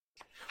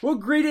Well,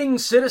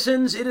 greetings,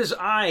 citizens. It is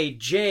I,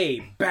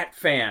 Jay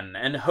Batfan,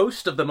 and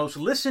host of the most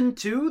listened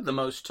to, the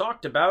most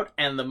talked about,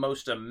 and the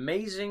most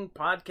amazing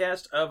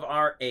podcast of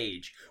our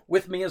age.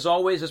 With me, as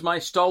always, is my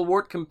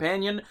stalwart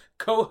companion,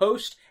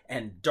 co-host,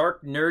 and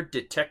dark nerd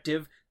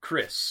detective,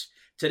 Chris.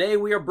 Today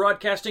we are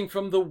broadcasting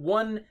from the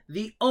one,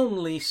 the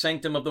only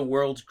sanctum of the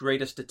world's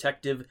greatest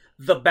detective,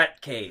 the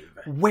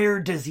Batcave. Where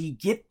does he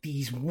get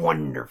these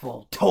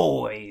wonderful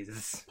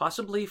toys?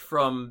 Possibly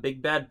from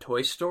Big Bad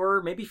Toy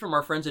Store, maybe from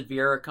our friends at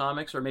Viera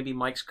Comics, or maybe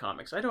Mike's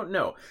Comics. I don't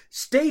know.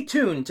 Stay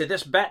tuned to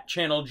this Bat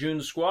Channel June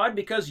Squad,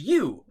 because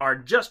you are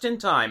just in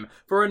time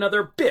for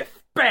another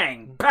Biff,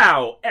 Bang,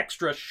 Pow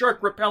extra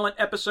shark repellent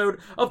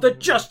episode of the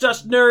Just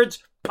Us Nerds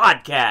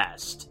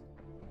podcast.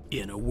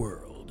 In a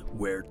world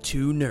where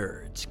two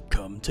nerds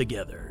come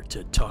together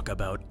to talk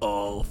about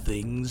all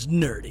things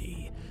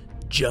nerdy,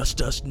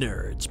 Just Us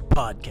Nerds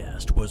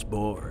podcast was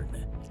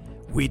born.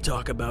 We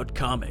talk about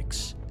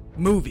comics,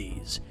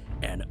 movies,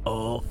 and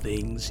all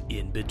things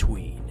in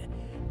between.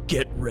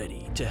 Get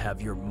ready to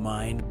have your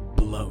mind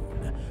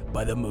blown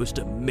by the most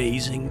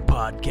amazing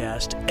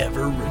podcast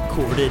ever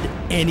recorded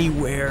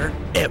anywhere,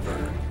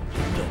 ever.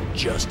 The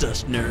Just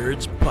Us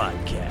Nerds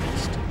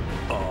podcast.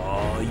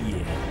 Aw,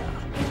 yeah.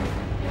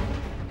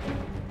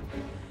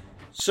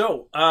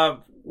 So,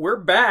 we're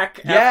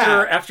back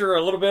after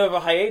a little bit of a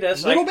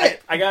hiatus.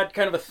 I got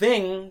kind of a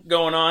thing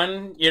going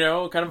on,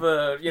 kind of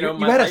a, You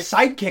had a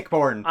sidekick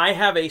born. I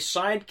have a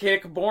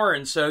sidekick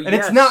born, so and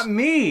yes. It's not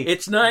me.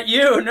 It's not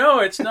you. No,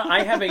 it's not.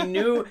 I have a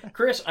new...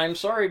 Chris, I'm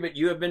sorry, but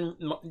you have been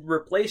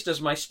replaced as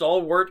my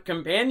stalwart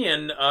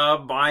companion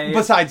by...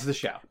 Besides the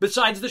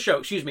show,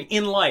 excuse me,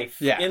 in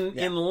life.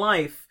 In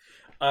life.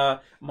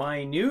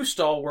 My new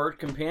stalwart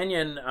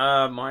companion,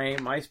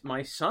 my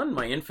son,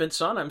 my infant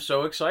son. I'm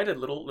so excited,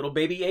 little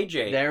baby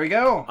AJ. There we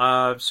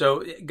go.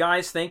 So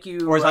guys, thank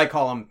you. Or as I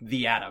call him,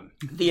 the Atom.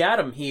 The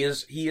Atom. He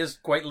is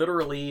quite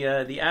literally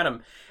the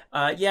Atom.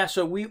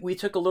 So we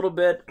took a little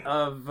bit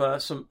of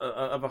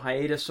of a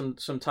hiatus,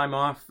 some time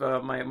off.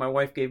 My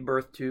wife gave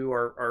birth to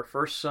our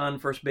first son,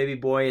 first baby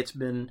boy. It's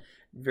been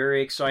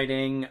very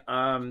exciting.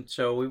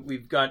 So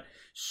we've got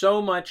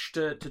so much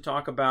to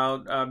talk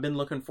about. I've been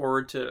looking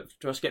forward to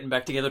us getting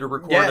back together to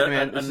record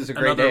this is a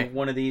great another day.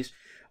 One of these.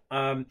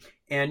 And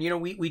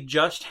we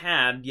just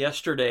had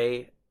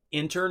yesterday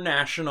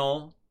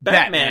International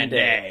Batman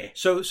Day.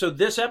 So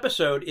this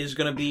episode is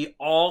going to be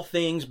all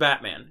things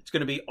Batman. It's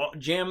going to be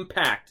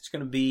jam-packed. It's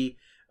going to be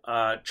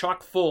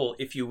chock full,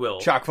 if you will.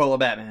 Chock full of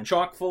Batman.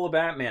 Chock full of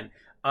Batman.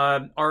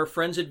 Our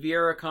friends at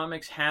Viera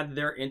Comics had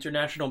their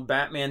International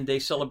Batman Day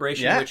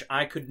celebration, which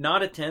I could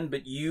not attend,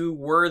 but you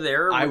were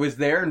there. I was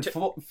there in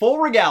full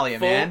regalia,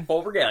 man.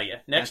 Full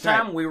regalia. Next That's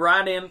time right. we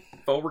ride in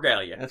full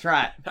regalia. That's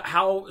right.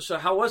 How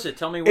was it?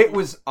 Tell me. It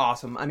was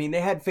awesome. I mean, they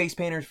had face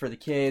painters for the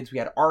kids. We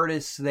had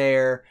artists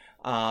there.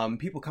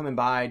 People coming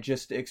by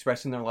just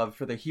expressing their love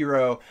for the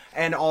hero,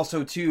 and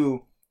also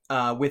too,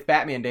 with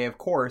Batman Day, of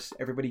course,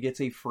 everybody gets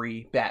a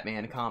free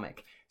Batman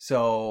comic.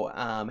 So,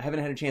 haven't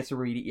had a chance to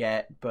read it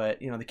yet, but,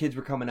 the kids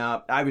were coming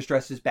up. I was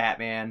dressed as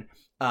Batman.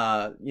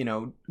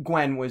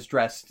 Gwen was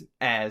dressed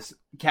as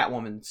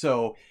Catwoman.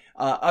 So,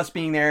 us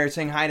being there,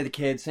 saying hi to the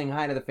kids, saying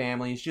hi to the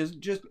families,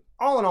 just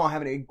all in all,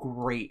 having a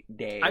great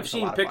day. I've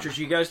seen pictures.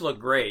 You guys look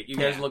great. You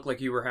guys look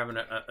like you were having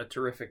a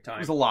terrific time. It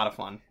was a lot of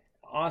fun.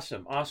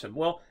 Awesome.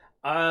 Well,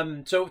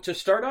 so to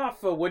start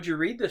off, what'd you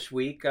read this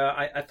week?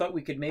 I thought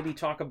we could maybe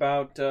talk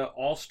about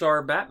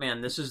All-Star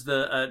Batman. This is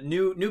the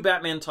new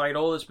Batman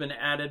title that's been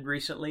added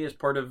recently as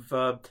part of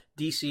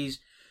DC's.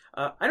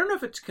 I don't know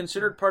if it's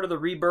considered part of the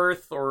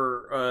Rebirth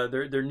or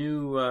their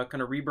new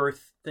kind of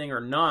Rebirth thing or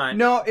not.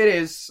 No, it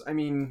is. I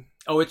mean,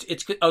 so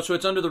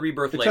it's under the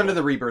Rebirth label. It's under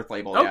the Rebirth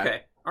label. Okay, yeah.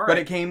 all right. But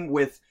it came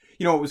with,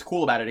 what was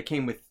cool about it? It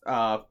came with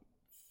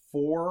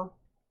four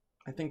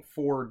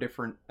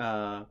different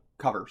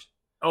covers.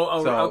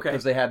 Okay.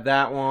 Because they had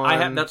that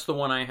one. That's the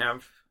one I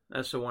have.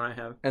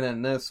 And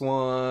then this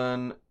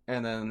one,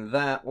 and then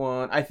that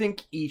one. I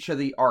think each of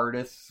the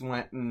artists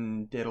went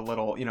and did a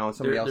little,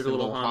 somebody else did a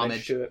little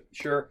homage to it.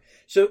 Sure.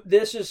 So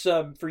this is,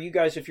 for you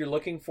guys, if you're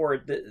looking for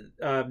it,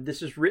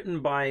 this is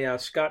written by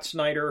Scott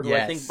Snyder, who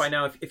I think by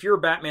now, if you're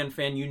a Batman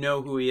fan, you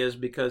know who he is,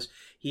 because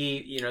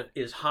he,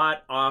 is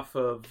hot off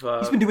of...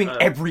 he's been doing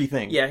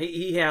everything. Yeah,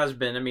 he has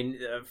been. I mean,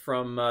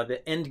 from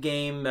the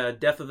Endgame,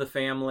 Death of the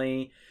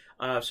Family...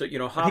 hot I think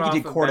off he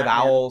did of Court Batman.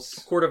 of Owls.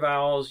 Court of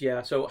Owls,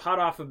 yeah. So hot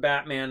off of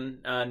Batman.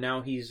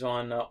 Now he's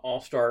on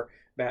All-Star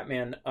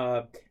Batman.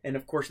 And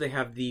of course they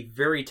have the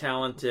very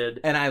talented,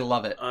 and I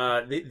love it.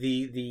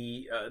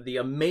 The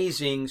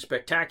amazing,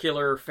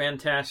 spectacular,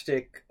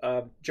 fantastic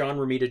John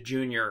Romita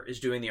Jr. is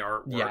doing the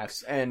artwork.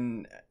 Yes,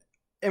 and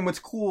what's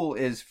cool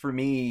is, for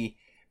me,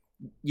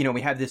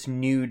 we have this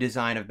new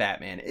design of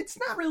Batman. It's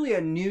not really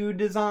a new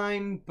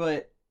design,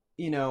 but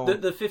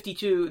the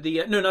 52,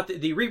 the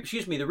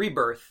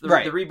Rebirth,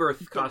 right. the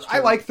Rebirth costume. I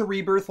like the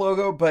Rebirth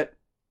logo, but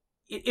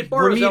it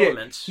borrows Romita,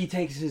 elements. he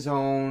takes his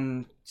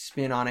own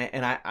spin on it,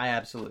 and I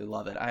absolutely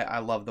love it. I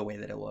love the way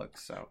that it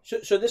looks.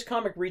 So this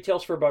comic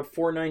retails for about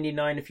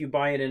 $4.99 if you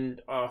buy it in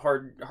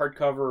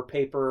hardcover or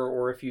paper,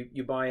 or if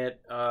you buy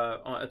it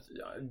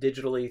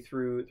digitally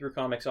through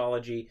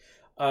Comixology.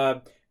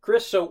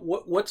 Chris, so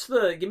what's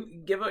the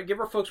give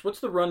our folks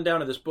what's the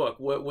rundown of this book?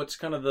 What's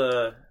kind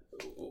of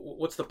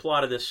what's the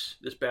plot of this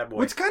bad boy?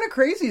 What's kind of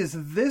crazy is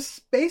this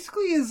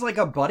basically is like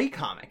a buddy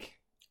comic.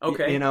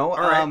 Okay, you know. All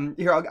right.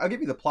 Here, I'll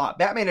give you the plot.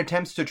 Batman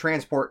attempts to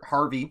transport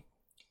Harvey,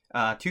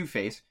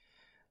 Two-Face,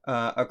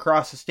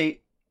 across the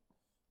state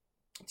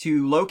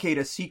to locate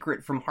a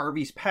secret from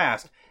Harvey's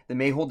past that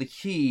may hold the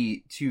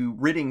key to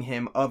ridding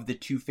him of the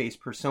Two-Face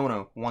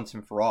persona once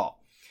and for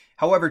all.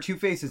 However,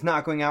 Two-Face is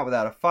not going out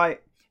without a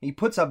fight. He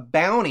puts a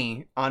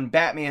bounty on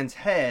Batman's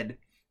head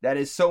that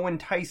is so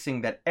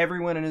enticing that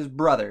everyone and his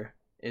brother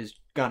is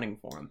gunning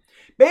for him.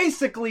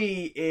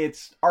 Basically,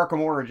 it's Arkham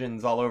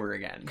Origins all over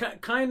again.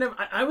 Kind of.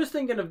 I was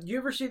thinking of. Do you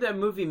ever see that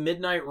movie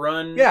Midnight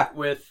Run? Yeah.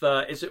 With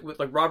is it with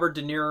like Robert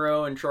De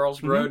Niro and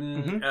Charles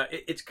Grodin?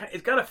 It's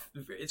got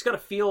to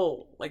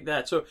feel like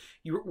that. So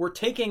we're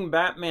taking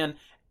Batman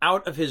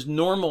out of his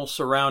normal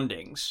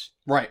surroundings,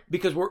 right?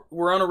 Because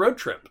we're on a road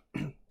trip.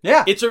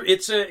 Yeah.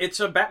 It's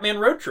a Batman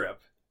road trip.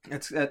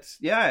 That's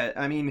yeah.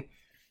 I mean,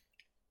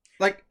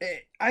 like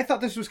I thought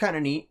this was kind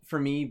of neat for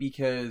me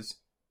because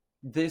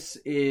this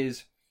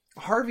is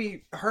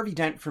Harvey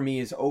Dent for me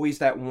is always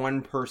that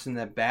one person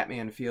that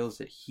Batman feels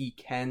that he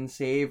can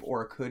save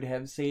or could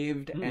have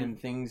saved, and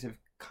things have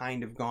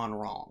kind of gone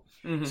wrong.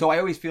 So I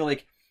always feel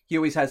like he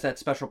always has that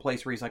special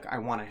place where he's like, I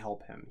want to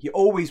help him. He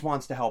always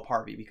wants to help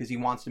Harvey because he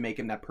wants to make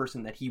him that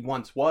person that he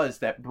once was,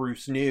 that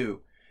Bruce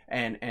knew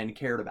and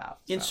cared about.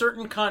 So. In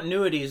certain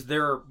continuities,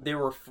 they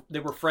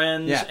were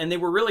friends, Yeah. and they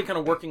were really kind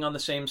of working on the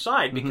same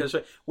side, because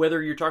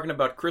whether you're talking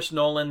about Chris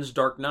Nolan's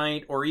Dark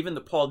Knight or even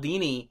the Paul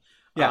Dini,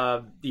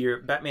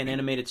 the Batman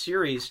animated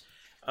series,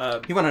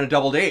 he went on a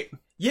double date.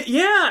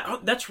 Yeah, oh,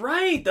 that's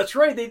right.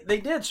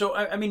 They did. So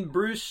I mean,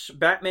 Bruce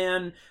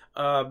Batman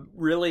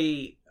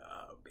really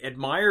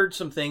admired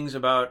some things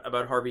about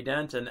Harvey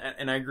Dent,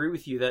 and I agree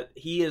with you that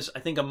he is, I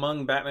think,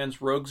 among Batman's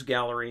rogues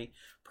gallery,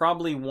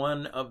 probably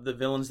one of the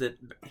villains that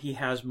he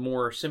has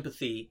more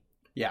sympathy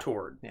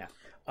toward. Yeah.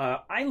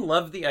 I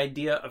love the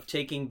idea of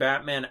taking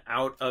Batman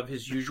out of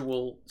his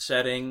usual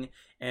setting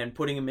and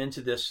putting him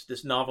into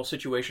this novel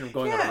situation of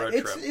going on a road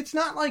trip. It's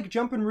not like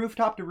jumping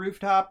rooftop to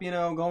rooftop,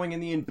 going in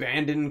the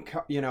abandoned,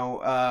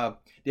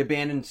 the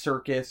abandoned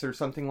circus or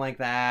something like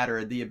that,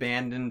 or the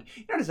abandoned,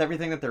 just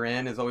everything that they're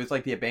in is always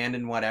like the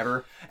abandoned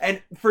whatever.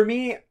 And for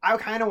me, I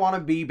kind of want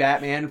to be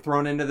Batman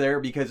thrown into there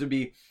because it'd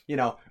be,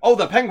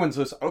 the Penguins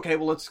was, okay,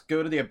 well, let's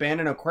go to the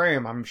abandoned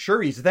aquarium. I'm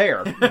sure he's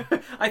there.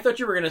 I thought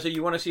you were going to say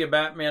you want to see a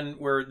Batman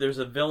where there's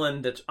a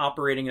villain that's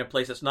operating in a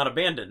place that's not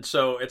abandoned.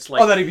 So it's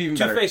like that'd be even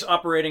Two-Face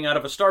operating out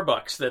of a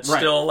Starbucks that's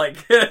still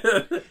like...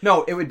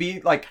 No, it would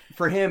be like,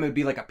 for him, it would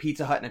be like a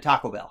Pizza Hut and a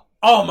Taco Bell.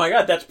 Oh my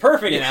God, that's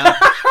perfect.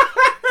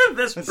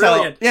 That's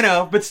brilliant.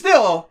 So, but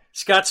still...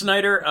 Scott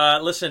Snyder,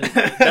 listen,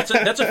 that's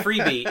a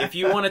freebie. If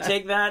you want to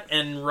take that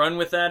and run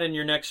with that in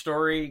your next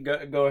story,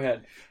 go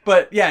ahead.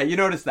 But yeah, you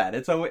notice that.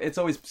 It's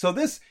always... So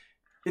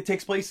it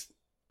takes place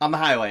on the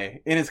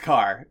highway, in his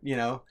car,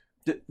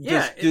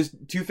 Does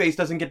Two-Face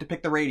doesn't get to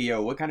pick the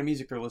radio, what kind of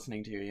music they're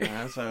listening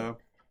to, so...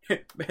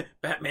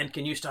 Batman,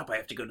 can you stop? I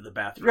have to go to the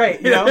bathroom. Right,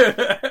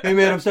 Hey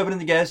man, I'm stopping in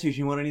the gas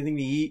station. You want anything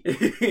to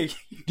eat?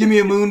 Give me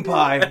a moon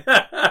pie.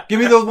 Give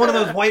me one of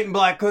those white and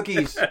black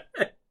cookies.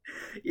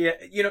 Yeah,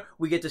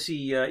 we get to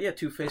see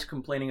Two-Face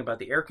complaining about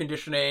the air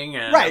conditioning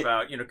and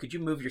about, could you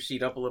move your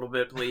seat up a little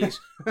bit, please?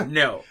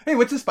 No. Hey,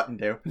 what's this button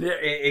do? Yeah,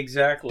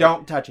 exactly.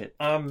 Don't touch it.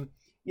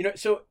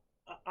 So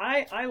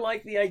I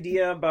like the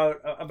idea about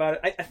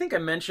it. I think I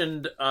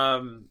mentioned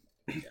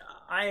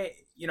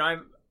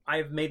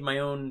I've made my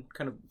own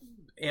kind of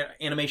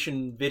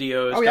animation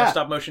videos,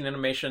 stop motion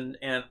animation,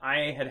 and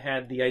I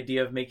had the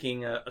idea of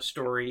making a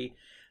story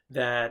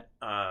that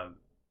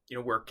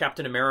where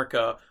Captain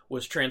America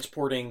was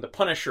transporting the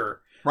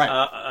Punisher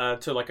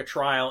to like a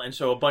trial, and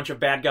so a bunch of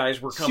bad guys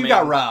were coming. You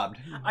got robbed.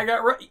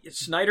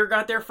 Snyder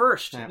got there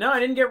first. Yeah. No, I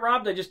didn't get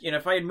robbed. I just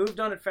if I had moved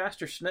on it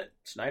faster,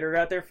 Snyder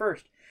got there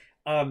first.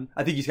 I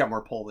think he's got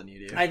more pull than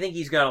you do. I think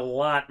he's got a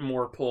lot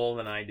more pull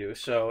than I do.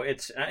 So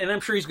and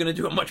I'm sure he's going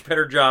to do a much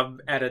better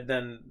job at it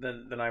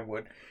than I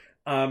would.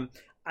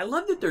 I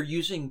love that they're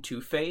using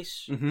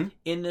Two-Face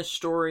in this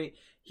story.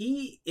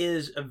 He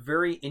is a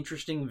very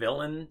interesting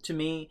villain to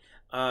me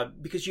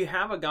because you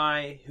have a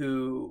guy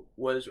who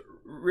was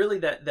really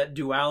that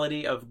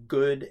duality of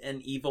good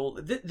and evil.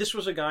 This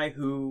was a guy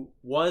who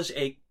was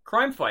a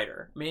crime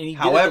fighter. I mean, he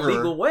did it the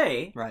legal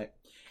way, right?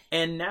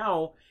 And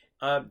now.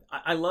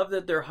 I love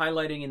that they're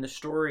highlighting in the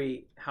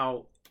story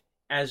how,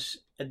 as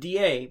a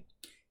DA,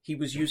 he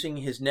was using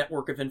his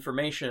network of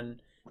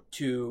information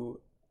to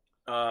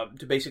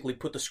basically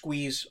put the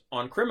squeeze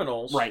on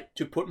criminals,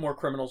 to put more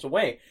criminals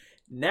away.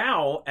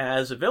 Now,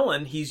 as a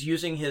villain, he's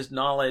using his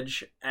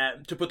knowledge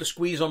to put the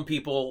squeeze on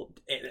people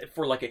it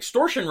for like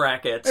extortion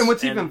rackets. And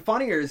what's even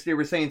funnier is they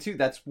were saying too,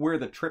 that's where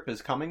the trip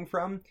is coming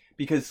from,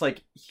 because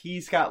like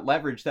he's got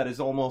leverage that is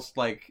almost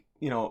like,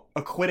 you know,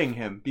 acquitting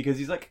him, because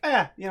he's like,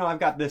 you know, I've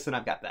got this and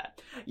I've got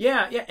that.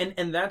 Yeah,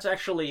 and that's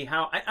actually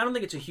how I don't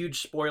think it's a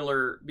huge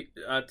spoiler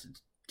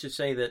to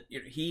say that, you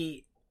know,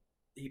 he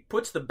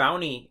puts the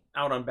bounty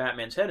out on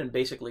Batman's head and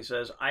basically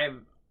says, I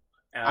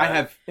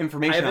have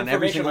information on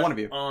every single one of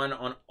you.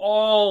 On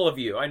all of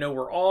you. I know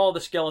where all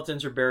the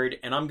skeletons are buried,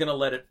 and I'm going to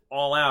let it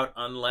all out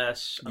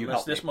unless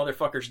this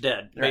motherfucker's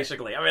dead,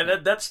 basically. I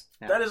mean,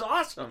 that is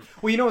awesome.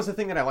 Well, you know what's the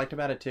thing that I liked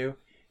about it, too?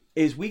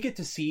 Is we get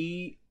to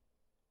see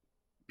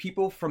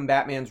people from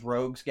Batman's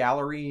Rogues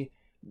Gallery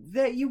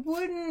that you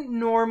wouldn't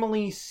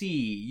normally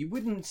see. You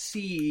wouldn't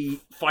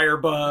see...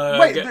 Firebug.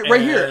 Right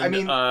here. I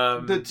mean,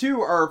 the two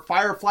are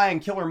Firefly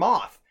and Killer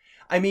Moth.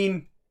 I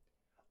mean...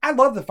 I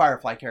love the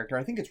Firefly character.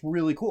 I think it's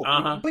really cool.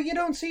 But you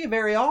don't see it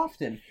very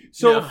often.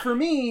 So for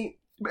me,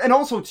 and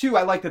also too,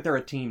 I like that they're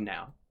a team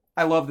now.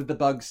 I love that the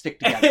bugs stick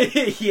together.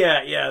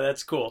 yeah,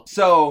 that's cool.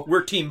 So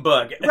we're Team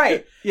Bug.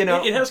 Right. You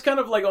know, it has kind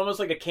of like almost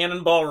like a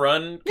Cannonball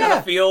Run kind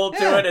of feel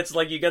to it. It's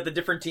like you got the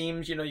different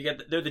teams, you know,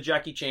 they're the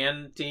Jackie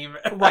Chan team.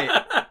 Right.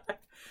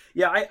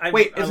 Yeah, I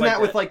wait, I isn't like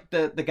that with like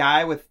the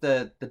guy with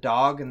the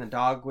dog, and the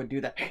dog would do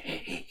that,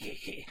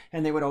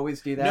 and they would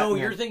always do that? No,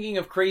 you're thinking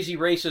of Crazy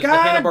Races, the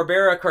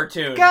Hanna-Barbera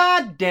cartoon.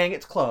 God dang,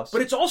 it's close.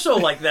 But it's also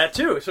like that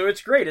too, so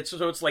it's great. It's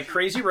like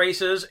Crazy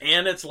Races,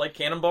 and it's like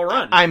Cannonball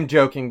Run. I'm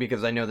joking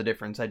because I know the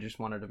difference. I just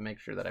wanted to make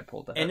sure that I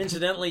pulled that. And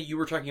incidentally, you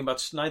were talking about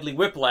Snidely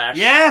Whiplash.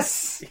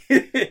 Yes!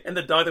 And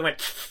the dog that went...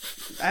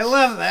 I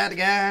love that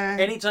guy.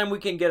 Anytime we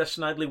can get a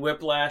Snidely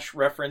Whiplash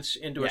reference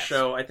into a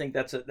show, I think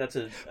that's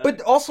a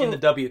but also in the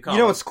W column.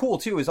 You know what's cool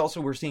too is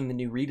also we're seeing the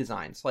new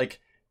redesigns. Like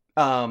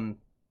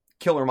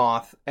Killer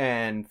Moth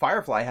and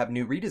Firefly have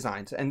new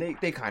redesigns, and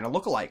they kind of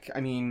look alike. I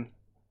mean,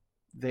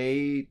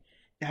 they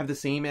have the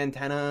same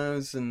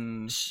antennas,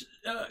 and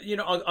you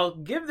know, I'll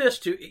give this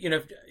to, you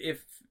know,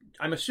 if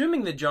I'm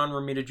assuming that John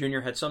Romita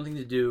Jr. had something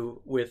to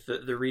do with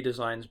the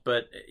redesigns,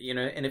 but you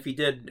know, and if he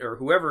did, or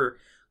whoever.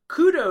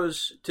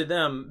 Kudos to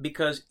them,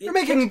 because they're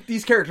making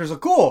these characters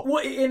look cool.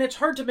 Well, and it's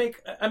hard to make.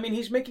 I mean,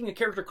 he's making a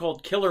character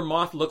called Killer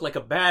Moth look like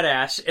a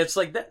badass. It's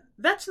like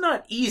that's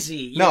not easy,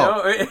 you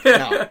know?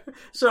 No.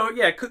 So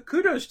yeah,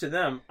 kudos to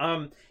them.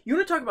 You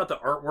want to talk about the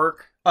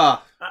artwork?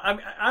 I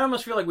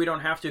almost feel like we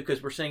don't have to,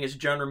 because we're saying it's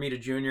John Romita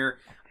Jr.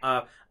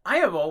 I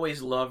have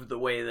always loved the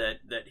way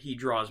that he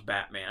draws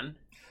Batman.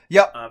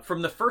 Yep.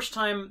 From the first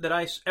time that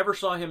I ever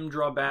saw him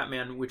draw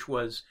Batman, which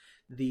was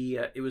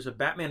it was a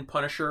Batman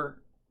Punisher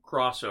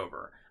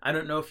crossover. I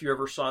don't know if you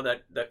ever saw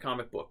that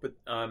comic book, but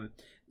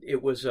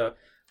it was a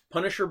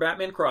Punisher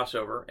Batman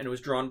crossover, and it was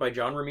drawn by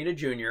John Romita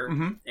Jr.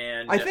 Mm-hmm.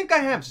 And I think I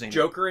have seen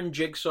Joker and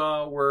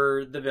Jigsaw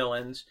were the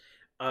villains.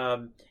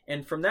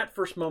 And from that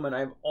first moment,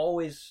 I've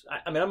always...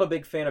 I mean, I'm a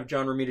big fan of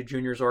John Romita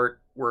Jr.'s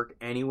artwork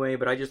anyway,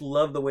 but I just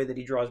love the way that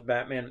he draws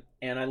Batman,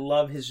 and I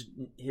love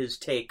his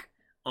take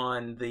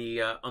on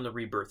the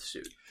Rebirth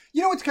suit.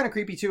 You know what's kind of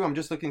creepy too? I'm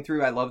just looking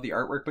through. I love the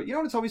artwork, but you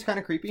know what's always kind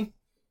of creepy?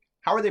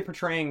 How are they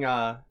portraying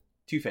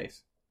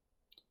Two-Face?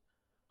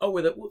 Oh,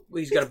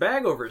 he's got a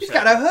bag over his head.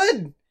 He's got a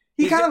hood.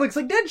 He kind of looks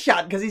like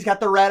Deadshot because he's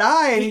got the red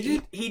eye.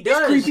 And he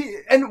does. He's creepy.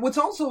 And what's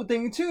also a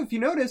thing too, if you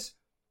notice,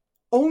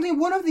 only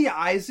one of the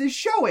eyes is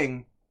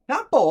showing.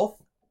 Not both.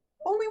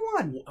 Only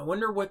one. I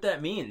wonder what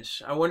that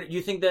means.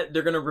 You think that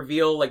they're going to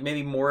reveal like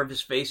maybe more of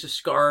his face is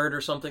scarred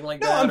or something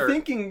like that? No, I'm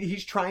thinking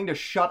he's trying to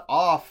shut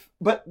off.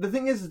 But the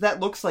thing is that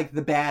looks like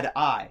the bad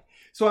eye.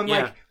 So I'm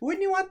like,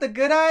 wouldn't you want the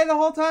good eye the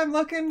whole time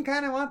looking?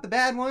 Kind of want the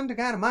bad one to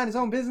kind of mind his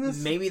own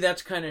business? Maybe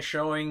that's kind of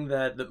showing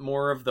that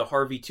more of the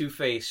Harvey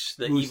Two-Face,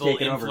 the evil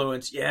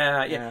influence.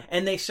 Yeah.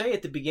 And they say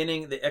at the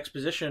beginning, the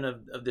exposition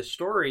of this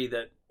story,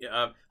 that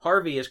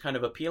Harvey is kind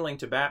of appealing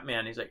to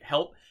Batman. He's like,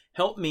 help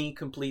me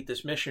complete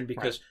this mission,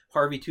 because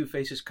Harvey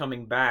Two-Face is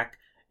coming back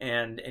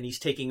and he's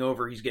taking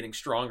over. He's getting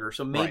stronger.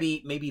 So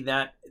maybe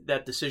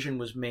that decision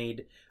was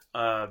made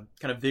kind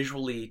of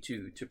visually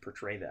to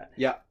portray that.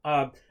 Yeah.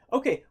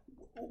 Okay.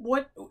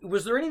 What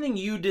was there anything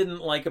you didn't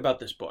like about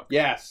this book?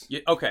 Yes.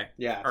 Okay.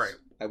 Yes. All right.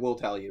 I will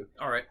tell you.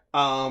 All right.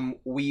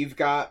 We've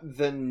got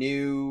the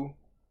new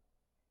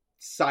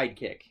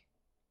sidekick,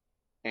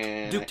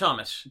 and Duke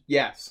Thomas.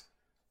 Yes.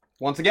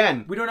 Once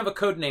again, we don't have a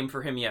code name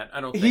for him yet. I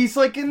don't think. He's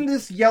like in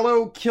this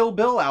yellow Kill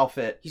Bill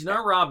outfit. He's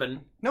not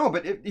Robin. No,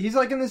 but he's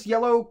like in this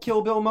yellow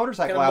Kill Bill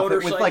motorcycle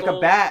outfit with like a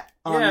bat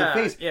on the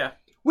face. Yeah.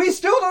 We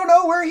still don't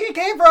know where he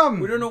came from.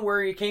 We don't know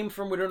where he came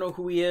from. We don't know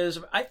who he is.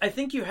 I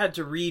think you had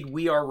to read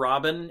We Are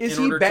Robin. Is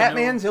he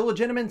Batman's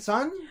illegitimate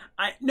son?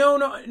 No.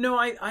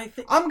 I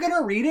think I'm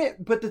gonna read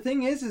it, but the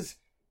thing is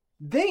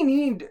they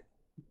need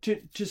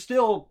to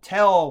still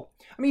tell.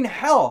 I mean,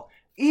 hell,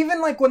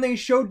 even like when they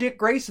show Dick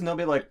Grayson, they'll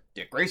be like,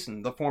 Dick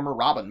Grayson, the former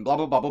Robin, blah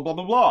blah blah blah blah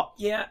blah blah.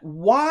 Yeah.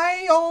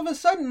 Why all of a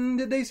sudden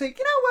did they say,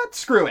 you know what,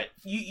 screw it?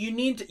 You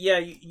need to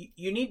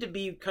you need to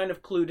be kind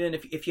of clued in.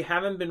 If you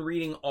haven't been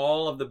reading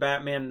all of the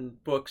Batman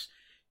books,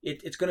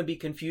 it's going to be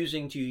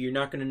confusing to you. You're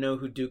not going to know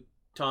who Duke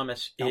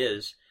Thomas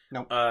is.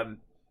 Nope.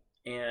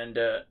 And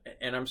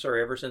I'm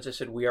sorry, ever since I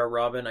said We Are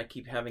Robin, I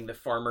keep having the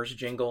Farmers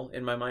jingle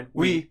in my mind.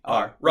 We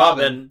are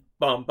Robin.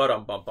 Bum,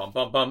 ba-dum, bum, bum,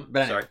 bum, bum.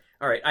 Bang. Sorry.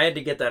 All right, I had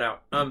to get that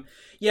out.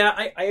 Yeah,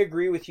 I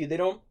agree with you.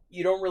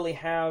 You don't really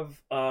have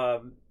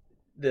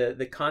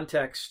the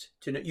context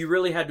to know. You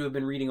really had to have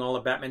been reading all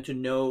of Batman to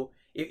know.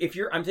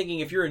 I'm thinking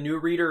if you're a new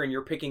reader and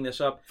you're picking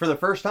this up for the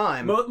first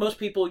time, most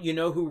people, you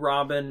know who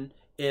Robin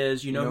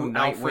is, you know who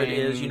Alfred Nightwing.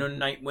 is, you know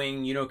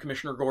Nightwing, you know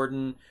Commissioner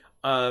Gordon.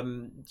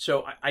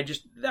 So I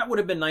just, that would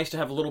have been nice to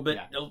have a little bit,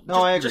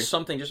 I agree. just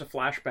something, just a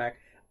flashback.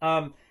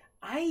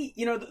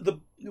 The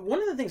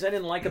one of the things I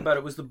didn't like about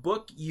it was the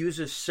book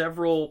uses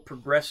several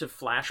progressive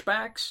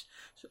flashbacks.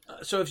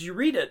 So if you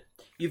read it,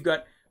 you've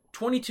got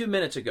 22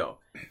 minutes ago,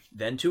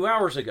 then 2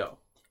 hours ago,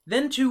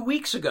 then 2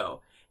 weeks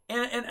ago,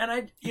 and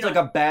it's like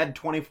a bad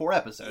 24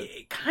 episode.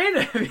 Kind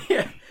of,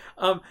 yeah.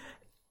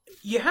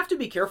 You have to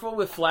be careful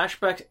with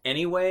flashbacks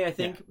anyway, I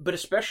think, but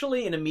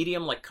especially in a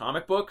medium like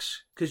comic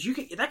books, because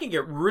that can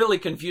get really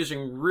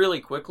confusing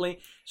really quickly.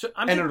 So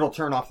it'll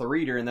turn off the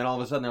reader, and then all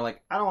of a sudden they're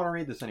like, I don't want to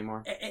read this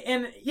anymore.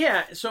 And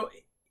yeah, so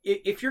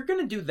if you're going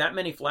to do that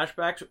many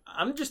flashbacks,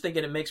 I'm just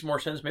thinking it makes more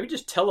sense. Maybe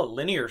just tell a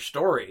linear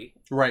story.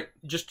 Right.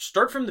 Just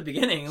start from the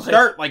beginning.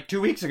 Start like 2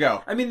 weeks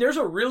ago. I mean, there's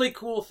a really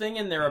cool thing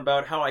in there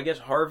about how I guess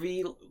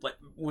Harvey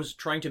was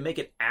trying to make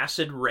it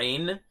acid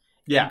rain.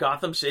 In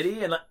Gotham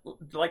City, and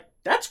like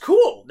that's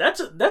cool. That's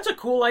a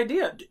cool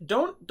idea.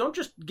 Don't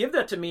just give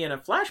that to me in a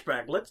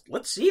flashback.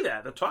 Let's see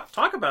that.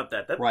 Talk about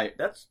that. Right.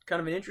 That's kind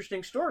of an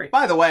interesting story.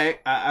 By the way,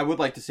 I would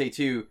like to say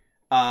too,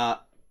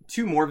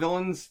 two more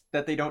villains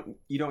that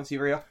you don't see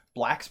very often.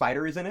 Black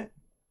Spider is in it.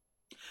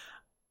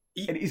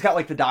 And he's got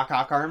like the Doc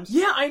Ock arms.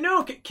 Yeah, I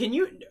know. Can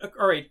you?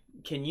 All right.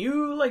 Can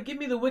you give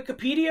me the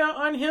Wikipedia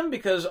on him,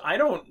 because I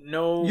don't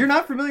know. You're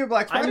not familiar with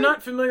Black Spider? I'm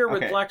not familiar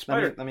with Black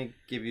Spider. Let me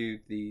give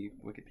you the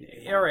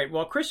Wikipedia. All right.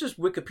 Well, Chris is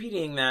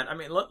Wikipediaing that. I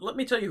mean, let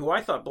me tell you who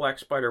I thought Black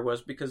Spider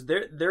was, because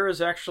there is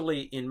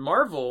actually in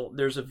Marvel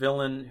there's a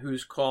villain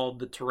who's called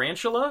the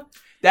Tarantula.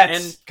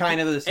 That's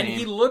kind of the same. And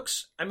he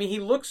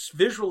looks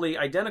visually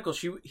identical.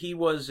 He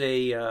was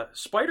a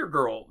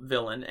Spider-Girl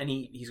villain, and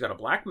he's got a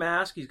black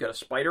mask. He's got a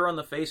spider on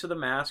the face of the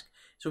mask,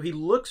 so he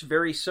looks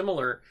very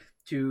similar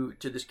to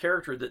this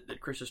character that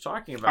Chris is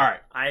talking about. All right.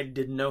 I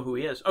didn't know who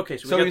he is. Okay,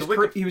 so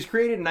he was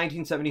created in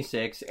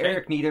 1976. Okay.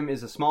 Eric Needham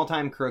is a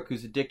small-time crook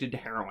who's addicted to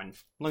heroin.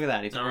 Look at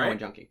that. He's a heroin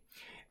junkie.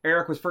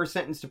 Eric was first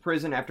sentenced to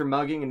prison after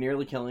mugging and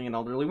nearly killing an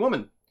elderly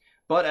woman.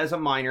 But as a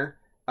minor,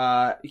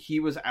 he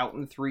was out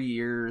in 3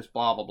 years,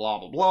 blah, blah, blah,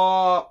 blah,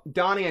 blah.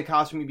 Donning a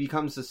costume, he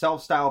becomes the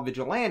self-styled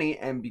vigilante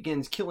and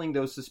begins killing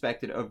those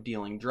suspected of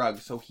dealing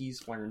drugs. So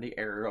he's learned the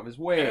error of his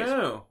ways.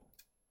 Oh.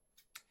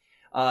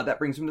 That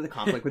brings him to the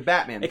conflict with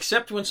Batman.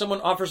 Except when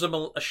someone offers him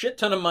a shit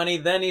ton of money,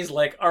 then he's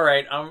like, "All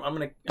right, I'm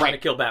gonna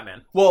kill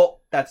Batman." Well,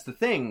 that's the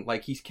thing.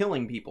 Like, he's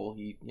killing people.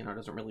 He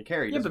doesn't really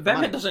care. But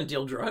Batman doesn't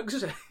deal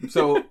drugs.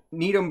 So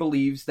Needham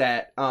believes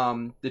that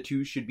the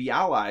two should be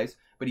allies,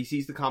 but he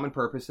sees the common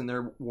purpose in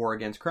their war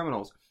against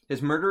criminals.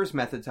 His murderous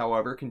methods,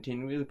 however,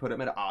 continue to put him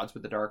at odds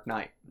with the Dark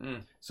Knight.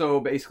 So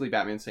basically,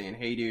 Batman's saying,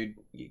 "Hey, dude,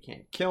 you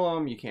can't kill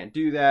him. You can't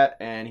do that."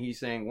 And he's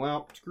saying,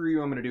 "Well, screw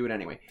you. I'm going to do it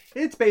anyway."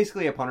 It's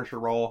basically a Punisher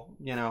role,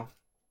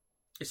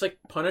 It's like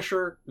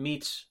Punisher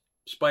meets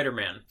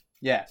Spider-Man.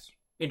 Yes.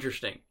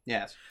 Interesting.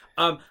 Yes.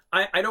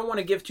 I don't want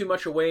to give too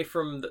much away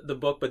from the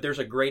book, but there's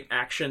a great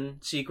action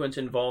sequence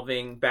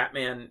involving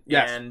Batman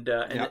and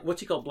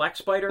what's he called? Black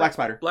Spider? Black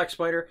Spider. Black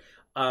Spider.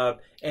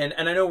 And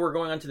I know we're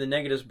going on to the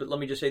negatives, but let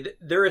me just say that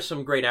there is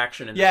some great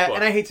action in this book. Yeah,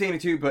 and I hate saying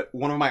it too, but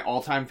one of my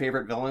all-time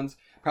favorite villains,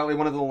 probably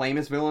one of the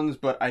lamest villains,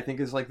 but I think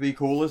is like the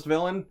coolest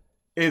villain,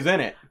 is in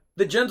it.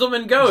 The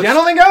Gentleman Ghost.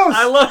 Gentleman Ghost!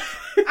 I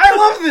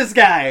love this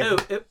guy! Oh,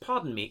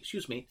 pardon me,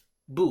 excuse me.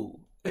 Boo.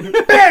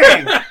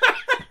 Bang!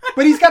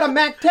 But he's got a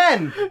Mac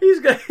 10.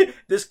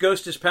 This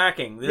ghost is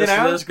packing. This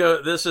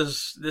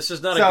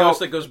is not a ghost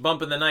that goes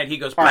bump in the night. He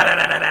goes. But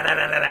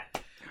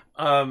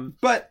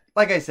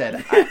like I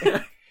said,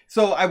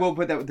 so I will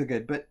put that with the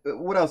good. But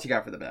what else you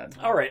got for the bad?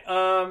 All right.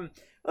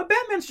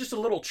 Batman's just a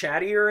little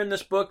chattier in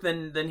this book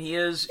than he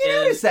is.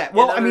 Yeah, is that?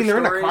 Well, I mean, they're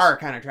in a car,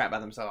 kind of trapped by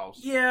themselves.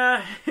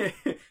 Yeah.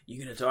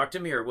 You gonna talk to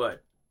me or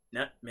what?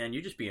 No, man,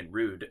 you're just being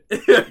rude.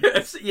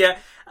 Yeah,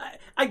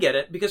 I get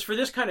it, because for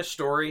this kind of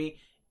story,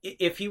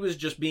 if he was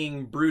just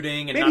being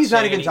brooding and maybe he's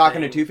not even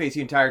talking to Two-Face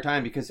the entire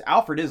time, because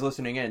Alfred is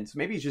listening in, so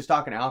maybe he's just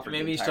talking to Alfred.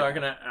 Maybe he's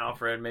talking to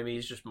Alfred. Maybe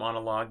he's just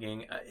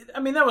monologuing. I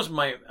mean, that was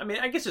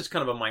I guess it's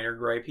kind of a minor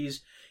gripe.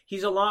 He's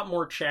a lot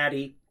more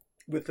chatty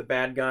with the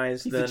bad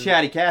guys. He's a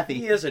chatty Cathy.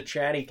 He is a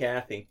chatty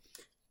Cathy.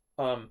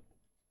 But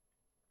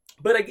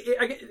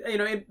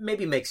it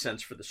maybe makes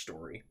sense for the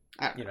story.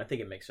 I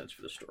think it makes sense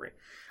for the story.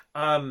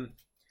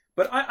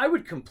 But I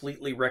would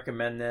completely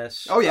recommend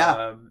this. Oh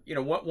yeah.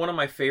 One of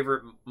my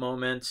favorite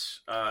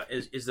moments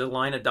is the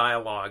line of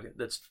dialogue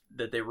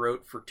that they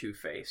wrote for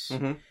Two-Face,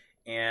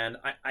 and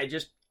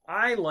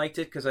I liked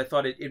it because I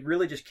thought it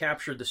really just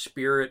captured the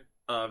spirit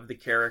of the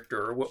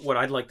character, or what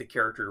I'd like the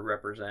character to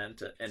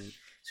represent. And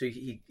so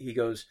he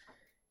goes,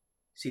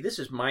 "See, this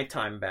is my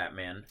time,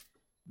 Batman.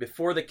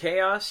 Before the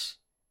chaos,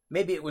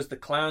 Maybe it was the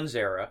clown's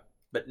era,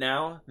 but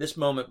now this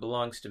moment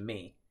belongs to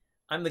me.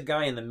 I'm the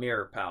guy in the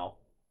mirror, pal.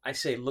 I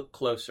say look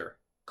closer,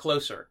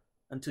 closer,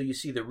 until you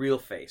see the real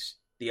face,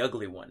 the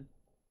ugly one.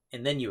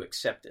 And then you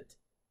accept it.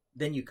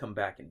 Then you come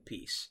back in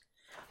peace.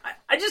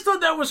 I just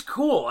thought that was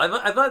cool.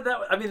 I thought that,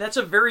 I mean, that's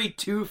a very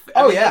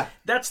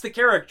that's the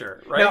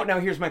character, right? Now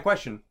here's my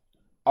question.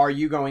 Are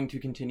you going to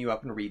continue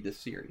up and read this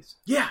series?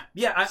 Yeah.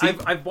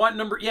 I've bought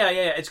number. Yeah.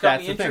 It's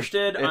got me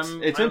interested.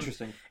 It's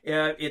interesting.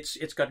 Yeah,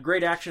 it's got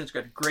great action. It's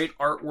got great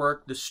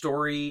artwork. The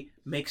story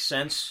makes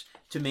sense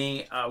to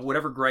me.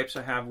 Whatever gripes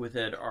I have with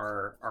it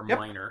are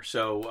minor.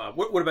 So,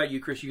 what about you,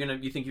 Chris?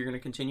 You think you're gonna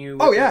continue?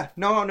 Oh yeah,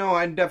 no.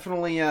 I'm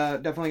definitely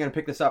gonna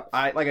pick this up.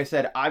 Like I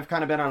said, I've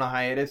kind of been on a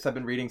hiatus. I've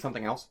been reading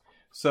something else.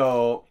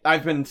 So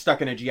I've been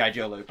stuck in a G.I.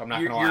 Joe loop. I'm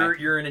not gonna lie.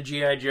 You're in a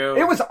G.I. Joe.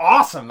 It was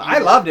awesome. I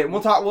loved it.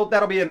 We'll talk.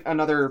 That'll be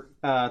another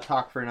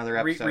talk for another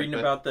episode. Reading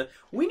about the.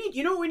 We need.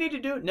 You know what we need to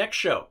do next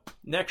show.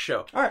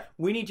 All right.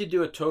 We need to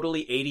do a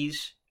totally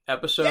 80s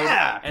episode.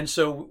 Yeah. And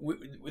so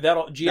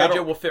that'll G.I.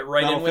 Joe will fit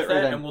right in with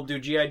that, and we'll do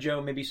G.I.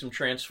 Joe, maybe some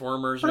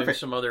Transformers, maybe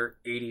some other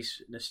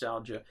 80s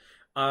nostalgia.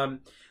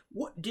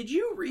 What did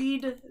you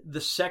read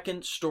the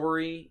second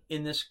story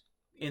in this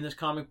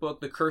comic book,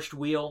 The Cursed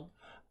Wheel?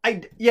 I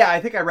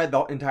think I read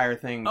the entire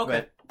thing,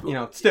 okay.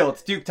 But still,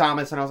 it's Duke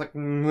Thomas, and I was like,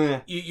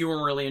 meh. You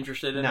weren't really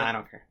interested in it? No, I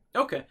don't care.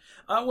 Okay.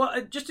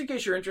 Well, just in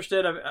case you're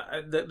interested,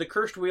 the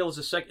Cursed Wheel is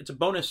it's a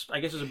bonus. I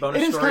guess it's a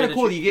bonus. It is story. Kind of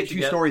cool. You get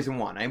two stories in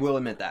one. I will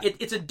admit that.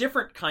 It's a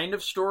different kind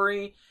of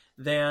story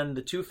than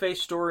the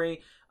Two-Face story.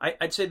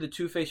 I'd say the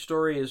Two-Face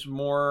story is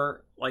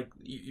more like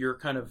your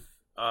kind of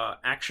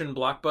action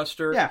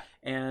blockbuster. Yeah.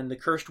 And the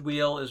Cursed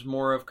Wheel is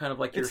more of kind of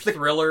like your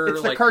thriller.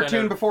 It's the like cartoon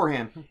kind of,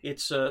 beforehand.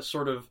 It's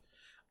sort of.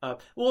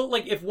 Well,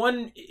 like if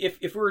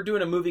we were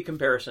doing a movie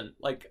comparison,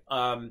 like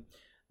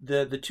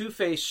the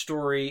Two-Face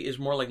story is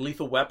more like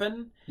Lethal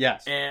Weapon,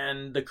 yes,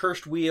 and the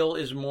Cursed Wheel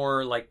is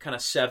more like kind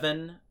of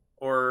Seven,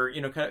 or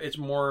it's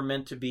more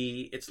meant to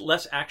be. It's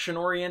less action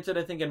oriented,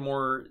 I think, and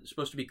more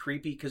supposed to be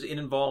creepy because it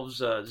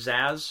involves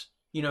Zaz.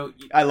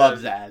 I love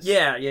Zaz.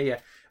 Yeah.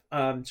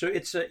 So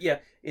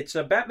it's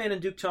Batman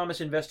and Duke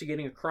Thomas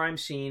investigating a crime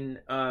scene,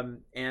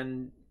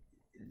 and.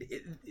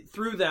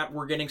 Through that,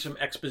 we're getting some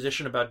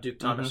exposition about Duke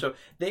Thomas. Mm-hmm. So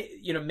they,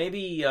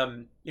 maybe,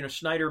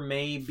 Snyder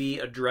may be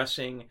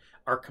addressing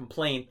our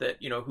complaint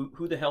that,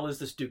 who the hell is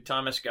this Duke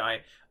Thomas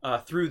guy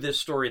through this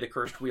story, The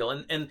Cursed Wheel,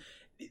 and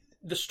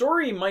the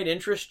story might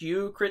interest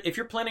you, Chris, if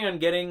you're planning on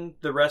getting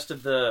the rest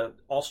of the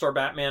All-Star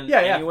Batman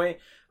anyway.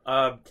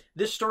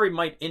 This story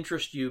might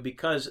interest you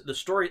because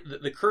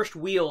the Cursed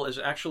Wheel is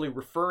actually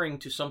referring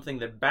to something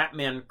that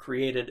Batman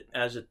created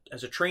as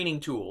a training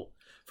tool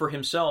for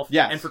himself,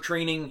 and for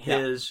training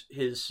his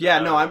I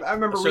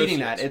remember reading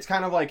that. It's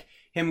kind of like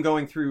him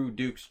going through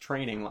Duke's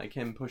training, like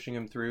him pushing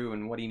him through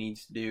and what he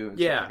needs to do. And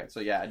stuff like that.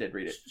 So I did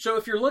read it. So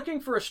if you're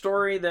looking for a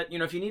story that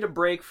if you need a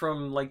break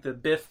from like the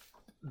Biff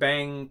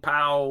bang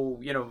pow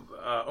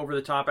over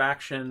the top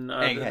action,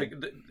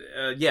 Egghead.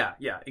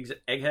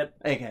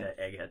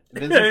 Egghead.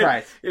 Vincent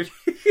Price.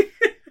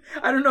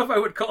 I don't know if I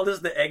would call this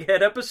the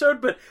Egghead episode,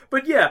 but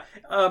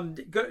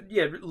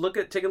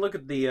take a look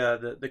at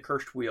the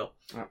Cursed Wheel.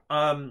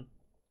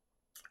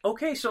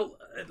 Okay, so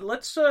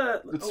let's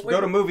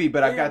go to movie,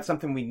 but I've got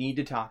something we need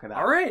to talk about.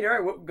 All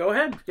right, well, go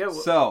ahead. Yeah.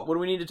 So what do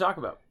we need to talk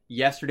about?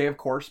 Yesterday, of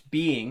course,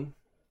 being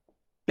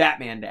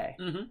Batman Day.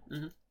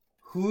 Mm-hmm.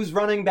 Who's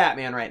running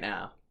Batman right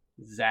now?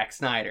 Zack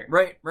Snyder.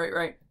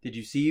 Right. Did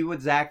you see what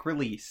Zack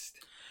released?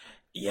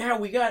 Yeah,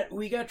 we got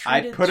treated.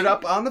 I put it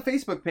up on the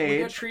Facebook page.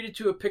 We got treated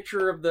to a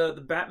picture of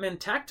the Batman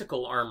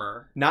tactical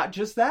armor. Not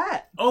just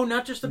that. Oh,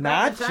 not just the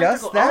Batman tactical. Not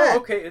just that. Oh,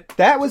 okay.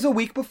 That was a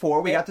week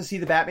before we got to see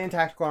the Batman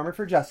tactical armor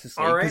for Justice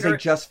League because they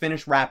just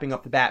finished wrapping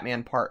up the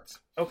Batman parts.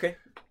 Okay,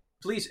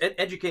 please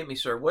educate me,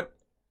 sir. What?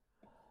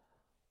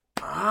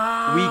 We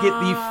get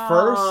the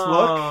first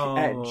look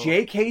at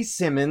J.K.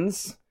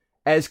 Simmons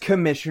as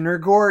Commissioner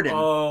Gordon.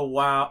 Oh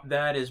wow,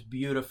 that is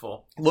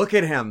beautiful. Look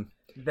at him.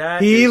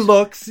 He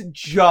looks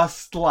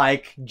just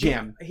like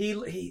Jim.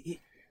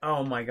 He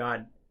oh my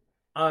god.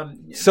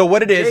 So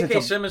what it is, J.K.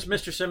 Simmons,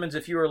 Mr. Simmons,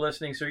 if you are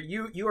listening, sir,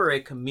 you are a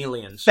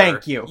chameleon, sir.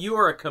 Thank you. You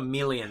are a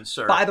chameleon,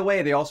 sir. By the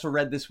way, they also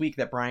read this week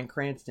that Bryan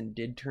Cranston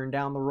did turn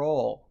down the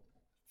role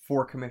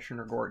for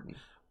Commissioner Gordon.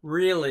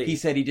 Really? He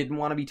said he didn't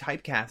want to be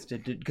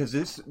typecasted because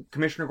this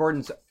Commissioner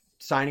Gordon's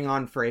signing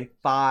on for a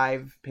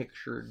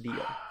 5-picture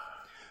deal.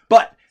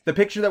 But the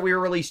picture that we were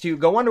released to,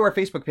 go onto our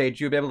Facebook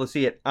page, you'll be able to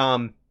see it.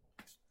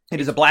 It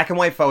is a black and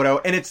white photo,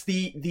 and it's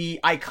the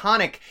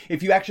iconic,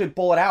 if you actually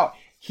pull it out,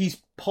 he's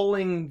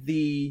pulling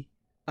the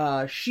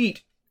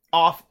sheet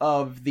off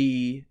of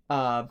the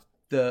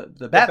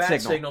bat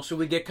signal. So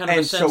we get kind of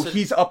a sense. And so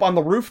he's up on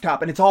the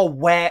rooftop, and it's all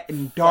wet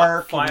and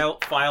dark.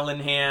 File in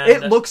hand.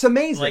 It looks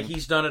amazing. Like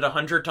he's done it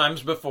 100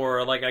 times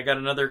before. Like I got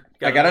another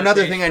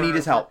thing I need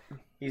his help.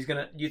 You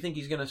think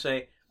he's gonna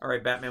say, all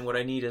right, Batman, what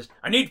I need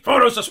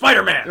photos of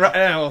Spider-Man.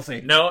 Right, we'll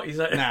see. No, he's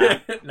not. Nah.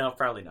 No,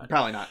 probably not.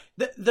 Probably not.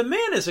 The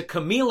man is a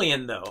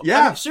chameleon, though. Yeah.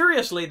 I mean,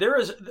 seriously, there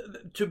is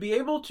to be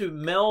able to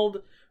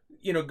meld,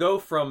 go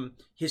from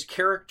his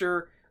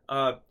character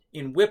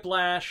in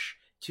Whiplash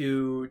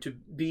to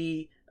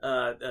be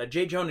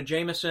J. Jonah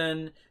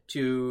Jameson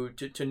to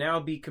now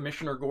be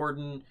Commissioner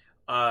Gordon.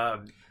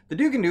 The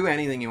dude can do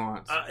anything he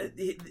wants.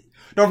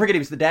 Don't forget he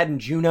was the dad in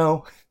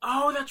Juno.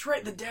 Oh, that's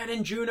right, the dad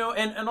in Juno,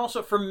 and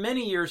also for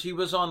many years he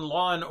was on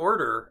Law and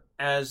Order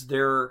as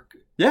their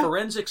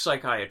forensic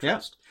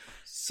psychiatrist. Yeah.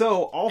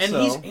 So also,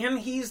 and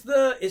he's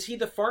is he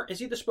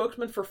the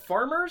spokesman for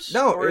farmers?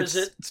 No, or it's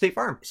is it State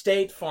Farm?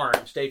 State Farm.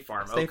 State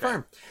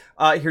Farm.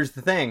 Here's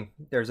the thing.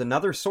 There's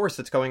another source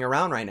that's going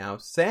around right now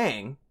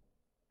saying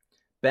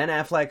Ben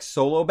Affleck's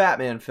solo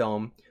Batman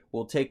film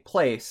will take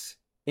place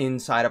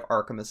inside of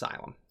Arkham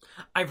Asylum.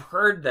 I've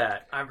heard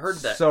that.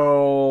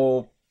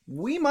 So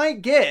we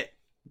might get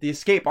the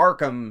Escape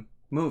Arkham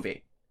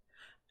movie.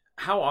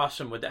 How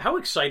awesome would that? How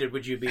excited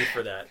would you be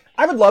for that?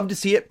 I would love to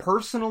see it.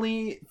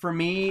 Personally, for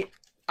me,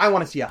 I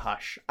want to see a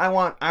Hush. I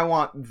want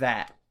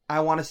that. I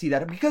want to see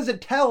that because it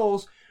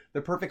tells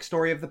the perfect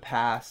story of the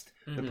past,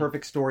 the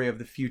perfect story of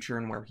the future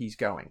and where he's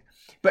going.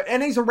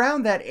 And he's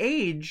around that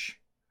age.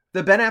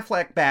 The Ben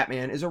Affleck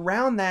Batman is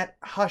around that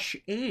Hush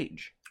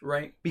age.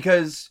 Right.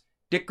 Because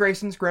Dick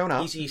Grayson's grown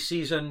up. He's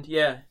seasoned.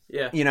 Yeah.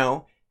 You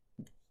know,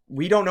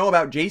 we don't know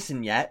about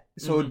Jason yet.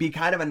 So it'd be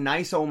kind of a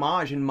nice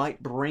homage and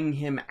might bring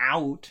him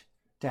out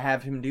to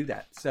have him do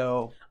that.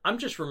 So I'm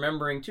just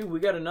remembering too, we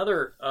got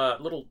another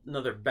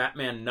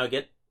Batman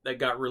nugget that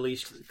got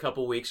released a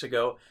couple weeks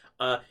ago.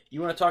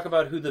 You want to talk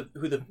about who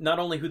the not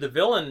only who the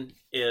villain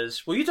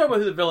is? Well, you talk about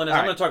who the villain is.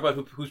 I'm going to talk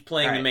about who's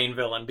playing the main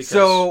villain. Because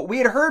so we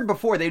had heard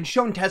before they'd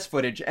shown test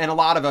footage, and a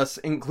lot of us,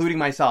 including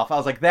myself, I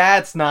was like,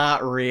 "That's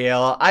not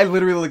real." I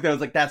literally looked at it, I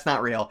was like, "That's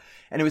not real,"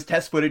 and it was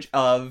test footage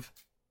of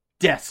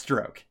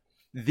Deathstroke,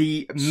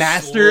 the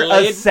master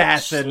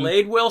assassin,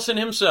 Slade Wilson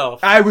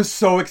himself. I was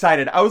so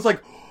excited. I was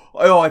like,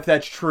 "Oh, if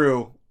that's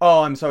true,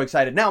 oh, I'm so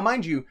excited." Now,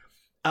 mind you,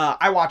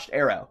 I watched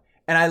Arrow,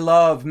 and I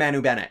love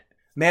Manu Bennett.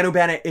 Manu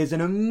Bennett is an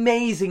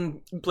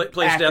amazing plays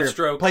actor.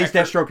 Deathstroke. Plays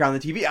Deathstroke on the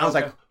TV. I was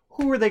like,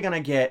 who are they going to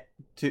get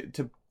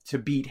to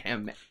beat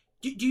him?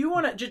 Do you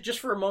want to, just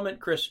for a moment,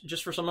 Chris,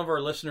 just for some of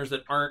our listeners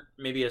that aren't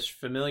maybe as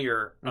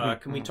familiar,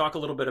 can we talk a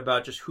little bit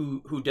about just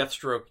who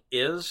Deathstroke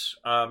is?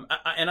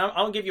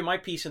 I'll give you my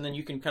piece and then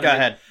you can kind of... Go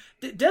ahead.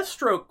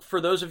 Deathstroke,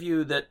 for those of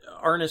you that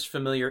aren't as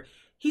familiar...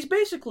 He's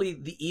basically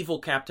the evil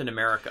Captain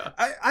America.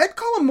 I'd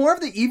call him more of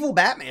the evil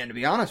Batman, to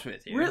be honest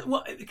with you. Really?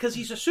 Well, because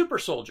he's a super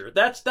soldier.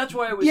 That's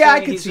why I was. Yeah,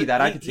 saying I could see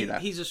that. I could see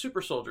that. He's a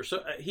super soldier.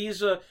 So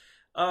he's a.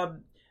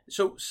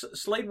 So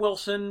Slade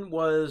Wilson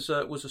was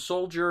a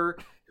soldier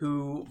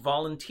who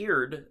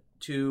volunteered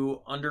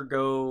to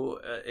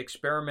undergo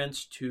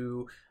experiments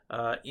to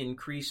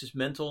increase his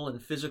mental and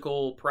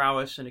physical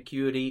prowess and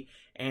acuity,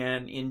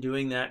 and in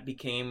doing that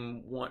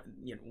became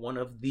one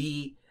of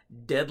the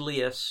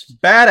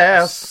deadliest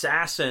badass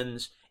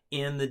assassins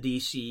in the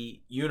DC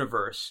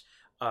universe,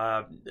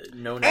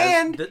 known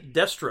as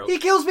Deathstroke. He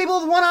kills people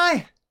with one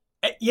eye.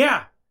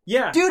 Yeah.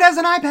 Dude has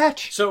an eye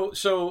patch. So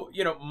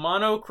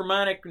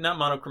monochromatic, not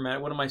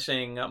monochromatic. What am I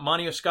saying?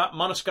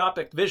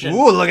 Monoscopic vision.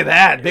 Ooh, look at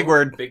that! Big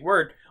word. Big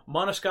word.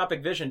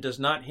 Monoscopic vision does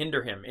not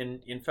hinder him.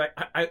 In fact,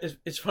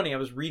 it's funny. I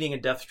was reading a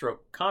Deathstroke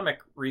comic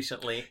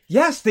recently.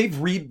 Yes, they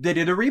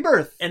did a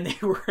rebirth, and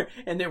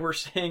they were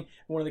saying,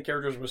 one of the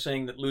characters was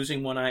saying that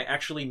losing one eye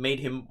actually made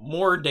him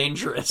more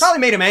dangerous. Probably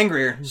made him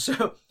angrier.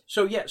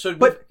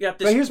 But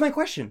here's my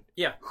question.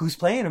 Yeah, who's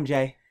playing him,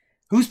 Jay?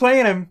 Who's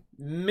playing him?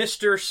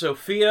 Mr.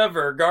 Sofia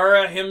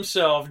Vergara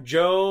himself,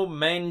 Joe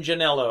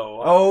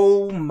Manganiello.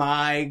 Oh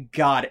my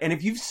God! And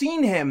if you've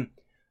seen him.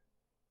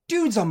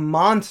 Dude's a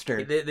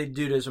monster. The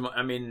dude is.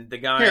 I mean, the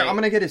guy. Here, I'm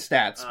gonna get his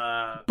stats.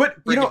 Break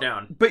it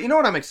down. But you know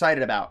what I'm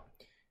excited about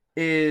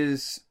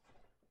is,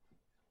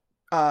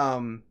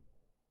 hold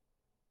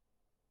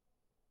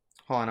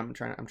on. I'm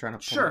trying to.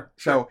 Sure.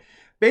 So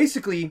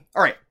basically,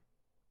 all right.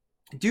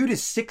 Dude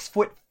is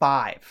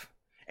 6'5",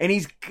 and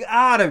he's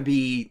gotta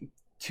be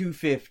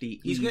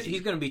 250.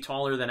 He's gonna be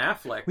taller than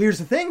Affleck. Here's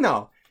the thing,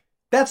 though.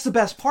 That's the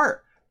best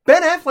part.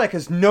 Ben Affleck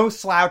is no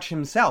slouch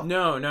himself.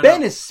 No.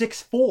 Ben is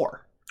 6'4".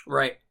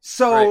 Right.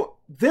 So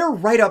they're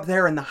right up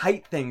there in the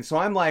height thing. So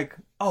I'm like,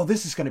 oh,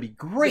 this is going to be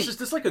great.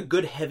 This is like a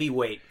good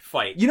heavyweight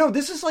fight. You know,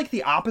 this is like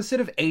the opposite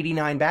of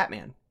 89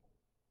 Batman.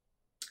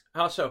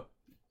 How so?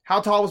 How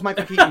tall was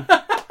Michael Keaton?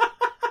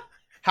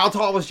 How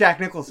tall was Jack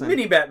Nicholson?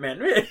 Mini Batman.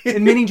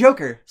 And Mini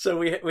Joker. So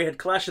we had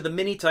Clash of the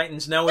Mini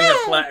Titans. Now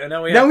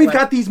we've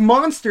got these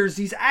monsters,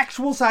 these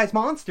actual size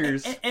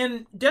monsters.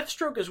 And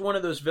Deathstroke is one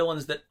of those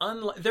villains that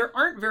there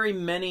aren't very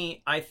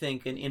many, I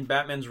think, in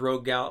Batman's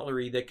rogue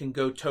gallery that can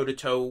go toe to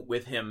toe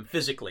with him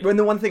physically. And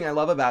the one thing I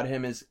love about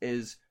him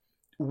is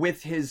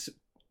with his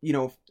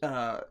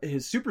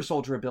his super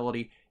soldier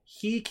ability,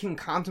 he can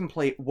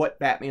contemplate what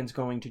Batman's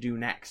going to do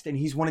next, and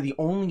he's one of the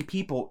only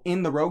people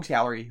in the rogues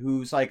gallery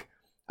who's like,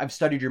 I've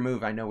studied your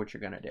move. I know what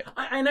you're going to do.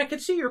 And I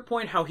could see your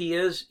point how he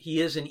is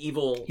an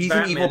evil He's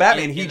Batman. An evil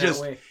Batman.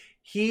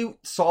 He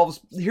solves...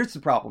 Here's the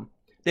problem.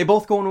 They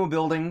both go into a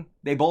building.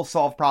 They both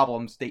solve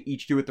problems. They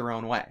each do it their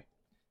own way.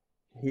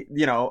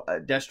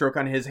 Deathstroke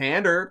on his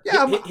hand, or...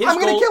 I'm going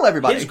to kill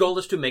everybody. His goal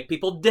is to make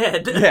people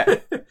dead. Yeah.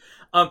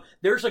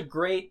 There's a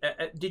great.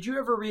 Did you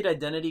ever read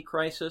Identity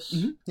Crisis?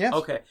 Mm-hmm. Yes.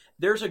 Okay.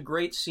 There's a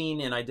great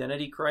scene in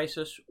Identity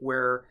Crisis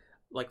where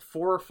like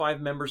 4 or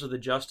 5 members of the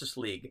Justice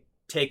League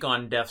take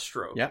on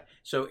Deathstroke. Yeah.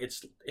 So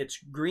it's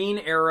Green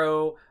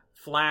Arrow,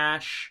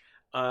 Flash,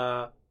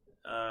 Black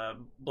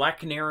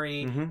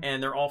Canary,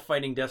 and they're all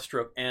fighting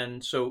Deathstroke.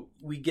 And so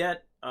we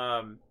get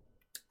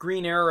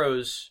Green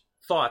Arrow's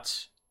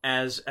thoughts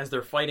as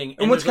they're fighting.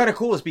 And what's kind of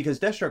cool is because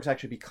Deathstroke's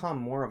actually become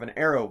more of an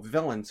Arrow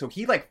villain, so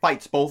he like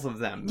fights both of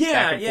them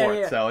back and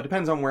forth. So it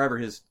depends on wherever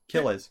his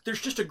kill is.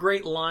 There's just a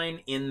great line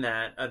in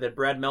that that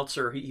Brad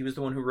Meltzer, he was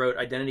the one who wrote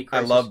Identity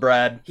Crisis. I love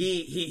Brad.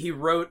 He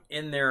wrote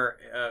in there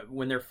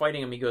when they're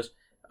fighting him, he goes,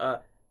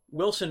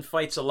 Wilson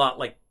fights a lot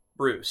like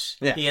Bruce.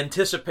 Yeah. He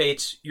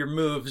anticipates your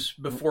moves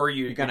before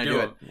you do do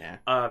it. them.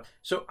 Yeah.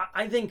 So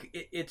I think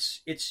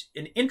it's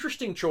an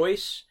interesting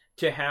choice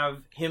to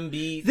have him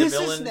be the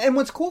villain. And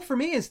what's cool for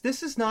me is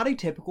this is not a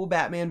typical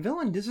Batman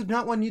villain. This is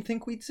not one you'd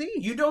think we'd see.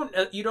 You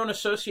don't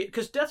associate,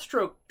 because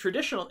Deathstroke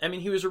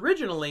he was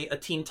originally a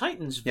Teen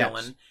Titans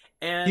villain. Yes.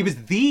 And he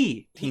was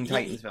the Teen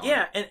Titans villain.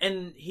 Yeah,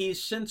 and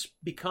he's since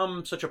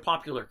become such a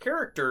popular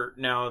character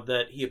now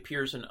that he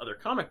appears in other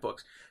comic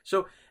books.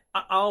 So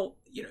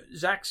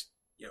Zack's.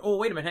 Oh,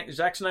 wait a minute,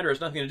 Zack Snyder has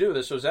nothing to do with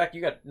this. So Zack,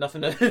 you got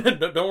nothing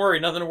to. Don't worry,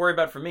 nothing to worry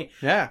about from me.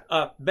 Yeah.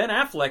 Ben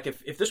Affleck,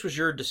 if this was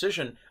your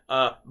decision,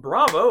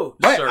 bravo,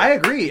 right, sir. I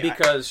agree,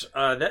 because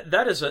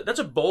that's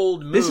a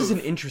bold move. This is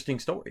an interesting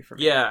story for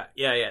me. Yeah.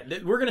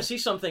 We're going to see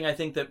something I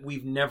think that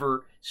we've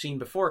never seen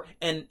before.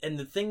 And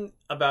the thing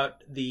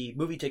about the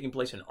movie taking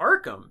place in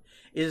Arkham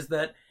is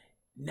that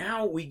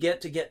now we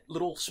get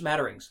little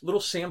smatterings,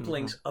 little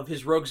samplings of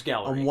his rogues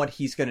gallery. On what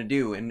he's going to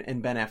do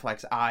and Ben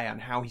Affleck's eye on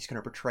how he's going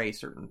to portray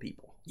certain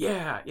people.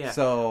 Yeah.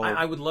 So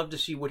I would love to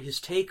see what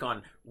his take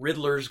on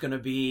Riddler's going to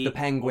be. The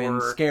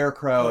Penguin,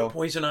 Scarecrow.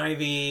 Poison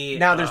Ivy.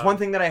 Now, there's one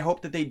thing that I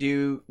hope that they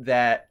do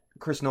that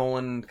Chris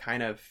Nolan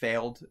kind of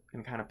failed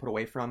and kind of put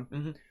away from.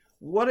 Mm-hmm.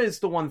 What is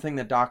the one thing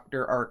that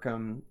Dr.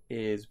 Arkham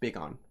is big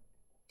on?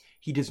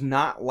 He does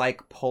not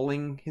like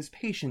pulling his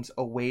patients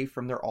away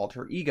from their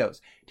alter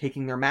egos,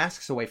 taking their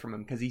masks away from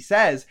them, because he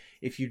says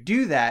if you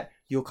do that,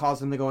 you'll cause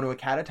them to go into a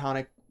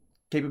catatonic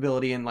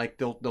capability and like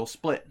they'll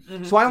split.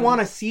 Mm-hmm. So I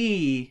want to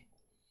see,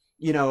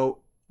 you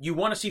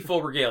want to see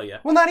full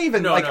regalia. Well, not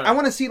even no. I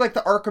want to see like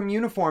the Arkham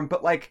uniform,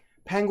 but like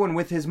Penguin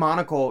with his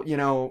monocle,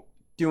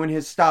 doing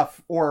his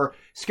stuff, or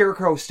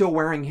Scarecrow still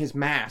wearing his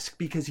mask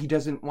because he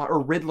doesn't want, or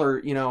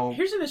Riddler,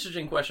 Here's an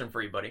interesting question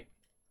for you, buddy.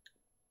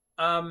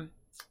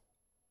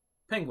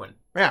 Penguin.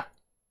 Yeah.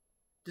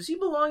 Does he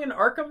belong in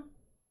Arkham,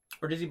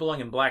 or does he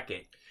belong in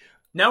Blackgate?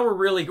 Now we're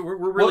really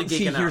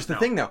geeking out. Here's the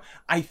thing, though.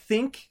 I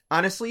think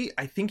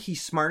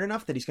he's smart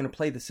enough that he's going to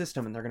play the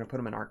system, and they're going to put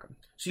him in Arkham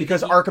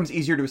because Arkham's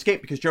easier to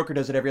escape because Joker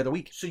does it every other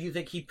week. So you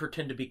think he'd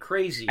pretend to be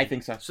crazy? I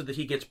think so. So that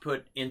he gets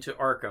put into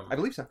Arkham. I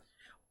believe so.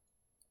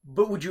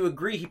 But would you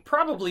agree he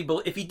probably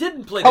if he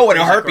didn't play? In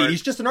a heartbeat.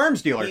 He's just an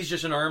arms dealer. He's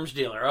just an arms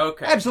dealer.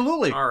 Okay.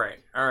 Absolutely. All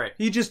right.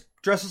 He just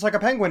dresses like a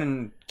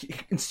penguin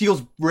and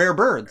steals rare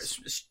birds.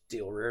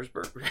 Steal Rare's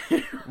bird.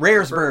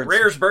 Rare's birds.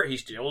 Rare's bird. He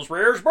steals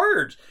Rare's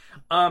birds.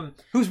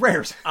 Who's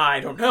Rare's? I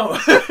don't know.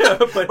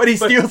 but he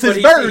steals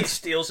his birds. He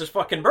steals his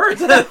fucking birds.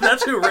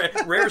 That's who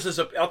Rare's is.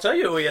 I'll tell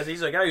you who he is.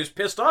 He's a guy who's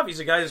pissed off. He's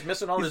a guy who's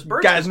missing all his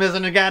birds. Guy's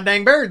missing the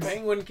goddamn birds.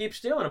 Penguin keeps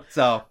stealing them.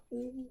 So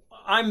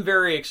I'm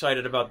very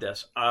excited about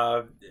this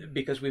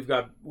because we've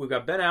got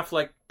Ben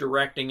Affleck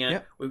directing it.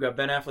 Yep. We've got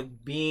Ben Affleck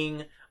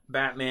being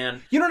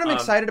Batman. You know what I'm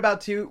excited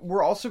about too?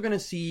 We're also going to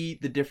see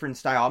the different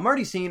style. I'm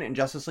already seeing it in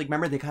Justice League.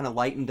 Remember, they kind of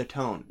lightened the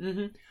tone.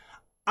 Mm-hmm.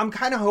 I'm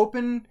kind of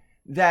hoping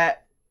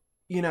that,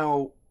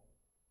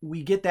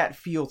 we get that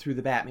feel through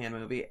the Batman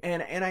movie.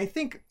 And I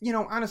think,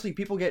 honestly,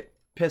 people get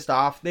pissed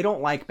off. They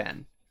don't like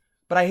Ben.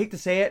 But I hate to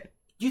say it.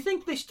 Do you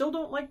think they still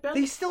don't like Ben?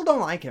 They still don't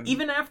like him.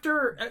 Even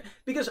after...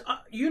 because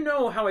you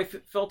know how I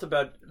felt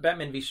about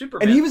Batman v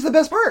Superman. And he was the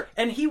best part.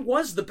 And he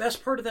was the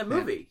best part of that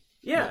movie.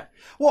 Yeah.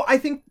 Well, I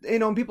think,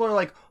 people are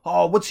like,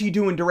 oh, what's he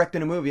doing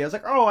directing a movie? I was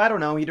like, oh, I don't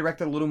know. He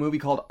directed a little movie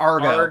called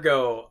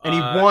Argo. And he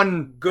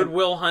won... Good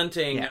Will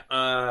Hunting.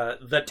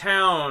 The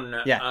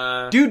Town.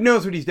 Yeah. Dude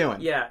knows what he's doing.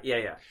 Yeah.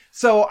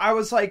 So I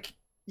was like,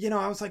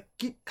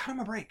 cut him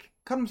a break.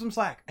 Cut him some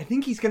slack. I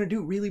think he's going to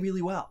do really,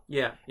 really well.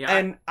 Yeah.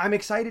 And I'm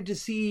excited to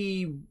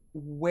see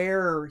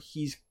where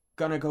he's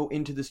going to go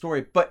into the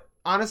story. But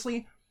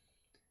honestly...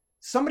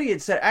 Somebody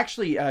had said,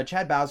 actually,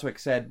 Chad Boswick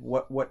said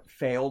what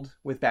failed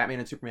with Batman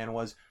and Superman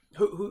was...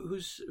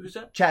 Who's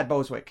that? Chad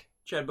Boswick.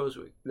 Chad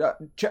Boswick.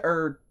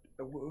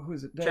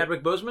 Who's it?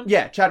 Chadwick Boseman?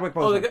 Yeah, Chadwick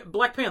Boseman. Oh,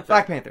 Black Panther.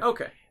 Black Panther.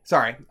 Okay.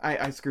 Sorry,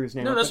 I screw his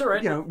name up. No, that's all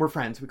right. We're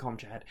friends. We call him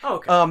Chad. Oh,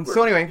 okay.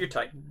 So anyway... You're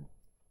tight.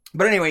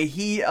 But anyway,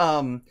 he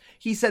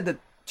said that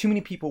too many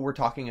people were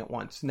talking at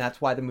once, and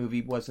that's why the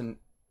movie wasn't,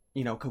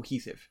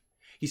 cohesive.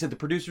 He said the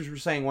producers were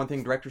saying one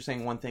thing, directors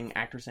saying one thing,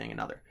 actors saying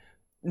another.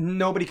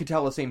 Nobody could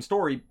tell the same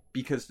story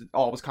because it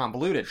all was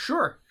convoluted.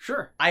 Sure.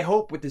 I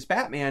hope with this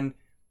Batman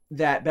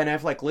that Ben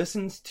Affleck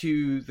listens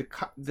to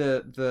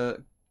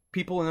the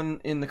people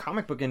in the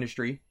comic book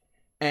industry,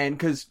 and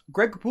because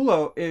Greg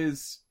Capullo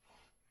is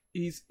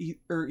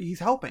he's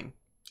helping.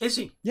 Is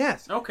he?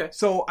 Yes. Okay.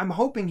 So I'm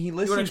hoping he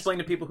listens. You want to explain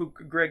to people who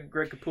Greg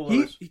Capullo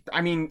is?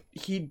 I mean,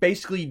 he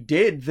basically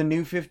did the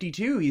New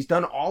 52. He's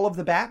done all of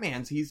the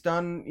Batmans. He's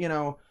done,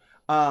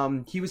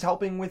 he was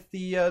helping with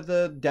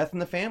the Death in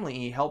the Family.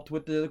 He helped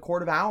with the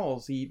Court of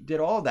Owls. He did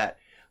all of that.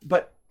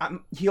 But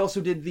he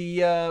also did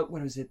the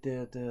what was it?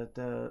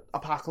 The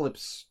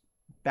Apocalypse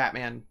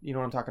Batman. You know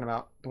what I'm talking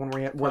about? The one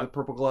where he wore the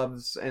purple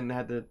gloves and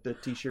had the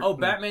t-shirt. Oh,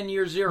 Batman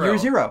Year Zero. Year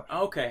Zero.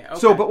 Okay.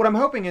 So, but what I'm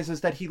hoping is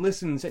that he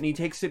listens and he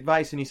takes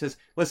advice and he says,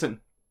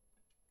 "Listen,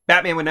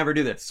 Batman would never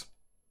do this."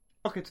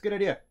 Okay, it's a good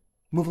idea.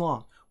 Move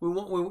along. We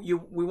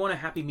want a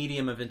happy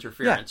medium of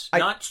interference,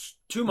 not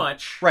too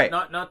much, right?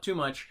 Not too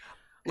much.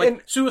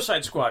 Like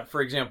Suicide Squad,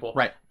 for example.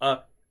 Right.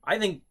 I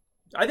think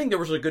there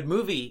was a good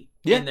movie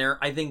in there.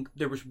 I think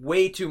there was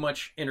way too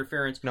much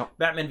interference. No.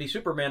 Batman v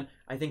Superman,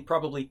 I think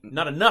probably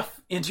not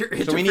enough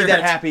interference. So we need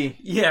that happy.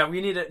 Yeah,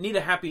 we need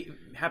a happy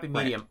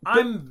medium. Right.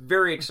 I'm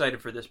very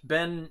excited for this.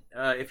 Ben,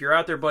 if you're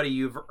out there, buddy,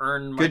 you've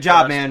earned my good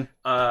job, trust.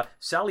 man.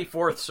 Sally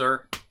forth,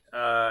 sir.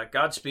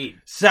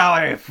 Godspeed.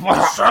 Sally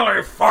forth.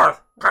 Sally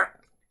forth.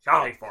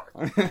 Sally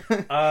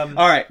forth. All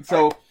right,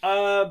 so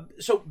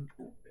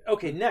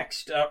okay,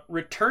 next,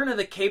 Return of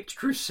the Caped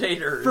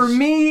Crusaders. For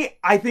me,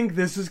 I think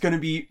this is going to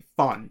be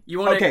fun. You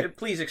want to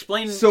please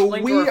explain? So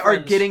explain we to our are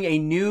friends. getting a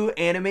new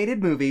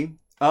animated movie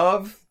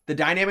of the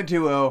dynamic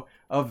duo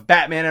of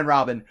Batman and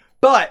Robin,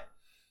 but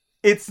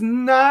it's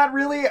not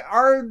really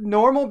our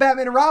normal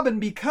Batman and Robin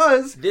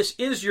because this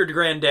is your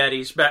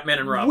granddaddy's Batman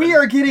and Robin. We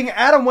are getting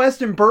Adam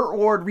West and Burt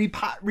Ward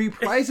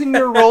reprising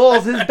their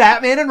roles as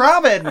Batman and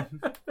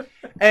Robin.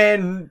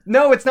 And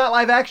no, it's not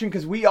live action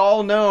because we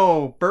all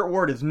know Burt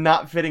Ward is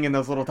not fitting in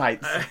those little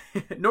tights.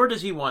 Nor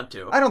does he want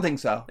to. I don't think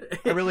so.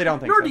 I really don't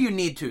think Nor so. do you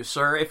need to,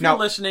 sir. If you're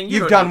listening,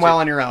 you've done well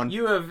on your own.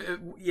 You have,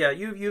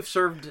 you've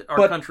served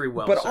our country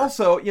well. But sir.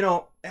 also,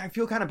 I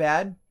feel kind of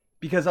bad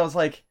because I was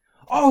like,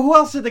 oh, who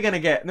else are they going to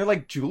get? And they're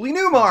like, Julie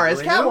Newmar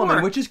as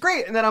Catwoman, which is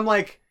great. And then I'm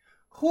like,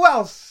 who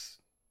else?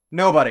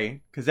 Nobody,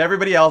 because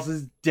everybody else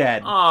is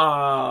dead.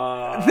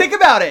 Aww. Think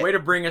about it. Way to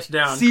bring us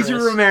down, Caesar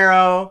Chris.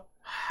 Romero,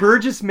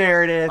 Burgess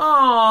Meredith,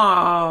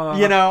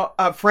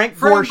 Aww. Frank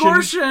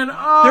Gorshin.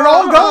 Aww. They're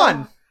all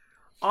gone.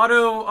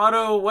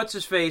 Otto, what's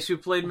his face, who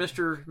played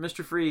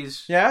Mr.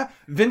 Freeze? Yeah,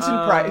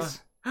 Vincent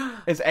Price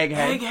is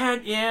Egghead.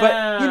 Egghead, yeah. But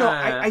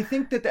I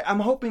think that I'm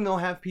hoping they'll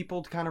have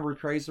people to kind of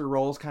reprise their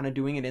roles, kind of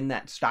doing it in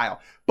that style.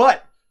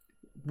 But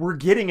we're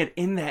getting it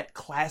in that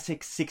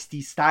classic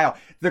 60s style.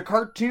 The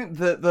cartoon,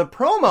 the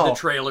promo, the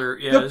trailer,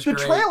 the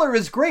trailer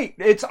is great.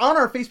 It's on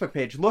our Facebook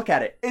page. Look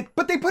at it.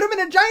 But they put him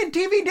in a giant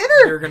TV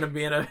dinner. You're gonna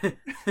be in a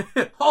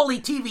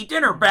holy TV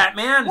dinner,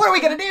 Batman. What are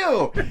we gonna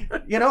do?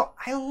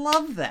 I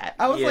love that.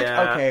 I was like,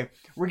 okay,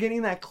 we're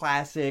getting that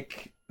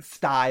classic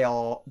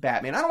style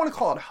Batman. I don't want to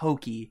call it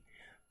hokey,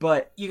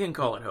 but you can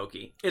call it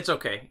hokey. It's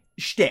okay.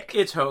 Shtick.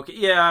 It's hokey.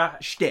 Yeah.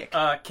 Shtick.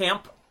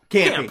 Camp.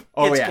 Campy.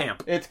 Oh, it's yeah.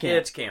 Camp. It's camp.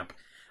 It's camp.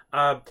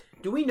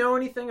 Do we know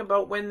anything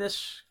about when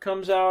this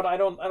comes out? I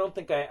don't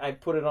think I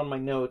put it on my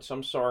notes.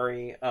 I'm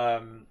sorry.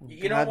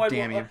 You know what?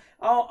 Damn you.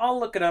 I'll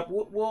look it up.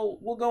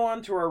 We'll go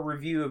on to our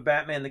review of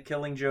Batman: The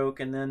Killing Joke,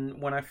 and then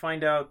when I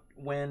find out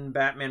when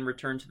Batman: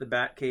 Return to the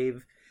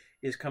Batcave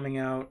is coming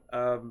out,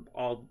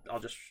 I'll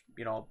just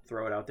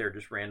throw it out there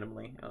just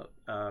randomly.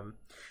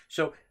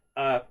 So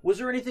was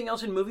there anything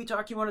else in movie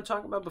talk you want to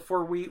talk about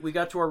before we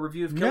got to our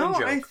review of Killing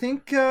Joke? No, I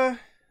think.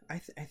 I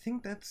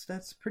think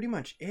that's pretty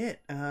much it.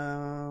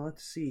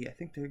 Let's see. I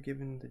think they're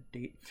giving the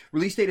date.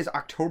 Release date is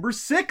October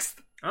 6th.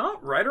 Oh,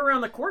 right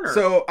around the corner.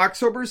 So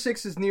October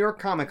 6th is New York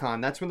Comic Con.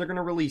 That's when they're going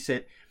to release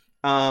it.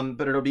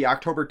 But it'll be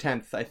October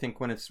 10th, I think,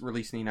 when it's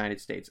released in the United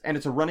States. And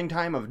it's a running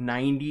time of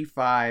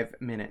 95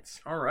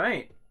 minutes. All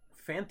right.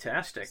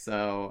 Fantastic.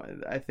 So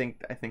I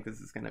think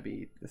this is going to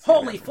be...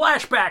 Holy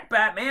flashback,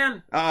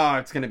 Batman! Oh,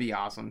 it's going to be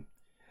awesome.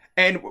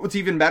 And what's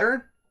even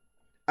better,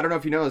 I don't know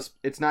if you know this,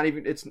 it's not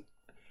even...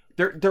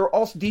 They're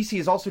also DC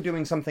is also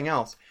doing something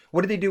else.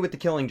 What did they do with The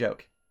Killing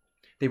Joke?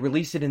 They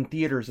released it in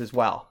theaters as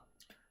well.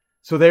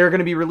 So they're going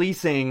to be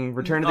releasing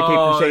Return of the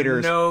Caped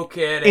Crusaders no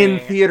kidding. in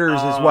theaters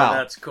as well.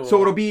 That's cool.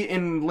 So it'll be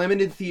in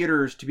limited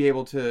theaters to be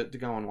able to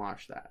go and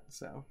watch that.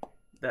 So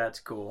that's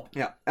cool.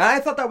 Yeah. And I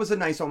thought that was a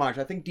nice homage.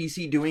 I think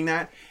DC doing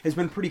that has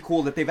been pretty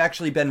cool, that they've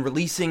actually been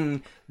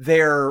releasing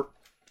their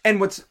and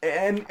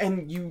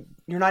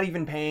you're not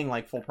even paying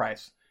like full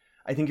price.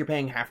 I think you're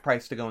paying half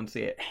price to go and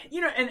see it.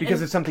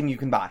 Because it's something you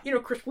can buy.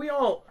 Chris, we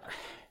all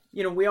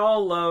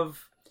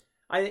love.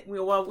 I think we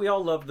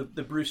all love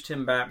the Bruce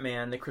Timm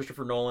Batman, the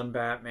Christopher Nolan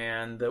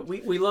Batman.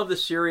 We love the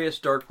serious,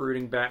 dark,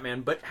 brooding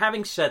Batman. But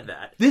having said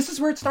that, this is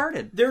where it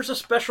started. There's a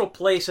special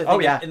place, I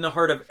think, in the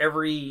heart of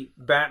every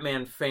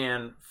Batman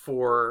fan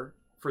for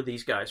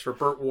these guys, for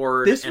Burt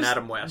Ward and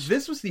Adam West.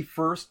 This was the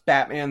first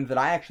Batman that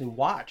I actually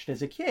watched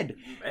as a kid.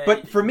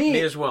 But for me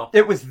as well,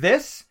 it was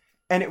this,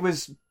 and it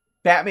was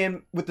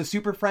Batman with the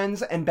Super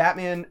Friends and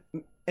Batman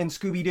and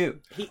Scooby-Doo.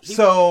 He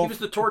was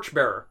the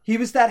torchbearer. He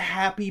was that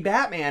happy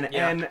Batman.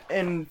 Yeah.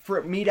 And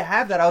for me to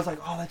have that, I was like,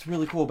 oh, that's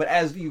really cool. But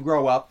as you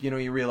grow up,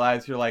 you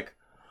realize you're like,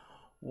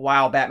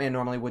 wow, Batman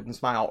normally wouldn't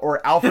smile.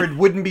 Or Alfred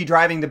wouldn't be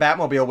driving the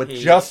Batmobile with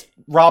just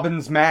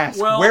Robin's mask,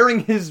 wearing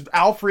his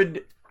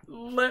Alfred...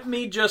 Let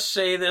me just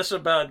say this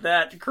about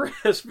that,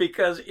 Chris,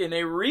 because in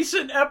a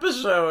recent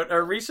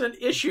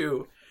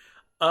issue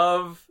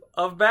of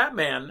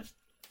Batman,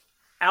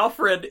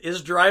 Alfred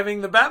is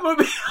driving the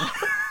Batmobile.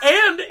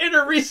 And in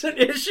a recent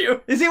issue...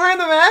 Is he wearing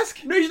the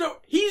mask? No,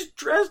 he's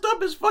dressed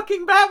up as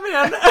fucking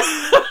Batman.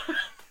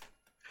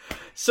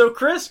 So,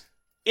 Chris,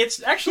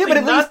 it's actually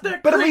not that crazy.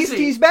 But at least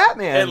he's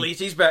Batman. At least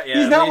he's Batman.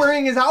 He's not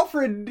wearing his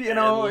Alfred,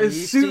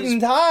 his suit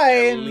and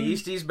tie. At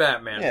least he's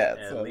Batman. Yeah,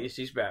 At least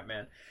he's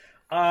Batman.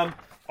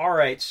 All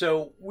right,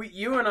 so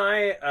you and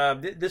I,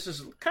 this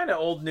is kind of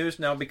old news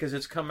now because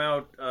it's come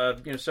out,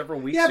 several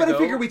weeks ago. Yeah, but I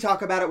figure we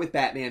talk about it with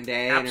Batman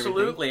Day.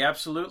 Absolutely,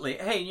 absolutely.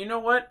 Hey, you know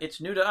what? It's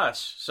new to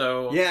us,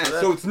 so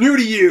so it's new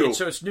to you.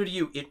 So it's new to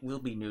you. It will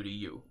be new to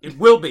you. It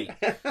will be.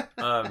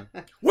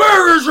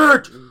 Where is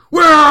it?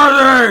 Where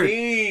are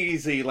they?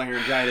 Easy,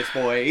 laryngitis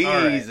boy.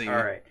 Easy.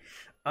 All right.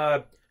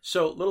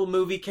 So, little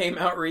movie came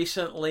out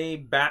recently,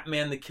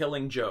 Batman: The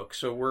Killing Joke.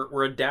 So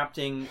we're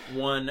adapting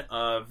one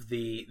of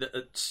the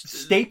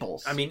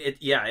staples. I mean,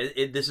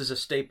 this is a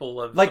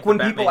staple of like of when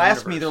the people Batman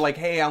ask universe. me, they're like,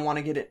 "Hey, I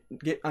want to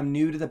I'm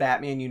new to the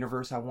Batman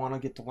universe. I want to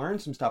get to learn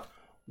some stuff.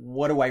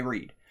 What do I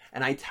read?"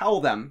 And I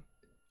tell them,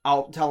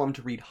 I'll tell them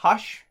to read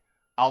Hush.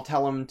 I'll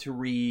tell them to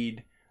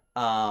read,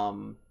 A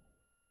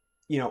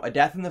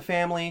Death in the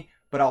Family.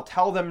 But I'll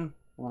tell them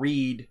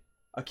read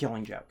A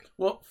Killing Joke.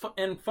 Well,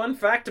 a fun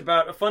friend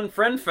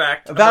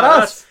fact about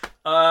us.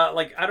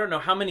 I don't know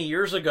how many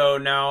years ago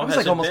now. It was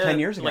like almost 10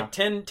 years ago. Like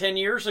 10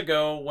 years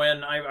ago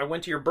when I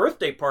went to your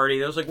birthday party.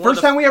 That was like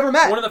first time we ever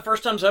met. One of the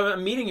first times I was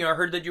meeting you. I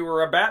heard that you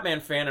were a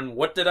Batman fan, and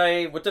what did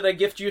I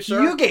gift you,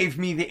 sir? You gave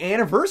me the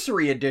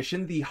anniversary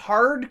edition, the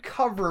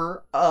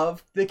hardcover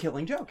of The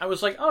Killing Joke. I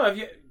was like, oh, have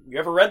you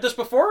ever read this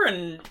before?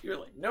 And you're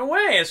like, no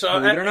way. And so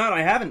believe it or not,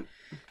 I haven't.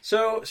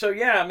 So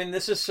yeah, I mean,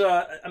 this is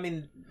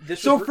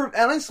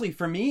honestly,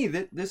 for me,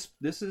 this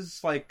is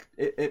like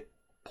it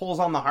pulls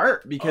on the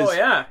heart because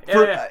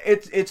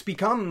it's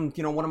become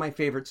one of my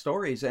favorite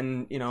stories,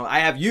 and I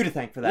have you to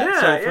thank for that.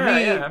 So for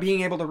me,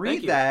 being able to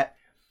read that,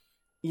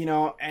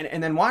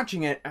 and then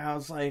watching it, I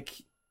was like,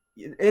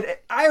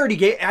 I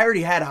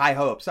already had high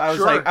hopes. I was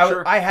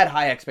I had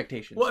high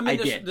expectations. Well, I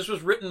mean, this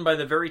was written by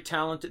the very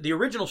talented. The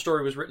original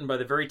story was written by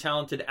the very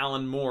talented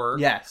Alan Moore.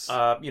 Yes.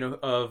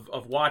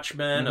 Of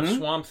Watchmen, of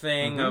Swamp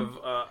Thing,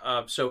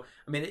 so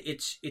I mean,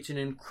 it's an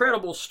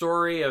incredible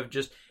story of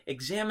just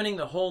examining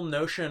the whole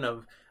notion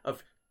of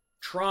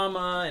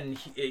trauma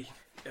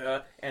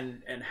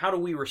and how do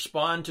we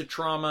respond to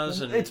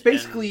traumas. And it's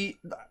basically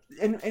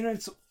and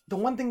it's the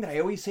one thing that I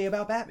always say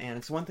about Batman.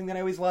 It's the one thing that I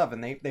always love,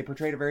 and they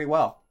portrayed it very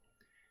well.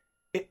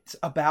 It's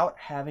about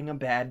having a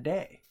bad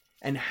day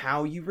and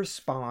how you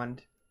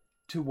respond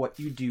to what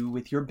you do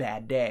with your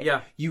bad day.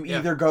 Yeah. You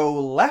either go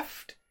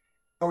left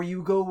or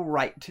you go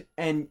right.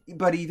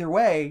 But either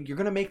way, you're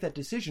going to make that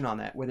decision on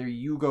that, whether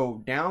you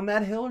go down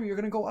that hill or you're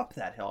going to go up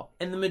that hill.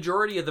 And the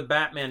majority of the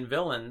Batman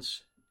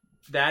villains,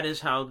 that is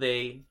how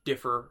they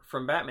differ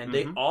from Batman.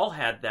 They all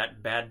had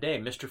that bad day.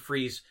 Mr.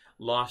 Freeze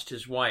lost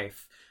his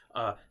wife.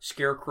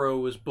 Scarecrow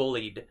was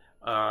bullied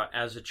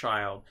as a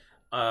child.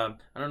 I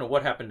don't know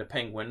what happened to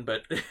Penguin,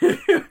 but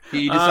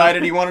he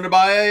decided he wanted to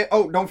buy.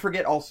 Don't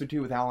forget also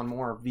too with Alan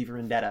Moore, V for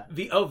Vendetta.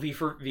 V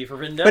for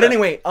Vendetta. But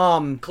anyway,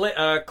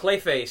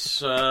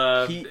 Clayface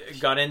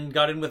got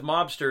in with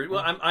mobster.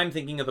 Well, I'm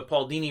thinking of the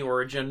Paul Dini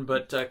origin,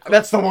 but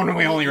that's the one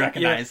we only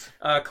recognize.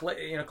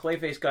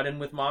 Clayface got in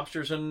with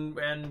mobsters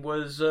and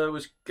was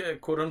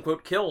quote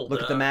unquote killed.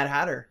 Look at the Mad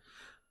Hatter.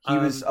 He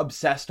was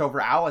obsessed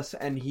over Alice,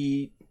 and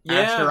he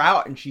asked her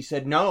out, and she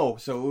said no,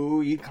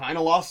 so he kind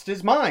of lost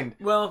his mind.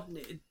 Well,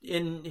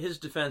 in his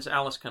defense,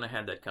 Alice kind of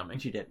had that coming.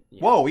 She did.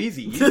 Yeah. Whoa,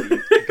 easy.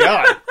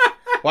 God.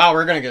 Wow,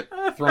 we're going to get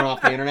thrown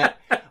off the internet.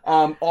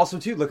 Also,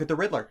 too, look at the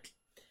Riddler.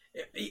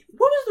 What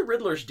was the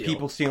Riddler's deal?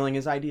 People stealing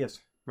his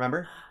ideas.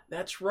 Remember?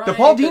 That's right. The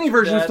Paul Dini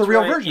version is the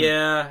real version.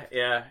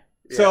 Yeah.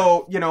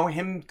 So,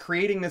 him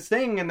creating this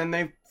thing, and then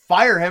they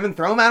fire him and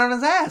throw him out on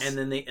his ass. And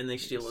then they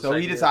steal his So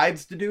ideas. he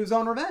decides to do his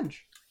own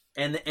revenge.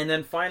 And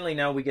then finally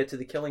now we get to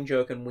the Killing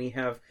Joke, and we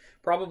have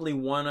probably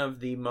one of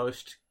the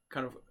most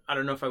kind of, I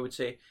don't know if I would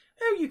say,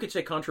 you could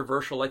say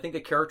controversial. I think a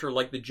character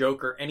like the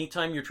Joker,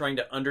 anytime you're trying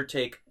to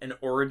undertake an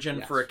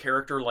origin for a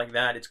character like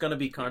that, it's going to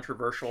be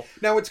controversial.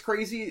 Now what's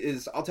crazy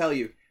is, I'll tell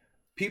you,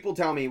 people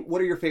tell me,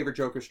 what are your favorite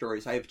Joker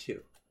stories? I have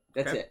two.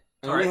 That's it.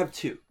 I only have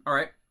two. All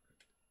right.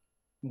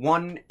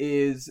 One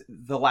is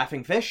The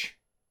Laughing Fish.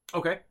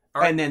 Okay.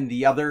 All right. And then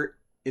the other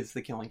is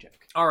The Killing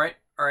Joke. All right.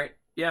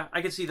 Yeah,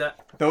 I could see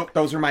that.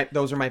 Those are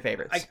my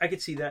favorites. I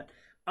could see that.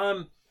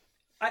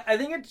 I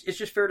think it's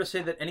just fair to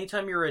say that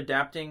anytime you're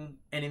adapting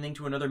anything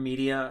to another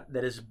media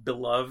that is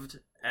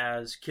beloved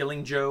as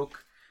Killing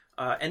Joke,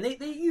 and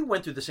you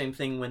went through the same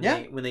thing when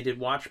they did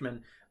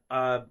Watchmen.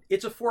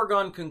 It's a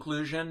foregone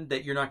conclusion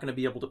that you're not going to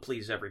be able to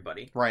please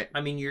everybody. Right.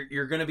 I mean,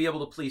 you're going to be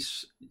able to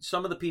please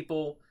some of the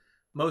people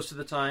most of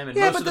the time, and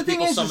Yeah, most but of the the thing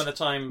people is, some of the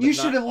time, but you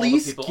not should at all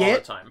least the people get- all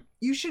the time.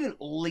 You should at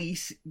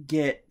least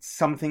get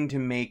something to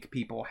make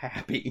people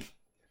happy.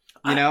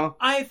 You know?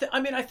 I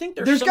mean, I think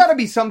There's got to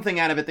be something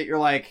out of it that you're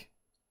like,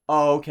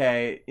 oh,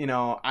 okay, you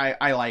know,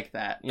 I like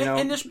that. You know?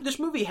 And this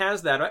movie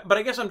has that, but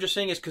I guess I'm just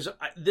saying is because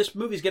this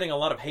movie's getting a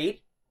lot of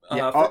hate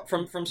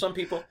from some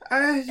people,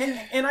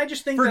 and I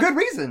just think for good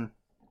reason.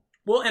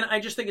 Well, and I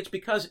just think it's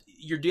because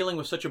you're dealing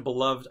with such a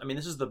beloved. I mean,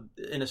 this is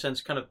in a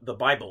sense, kind of the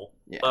Bible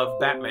of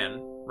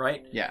Batman,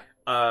 right? Yeah.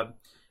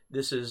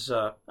 This is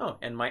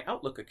and my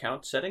Outlook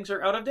account settings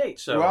are out of date.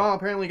 So well,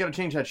 apparently you got to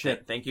change that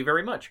shit. Thank you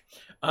very much.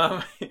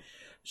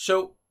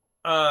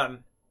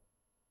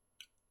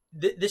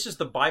 This is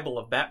the Bible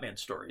of Batman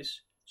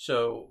stories.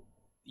 So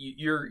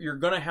you're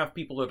going to have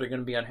people that are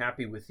going to be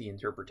unhappy with the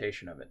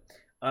interpretation of it.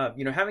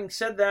 Having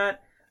said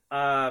that,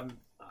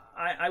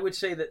 I would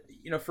say that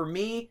for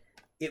me,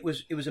 it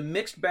was a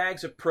mixed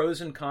bags of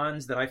pros and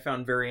cons that I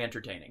found very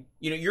entertaining.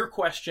 Your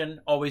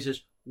question always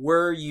is,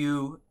 were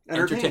you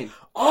entertained?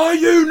 Are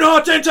you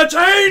not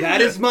entertained?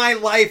 That is my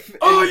life.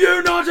 Are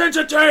you not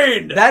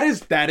entertained?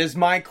 That is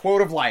my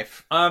quote of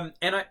life.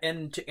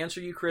 And to answer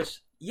you,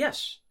 Chris,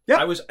 yes.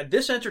 Yep.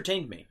 This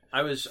entertained me.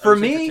 I was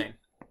entertained.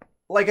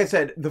 Like I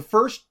said, the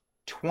first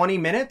 20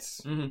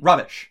 minutes,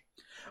 rubbish.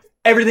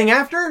 Everything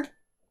after,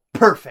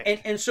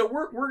 perfect. And so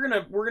we're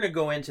gonna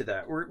go into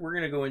that. We're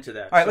gonna go into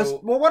that. All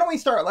right, why don't we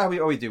start how we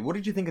always do? What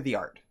did you think of the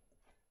art?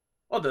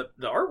 Well, the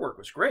artwork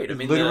was great. I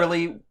mean,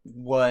 literally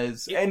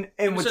was, and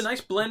it was a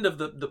nice blend of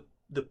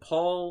the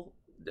Paul,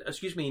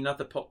 excuse me, not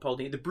the Paul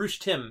Dini, the Bruce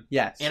Timm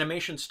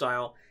animation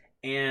style,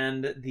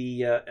 and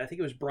the I think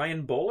it was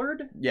Brian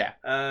Bollard,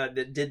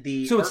 that did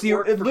the. So it's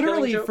it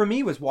literally for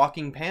me was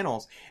walking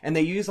panels, and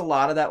they use a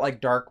lot of that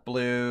like dark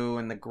blue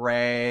and the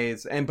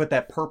grays, but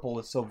that purple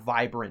is so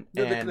vibrant.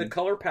 The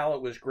color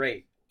palette was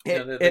great.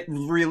 It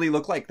really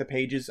looked like the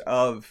pages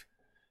of,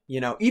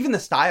 even the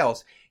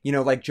styles.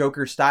 Like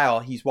Joker's style,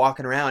 he's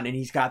walking around and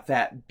he's got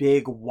that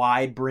big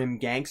wide brim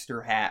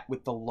gangster hat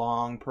with the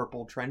long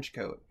purple trench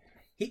coat.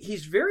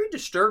 He's very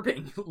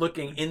disturbing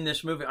looking in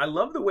this movie. I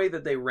love the way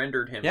that they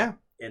rendered him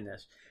in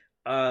this.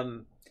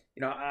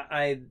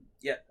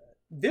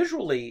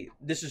 Visually,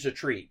 this is a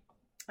treat.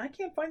 I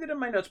can't find it in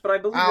my notes, but I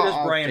believe it is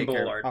Brian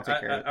Bollard. I'll take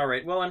care of it. All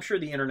right. Well, I'm sure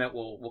the internet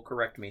will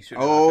correct me soon.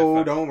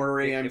 Oh, don't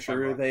worry. I'm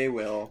sure they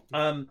will.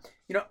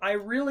 I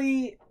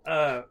really,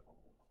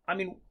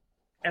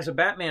 as a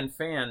Batman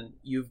fan,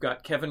 you've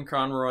got Kevin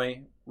Conroy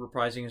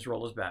reprising his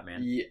role as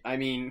Batman. Yeah,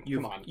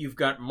 come on. You've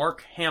got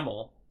Mark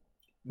Hamill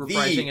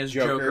reprising as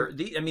Joker.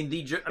 It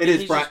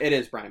is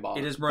Brian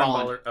Bolland. It is Brian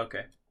Bolland.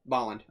 Okay.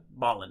 Bolland.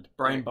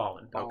 Brian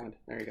Bolland. Bolland.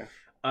 There you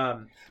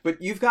go.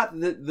 But you've got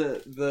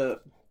the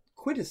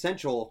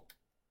quintessential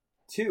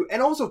too,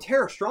 and also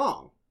Tara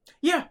Strong.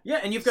 Yeah,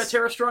 and you've got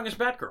Tara Strong as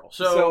Batgirl.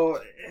 So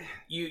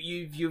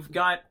you've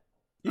got.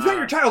 You've got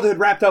your childhood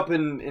wrapped up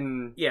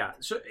in... Yeah,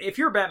 so if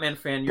you're a Batman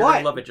fan, you're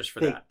going to love it just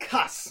for that. They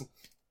cuss.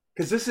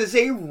 Because this is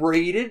a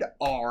rated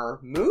R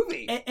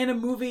movie. And a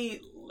movie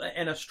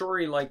and a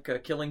story like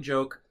Killing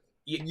Joke,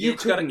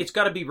 it's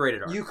got to be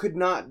rated R. You could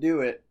not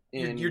do it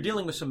You're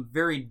dealing with some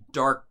very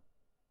dark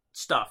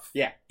stuff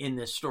in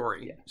this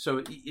story. Yeah.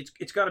 So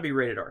it's got to be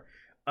rated R.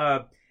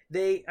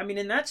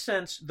 In that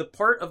sense, the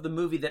part of the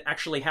movie that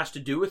actually has to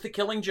do with the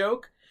Killing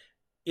Joke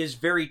is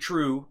very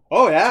true.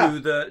 To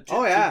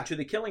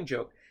the Killing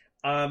Joke.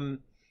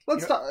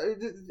 Let's talk.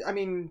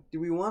 Do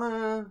we want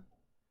to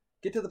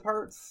get to the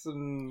parts?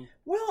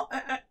 Well,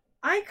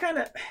 I kind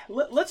of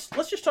let's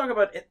just talk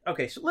about it.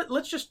 Okay, so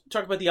let's just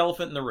talk about the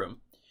elephant in the room,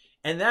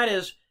 and that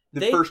is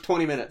the first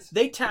 20 minutes.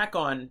 They tack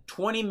on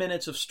 20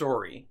 minutes of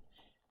story,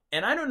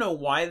 and I don't know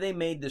why they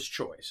made this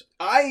choice.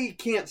 I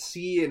can't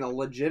see a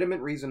legitimate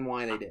reason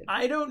why they did.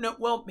 I don't know.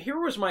 Well, here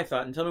was my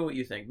thought, and tell me what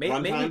you think.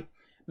 Runtime?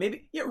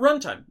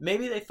 Runtime.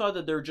 Maybe they thought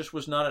that there just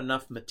was not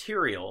enough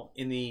material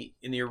in the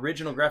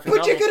original graphic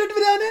novel. But you could have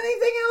done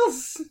anything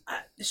else.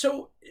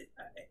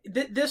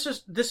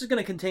 This is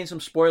going to contain some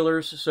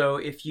spoilers. So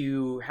if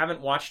you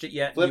haven't watched it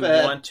yet, you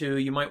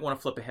might want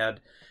to flip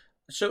ahead.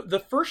 So the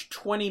first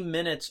 20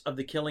 minutes of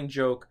The Killing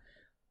Joke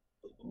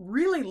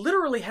really,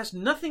 literally has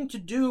nothing to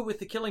do with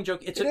The Killing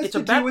Joke. It's a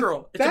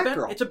Batgirl.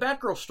 It's a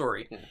Batgirl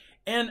story,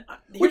 and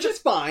which is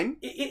fine.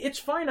 It's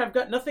fine. I've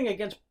got nothing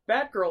against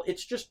Batgirl.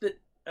 It's just that.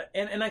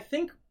 And I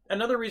think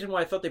another reason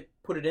why I thought they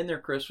put it in there,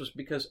 Chris, was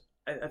because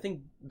I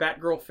think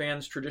Batgirl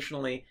fans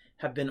traditionally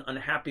have been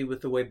unhappy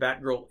with the way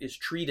Batgirl is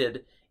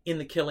treated in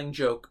the Killing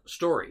Joke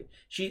story.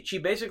 She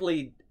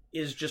basically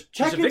is just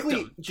she's a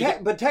victim.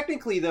 But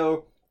technically,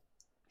 though,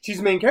 she's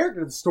the main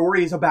character. The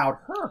story is about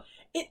her.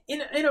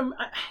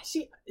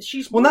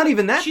 She's not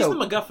even that. She's though.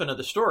 The MacGuffin of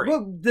the story.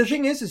 Well, the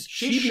thing is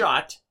she's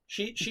shot.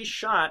 She's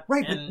shot.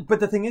 Right, but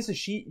the thing is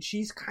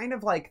she's kind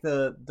of like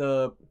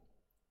the.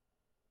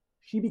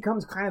 She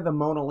becomes kind of the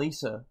Mona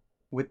Lisa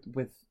with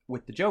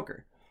the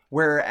Joker,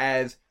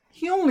 whereas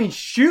he only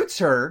shoots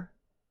her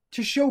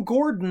to show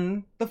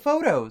Gordon the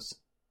photos.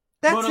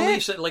 That's Mona it.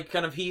 Lisa, like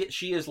kind of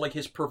she is like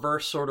his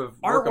perverse sort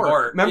of work of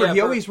art. Remember,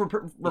 he always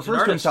refers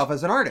to himself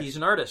as an artist. He's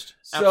an artist.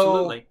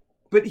 Absolutely.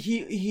 But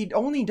he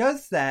only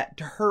does that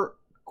to hurt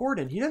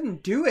Gordon. He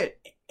doesn't do it.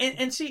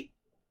 And see,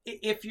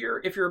 if you're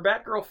a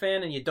Batgirl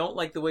fan and you don't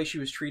like the way she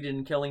was treated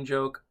in Killing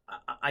Joke,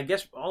 I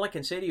guess all I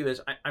can say to you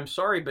is I'm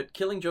sorry, but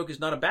Killing Joke is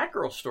not a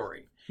Batgirl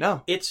story.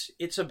 No,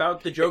 it's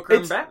about the Joker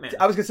and Batman.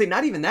 I was gonna say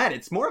not even that.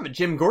 It's more of a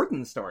Jim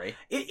Gordon story.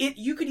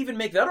 You could even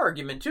make that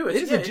argument too.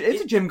 It's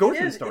a Jim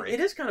Gordon story.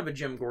 It is kind of a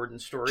Jim Gordon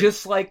story.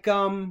 Just like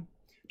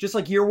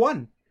Year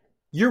One.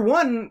 Year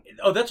One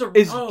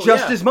is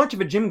just as much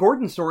of a Jim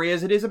Gordon story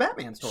as it is a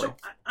Batman story. So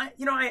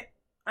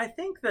I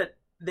think that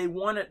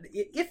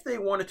if they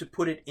wanted to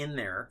put it in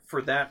there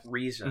for that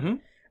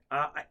reason,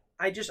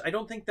 I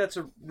don't think that's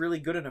a really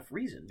good enough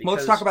reason. Well,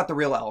 let's talk about the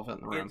real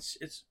elephant in the room.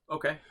 It's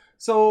okay.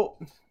 So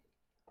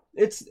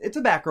it's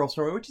a Batgirl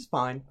story, which is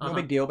fine, no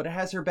big deal. But it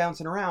has her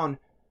bouncing around.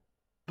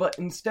 But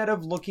instead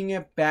of looking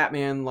at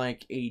Batman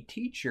like a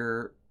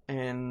teacher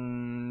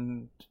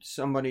and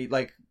somebody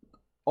like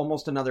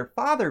almost another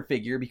father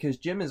figure, because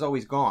Jim is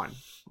always gone.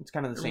 It's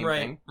kind of the same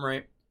thing,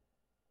 right?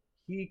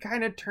 He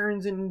kind of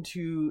turns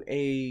into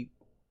a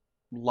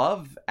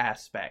love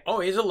aspect.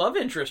 Oh, he's a love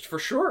interest for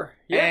sure.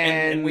 Yeah,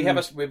 and we've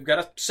got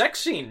a sex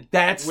scene.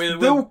 That's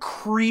the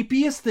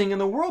creepiest thing in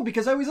the world,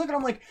 because I always look at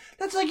him like,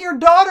 that's like your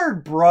daughter,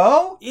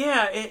 bro.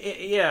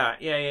 Yeah.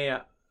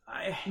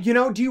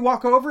 Do you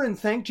walk over and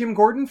thank Jim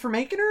Gordon for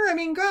making her? I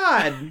mean,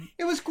 God,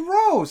 it was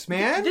gross,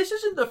 man. This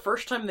isn't the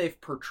first time they've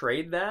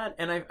portrayed that,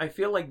 and I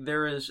feel like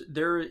this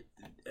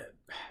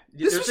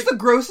was the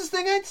grossest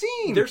thing I'd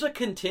seen. There's a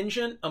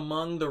contingent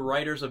among the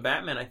writers of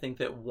Batman, I think,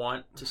 that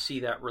want to see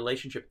that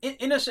relationship.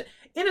 In a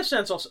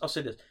sense, I'll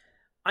say this.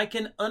 I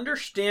can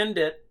understand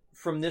it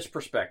from this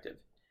perspective.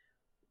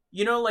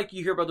 Like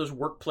you hear about those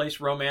workplace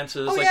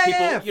romances. Oh, like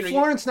people,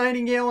 Florence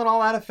Nightingale and all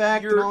that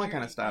effect and all that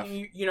kind of stuff.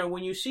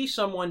 When you see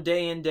someone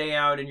day in, day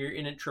out, and you're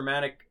in a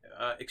traumatic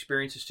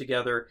experiences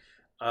together,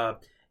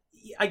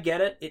 I get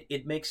it.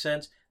 It makes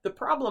sense. The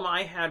problem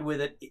I had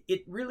with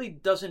it really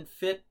doesn't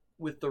fit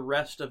with the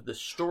rest of the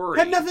story.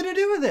 Had nothing to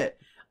do with it.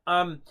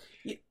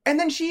 And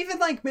then she even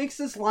makes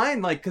this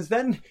line, because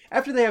then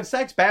after they have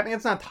sex,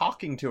 Batman's not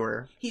talking to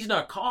her. He's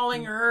not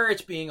calling her.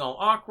 It's being all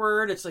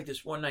awkward. It's like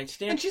this one night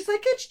stand. And she's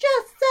like, "It's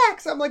just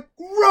sex." I'm like,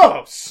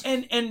 gross.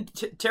 And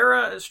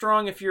Tara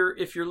Strong, if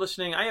you're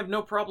listening, I have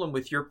no problem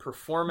with your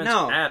performance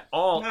at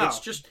all. No. It's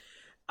just,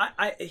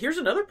 here's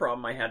another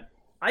problem I had.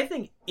 I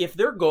think if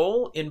their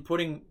goal in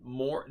putting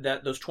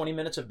those 20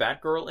 minutes of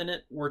Batgirl in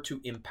it were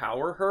to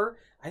empower her,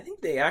 I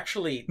think they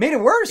actually made it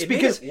worse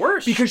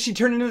because she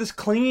turned into this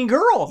clingy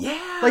girl.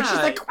 Yeah, she's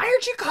like, "Why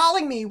aren't you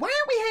calling me? Why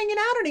aren't we hanging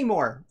out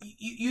anymore?"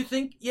 You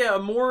think,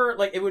 more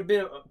it would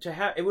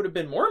have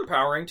been more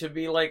empowering to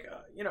be like,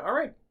 all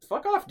right,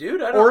 fuck off,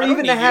 dude. Or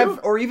even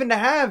to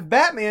have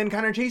Batman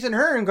kind of chasing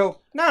her and go,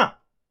 "Nah."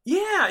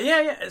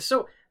 Yeah.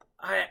 So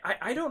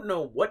I don't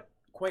know what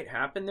quite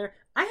happened there.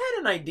 I had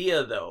an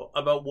idea, though,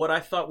 about what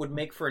I thought would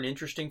make for an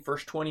interesting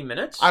first 20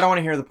 minutes. I don't want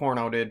to hear the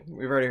porno, dude.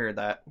 We've already heard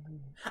that.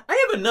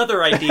 I have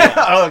another idea.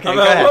 Oh, okay,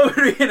 go ahead. What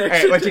would be an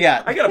right, what you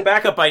got? I got a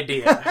backup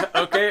idea,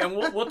 okay? And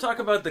we'll talk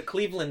about the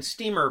Cleveland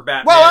Steamer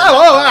Batman.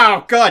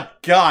 Whoa, God.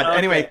 Okay,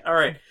 anyway. All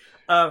right.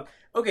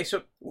 Okay,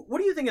 so what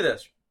do you think of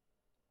this?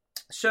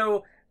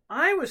 So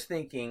I was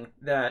thinking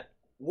that,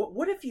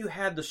 what if you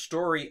had the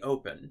story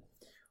open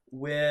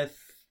with...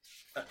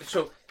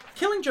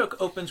 Killing Joke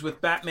opens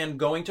with Batman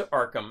going to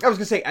Arkham. I was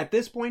going to say, at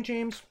this point,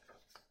 James,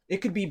 it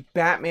could be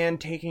Batman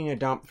taking a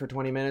dump for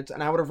 20 minutes,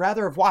 and I would have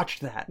rather have watched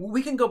that.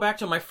 We can go back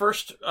to my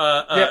first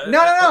No.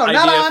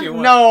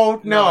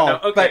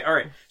 Okay, all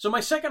right. So my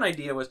second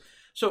idea was,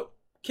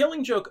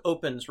 Killing Joke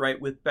opens, right,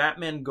 with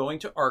Batman going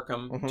to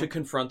Arkham to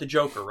confront the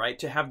Joker, right?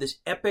 To have this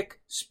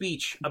epic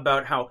speech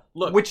about how,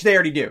 look... Which they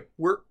already do.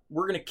 We're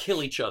going to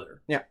kill each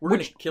other. Yeah. We're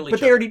going to kill each other.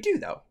 But they already do,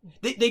 though.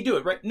 They do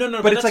it, right?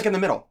 No. But it's in the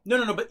middle.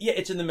 No, but yeah,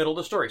 it's in the middle of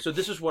the story. So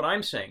this is what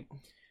I'm saying.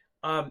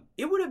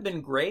 It would have been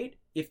great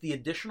if the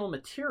additional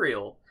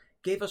material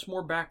gave us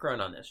more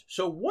background on this.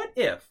 So what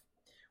if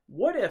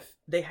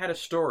they had a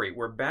story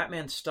where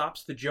Batman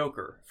stops the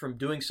Joker from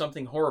doing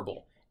something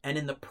horrible, and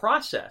in the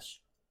process...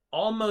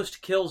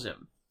 almost kills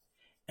him.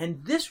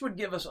 And this would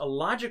give us a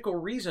logical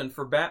reason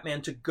for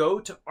Batman to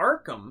go to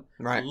Arkham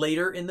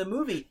later in the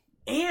movie.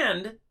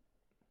 And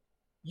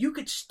you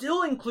could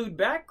still include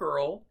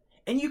Batgirl,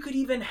 and you could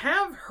even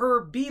have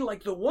her be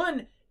like the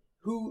one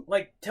who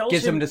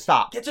gets him to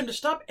stop.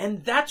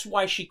 And that's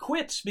why she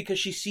quits, because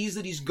she sees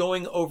that he's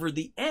going over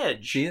the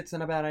edge. See, it's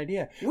not a bad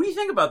idea. What do you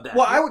think about that?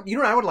 Well, I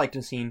would like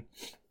to see,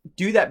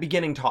 do that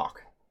beginning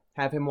talk.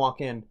 Have him walk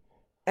in.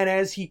 And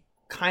as he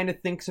kind of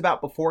thinks about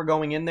before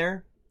going in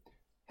there,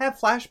 have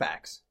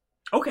flashbacks.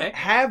 Okay.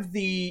 Have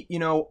the,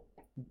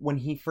 when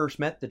he first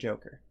met the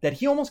Joker, that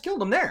he almost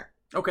killed him there.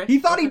 Okay. He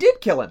thought he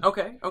did kill him.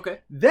 Okay.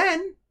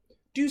 Then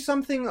do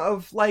something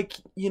of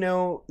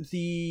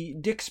the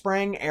Dick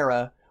Sprang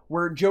era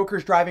where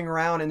Joker's driving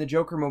around in the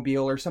Joker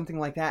mobile or something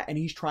like that, and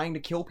he's trying to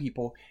kill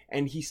people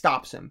and he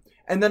stops him.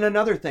 And then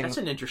another thing. That's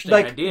an interesting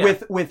idea.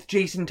 With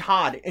Jason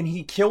Todd, and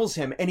he kills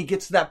him, and he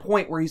gets to that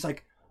point where he's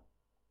like,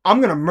 I'm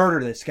going to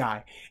murder this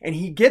guy. And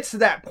he gets to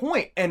that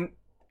point, and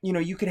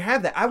you can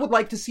have that. I would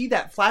like to see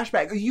that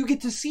flashback. You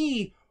get to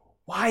see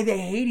why they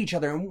hate each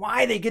other and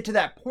why they get to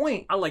that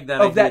point. I like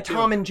that of idea that too.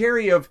 Tom and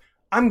Jerry of,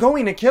 I'm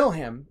going to kill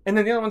him. And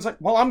then the other one's like,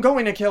 well, I'm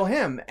going to kill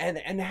him.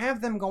 And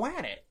have them go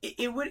at it.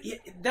 It would.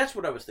 That's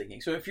what I was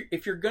thinking. So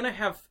if you're gonna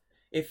have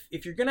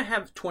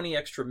 20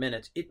 extra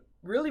minutes, it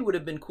really would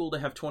have been cool to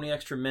have 20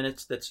 extra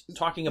minutes that's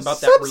talking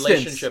about that Substance.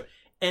 relationship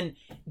and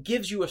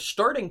gives you a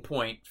starting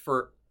point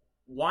for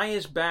why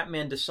is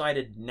Batman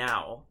decided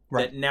now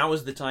that now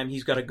is the time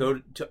he's got to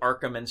go to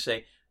Arkham and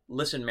say,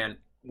 listen, man,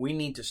 we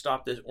need to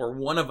stop this, or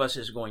one of us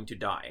is going to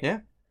die. Yeah.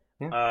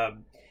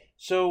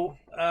 So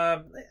I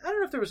don't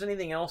know if there was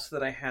anything else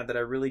that I had that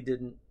I really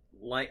didn't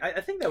like.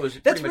 I think that was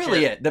That's pretty much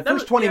really it. The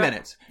first 20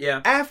 minutes.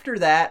 Yeah. After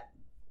that,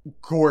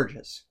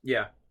 gorgeous.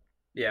 Yeah.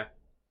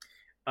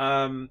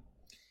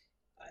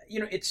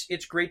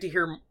 It's great to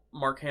hear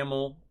Mark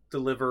Hamill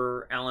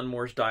deliver Alan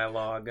Moore's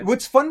dialogue.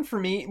 What's fun for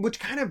me, which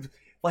kind of,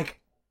 like,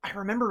 I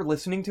remember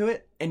listening to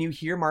it, and you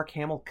hear Mark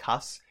Hamill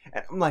cuss,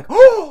 and I'm like,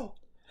 oh!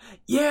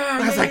 Yeah,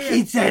 I was like,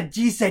 he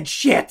said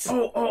shit!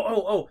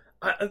 Oh.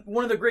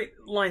 One of the great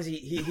lines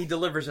he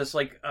delivers is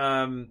like,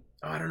 I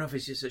don't know if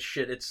it's just a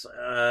shit, it's,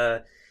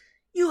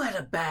 you had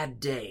a bad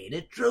day, and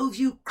it drove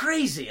you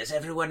crazy as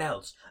everyone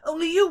else,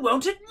 only you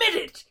won't admit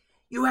it!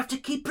 You have to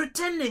keep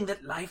pretending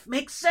that life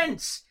makes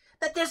sense,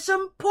 that there's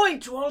some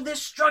point to all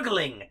this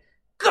struggling.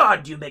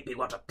 God, you make me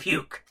want to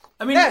puke.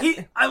 I mean,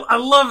 I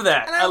love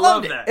that. And I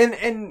love that.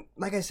 And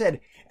like I said,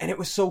 and it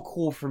was so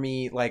cool for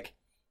me, like,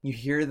 you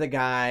hear the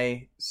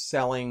guy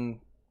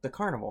selling the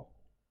carnival.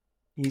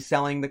 He's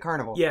selling the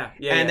carnival. Yeah.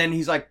 And then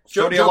he's like,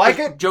 so do you like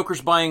it?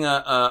 Joker's buying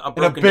a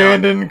broken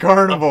abandoned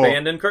carnival.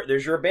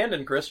 There's your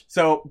abandoned, Chris.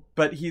 So,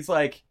 but he's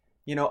like,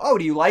 oh,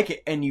 do you like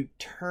it? And you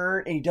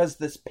turn, and he does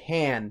this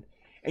pan,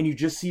 and you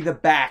just see the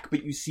back,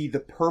 but you see the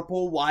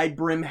purple wide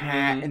brim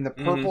hat and the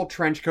purple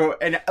trench coat.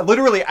 And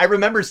literally, I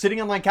remember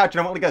sitting on my couch,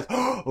 and I went like,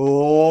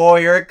 oh,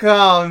 here it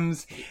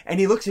comes. And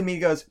he looks at me, he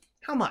goes,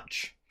 how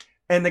much?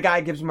 And the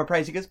guy gives him a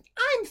price. He goes,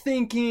 I'm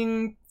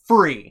thinking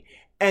free.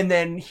 And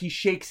then he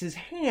shakes his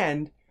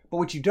hand. But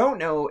what you don't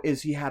know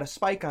is he had a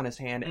spike on his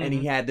hand, and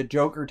he had the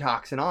Joker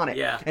toxin on it.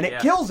 Yeah, and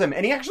it kills him.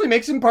 And he actually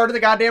makes him part of the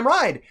goddamn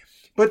ride.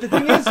 But the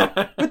thing is,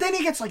 but then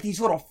he gets like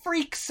these little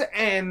freaks,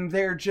 and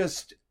they're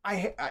just,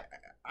 I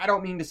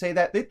don't mean to say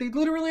that. They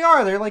literally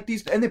are. They're like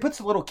these, and they put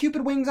some little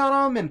Cupid wings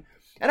on them,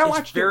 and I watched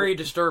it. It's very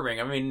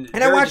disturbing. I mean,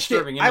 and I watched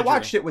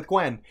it with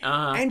Gwen,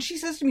 and she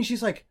says to me,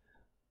 she's like,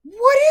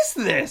 what is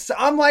this?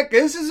 I'm like,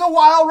 this is a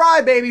wild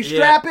ride, baby.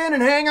 Strap in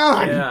and hang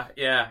on.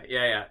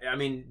 Yeah. I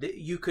mean,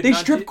 you could. They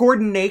strip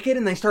Gordon naked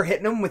and they start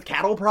hitting him with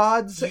cattle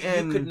prods.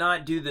 You could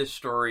not do this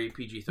story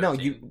PG-13. No,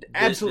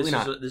 absolutely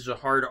not. This is a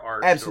hard R.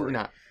 Absolutely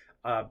story.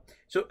 not.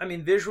 So I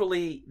mean,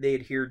 visually they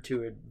adhered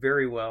to it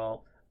very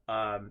well.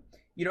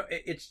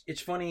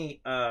 It's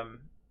funny. One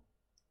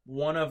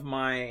of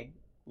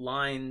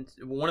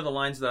the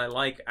lines that I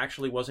like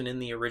actually wasn't in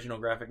the original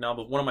graphic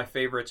novel. One of my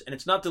favorites, and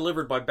it's not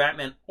delivered by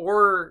Batman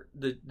or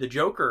the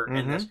Joker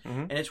in this.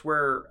 And it's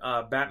where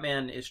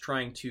Batman is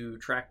trying to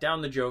track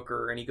down the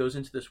Joker, and he goes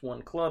into this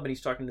one club, and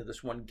he's talking to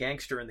this one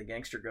gangster, and the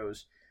gangster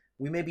goes,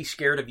 "We may be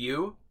scared of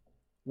you.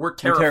 We're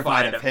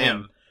terrified of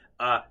him."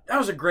 That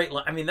was a great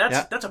line. I mean,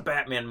 that's a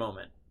Batman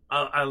moment.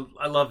 I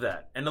love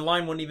that, and the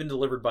line wasn't even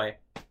delivered by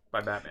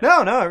Batman.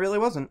 No, it really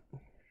wasn't.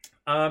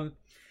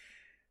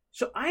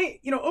 So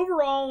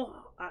overall,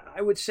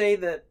 I would say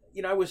that,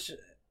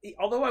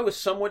 although I was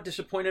somewhat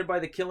disappointed by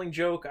the Killing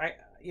Joke, I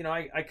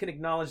can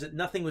acknowledge that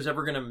nothing was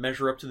ever going to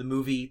measure up to the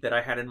movie that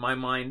I had in my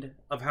mind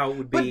of how it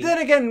would be. But then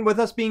again, with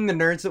us being the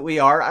nerds that we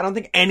are, I don't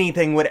think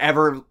anything would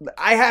ever,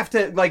 I have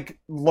to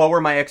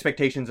lower my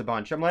expectations a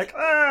bunch. I'm like,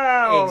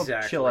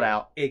 exactly. Chill it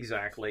out.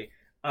 Exactly.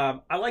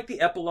 I like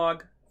the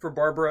epilogue for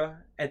Barbara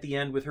at the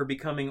end with her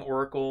becoming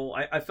Oracle.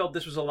 I felt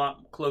this was a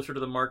lot closer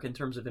to the mark in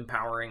terms of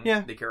empowering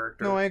the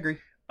character. No, I agree.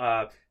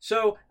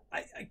 So,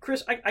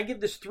 Chris, I give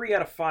this 3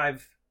 out of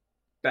 5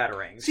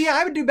 batarangs. See,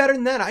 I would do better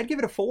than that. I'd give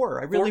it a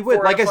 4. I really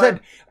would. Like I said,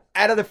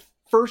 out of the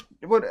first,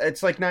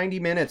 it's like 90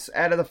 minutes.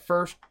 Out of the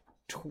first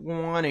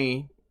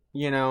 20,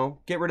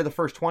 get rid of the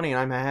first 20 and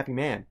I'm a happy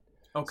man.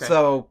 Okay.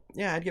 So,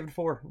 yeah, I'd give it a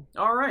 4.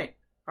 All right.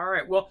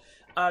 Well,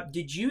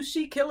 did you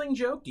see Killing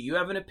Joke? Do you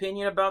have an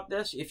opinion about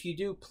this? If you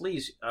do,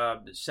 please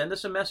send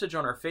us a message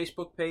on our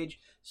Facebook page.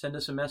 Send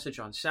us a message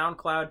on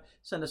SoundCloud.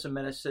 Send us a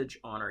message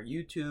on our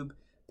YouTube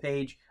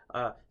page.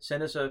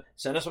 Send us a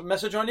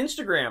message on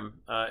Instagram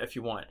if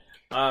you want.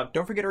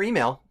 Don't forget our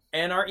email.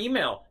 And our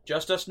email,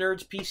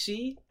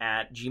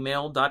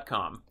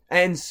 justusnerdspc@gmail.com.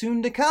 And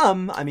soon to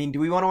come, I mean, do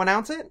we want to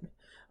announce it?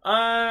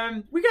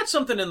 We got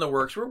something in the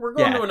works. We're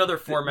going to another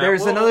format.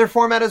 There's another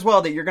format as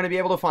well that you're going to be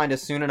able to find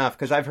us soon enough,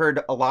 because I've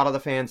heard a lot of the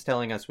fans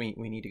telling us we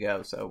need to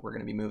go, so we're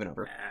going to be moving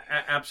over.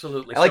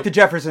 Absolutely. Like the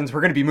Jeffersons,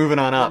 we're going to be moving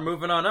on up. We're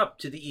moving on up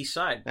to the east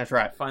side. That's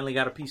right. Finally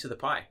got a piece of the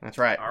pie. That's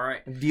right. All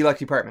right.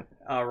 Deluxe apartment.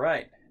 All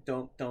right.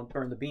 Don't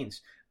burn the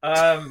beans.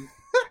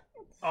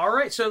 All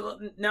right, so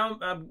now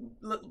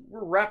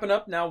we're wrapping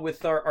up now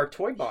with our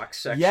toy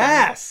box section.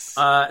 Yes.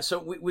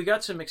 So we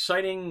got some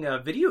exciting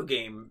video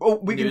game. Oh,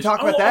 we can news.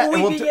 talk about that,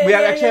 and we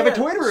actually have a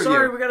toy to review.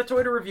 Sorry, we got a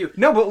toy to review.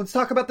 No, but let's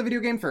talk about the video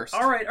game first.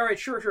 All right,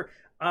 sure.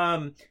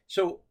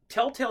 So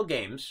Telltale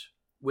Games,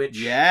 which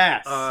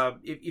yes,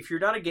 if you're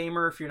not a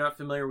gamer, if you're not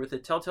familiar with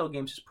it, Telltale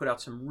Games has put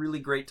out some really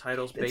great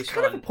titles based on. It's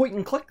kind of a point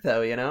and click,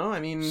 though. You know, I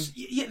mean,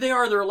 yeah, they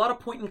are. There are a lot of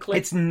point and click.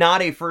 It's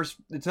not a first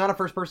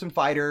person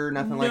fighter,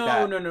 nothing like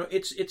that. No.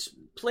 It's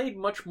played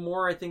much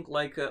more, I think,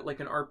 like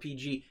an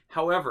RPG.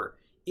 However,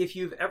 if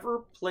you've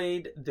ever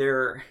played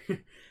their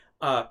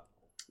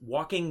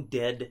Walking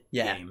Dead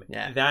game,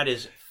 that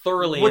is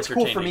thoroughly What's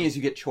entertaining. cool for me is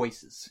you get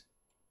choices.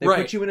 They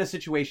put you in a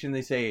situation.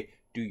 They say,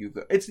 "Do you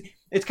go?"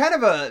 It's kind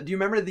of a. Do you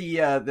remember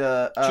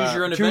the Choose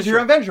Your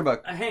Own Adventure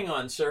book? Hang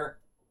on, sir.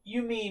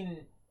 You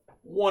mean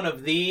one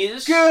of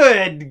these?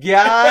 Good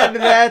God,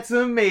 that's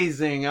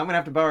amazing! I'm gonna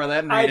have to borrow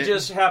that. And read I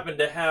just happen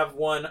to have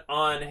one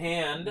on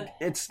hand.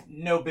 It's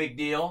no big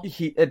deal.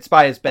 It's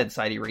by his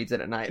bedside. He reads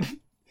it at night.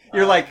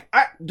 You're like,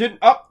 I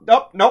didn't.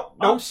 Nope.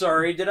 I'm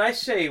sorry. Did I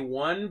say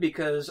one?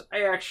 Because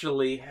I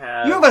actually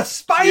have. You have a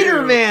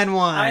Spider-Man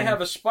one. I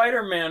have a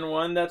Spider-Man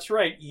one. That's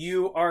right.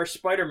 You are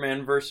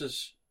Spider-Man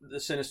versus the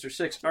Sinister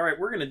Six. All right,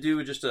 we're gonna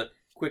do just a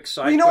quick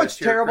side. You know what's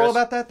here, terrible Chris.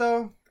 about that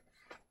though?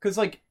 Because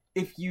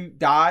if you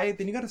die,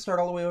 then you got to start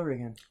all the way over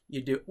again.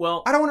 You do.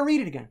 Well, I don't want to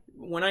read it again.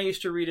 When I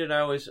used to read it,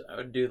 I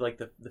would do like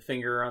the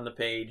finger on the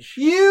page.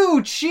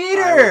 You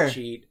cheater!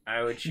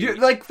 I would cheat.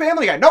 Like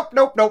Family Guy. Nope.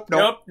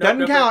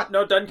 Doesn't count.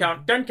 No, doesn't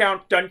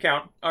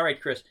count. All right,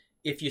 Chris.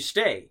 If you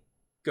stay,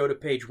 go to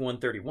page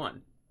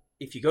 131.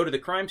 If you go to the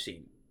crime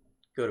scene,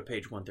 go to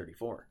page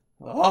 134.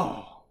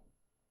 Oh.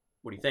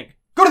 What do you think?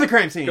 Go to the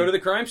crime scene. Go to the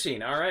crime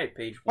scene. All right,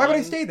 page 134. Why would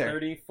I stay there?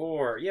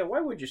 34. Yeah,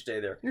 why would you stay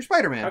there? You're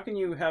Spider-Man. How can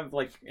you have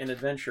like an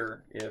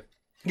adventure if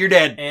you're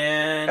dead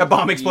and a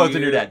bomb explodes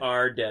and you're dead?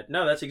 Are dead.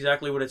 No, that's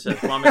exactly what it says.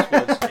 Bomb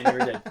explodes and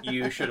you're dead.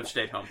 You should have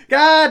stayed home.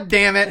 God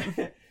damn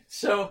it.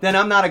 So then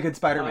I'm not a good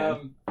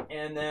Spider-Man.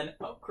 And then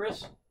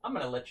Chris, I'm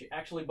going to let you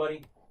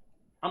buddy.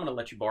 I'm going to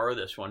let you borrow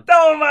this one.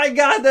 Oh my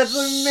God, that's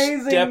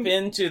amazing. Step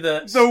into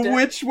the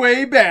Which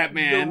Way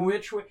Batman. The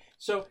Which Way.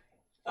 So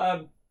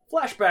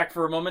flashback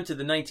for a moment to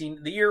the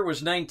year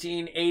was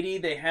 1980.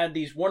 They had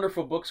these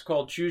wonderful books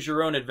called Choose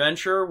Your Own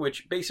Adventure,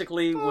 which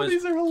basically was...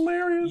 these are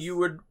hilarious. You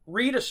would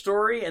read a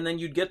story, and then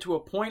you'd get to a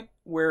point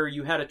where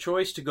you had a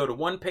choice to go to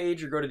one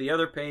page or go to the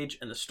other page,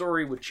 and the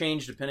story would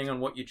change depending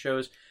on what you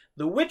chose.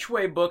 The Which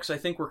Way books, I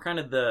think, were kind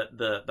of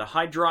the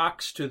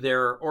Hydrox to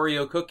their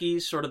Oreo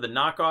cookies, sort of the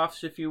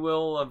knockoffs, if you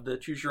will, of the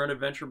Choose Your Own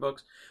Adventure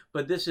books.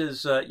 But this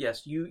is,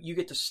 yes, you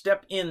get to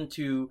step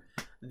into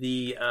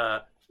the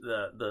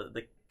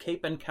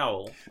cape and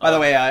cowl. By the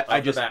way, I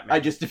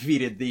just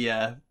defeated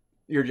the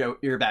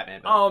your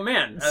Batman. Oh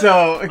man!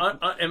 So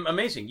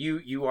amazing!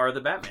 You are the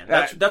Batman.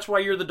 That's why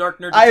you're the Dark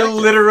Nerd Detective. I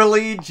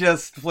literally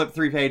just flipped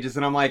 3 pages,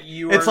 and I'm like,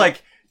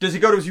 like, does he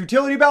go to his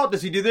utility belt?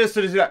 Does he do this?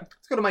 Or does he?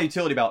 Let's go to my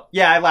utility belt.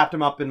 Yeah, I lapped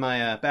him up in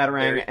my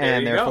Batarang,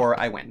 and therefore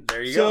I win.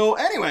 There you go. go.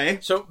 So anyway,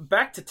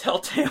 back to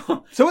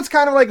Telltale. So it's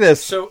kind of like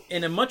this. So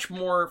in a much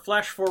more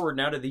flash forward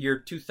now to the year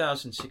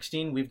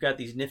 2016, we've got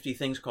these nifty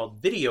things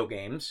called video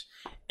games,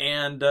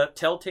 and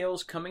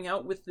Telltale's coming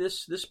out with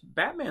this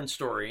Batman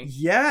story.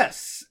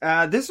 Yes,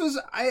 this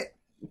was I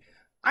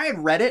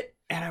had read it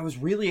and I was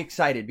really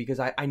excited because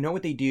I know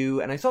what they do,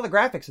 and I saw the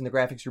graphics, and the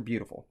graphics are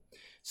beautiful.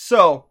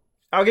 So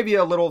I'll give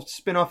you a little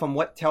spin-off on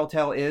what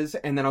Telltale is,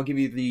 and then I'll give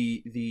you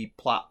the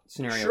plot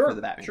scenario for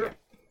the Batman game.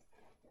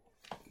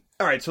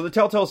 All right, so the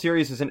Telltale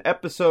series is an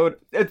episode...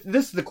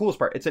 This is the coolest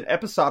part. It's an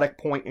episodic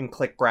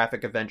point-and-click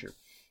graphic adventure.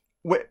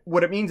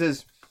 What it means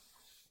is,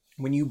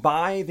 when you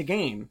buy the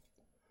game,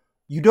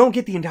 you don't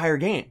get the entire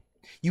game.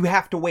 You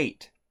have to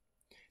wait.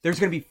 There's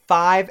going to be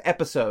 5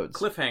 episodes.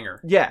 Cliffhanger.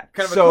 Yeah.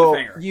 Kind of a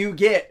cliffhanger. You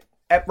get...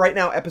 Right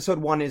now, episode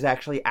 1 is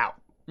actually out.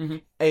 Mm-hmm.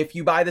 If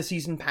you buy the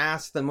season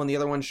pass, then when the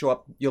other ones show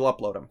up, you'll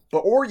upload them.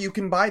 Or you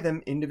can buy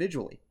them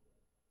individually.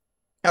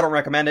 I don't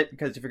recommend it,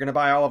 because if you're going to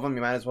buy all of them,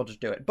 you might as well just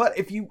do it. But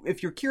if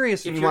you're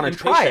curious and you want to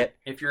try it...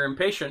 If you're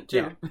impatient,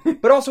 too. Yeah.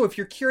 But also, if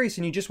you're curious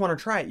and you just want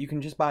to try it, you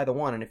can just buy the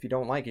one. And if you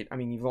don't like it, I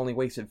mean, you've only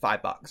wasted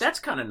 $5.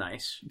 That's kind of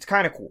nice. It's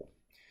kind of cool.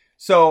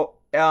 So,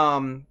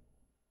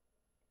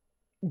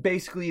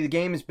 basically, the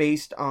game is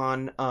based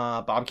on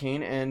Bob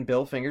Kane and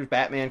Bill Finger's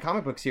Batman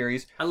comic book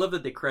series. I love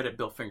that they credit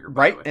Bill Finger,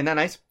 by the way. Isn't that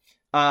nice?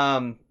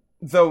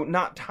 Though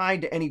not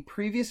tied to any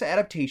previous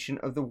adaptation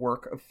of the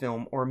work of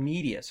film or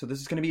media. So this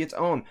is going to be its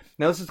own.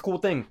 Now, this is the cool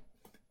thing.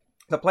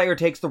 The player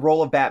takes the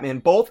role of Batman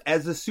both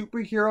as the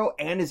superhero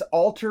and his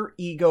alter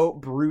ego,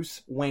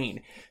 Bruce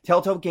Wayne.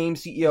 Telltale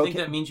Games CEO... You think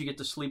that means you get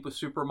to sleep with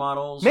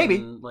supermodels?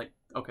 Maybe.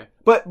 Okay.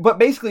 But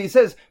basically, it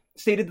says...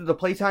 stated that the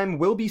playtime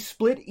will be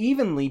split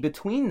evenly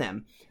between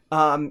them.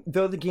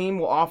 Though the game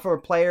will offer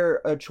a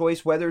player a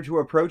choice whether to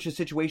approach a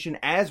situation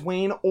as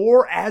Wayne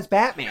or as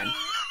Batman.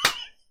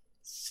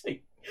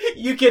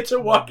 You get to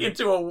walk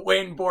into a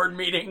Wayne board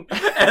meeting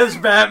as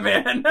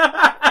Batman.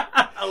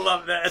 I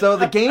love that. So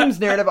the game's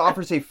narrative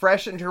offers a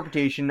fresh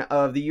interpretation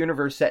of the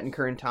universe set in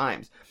current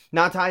times.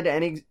 Not tied to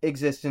any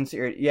existence.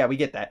 Yeah, we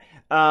get that.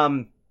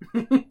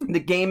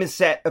 The game is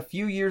set a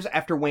few years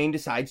after Wayne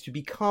decides to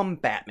become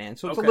Batman,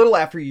 so it's a little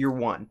after year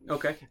 1.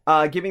 Okay.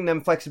 Giving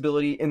them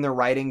flexibility in their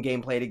writing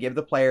gameplay to give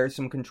the player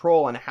some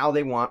control on how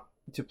they want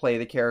to play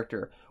the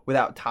character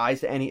without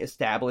ties to any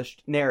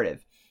established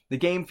narrative. The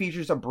game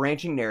features a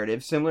branching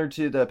narrative similar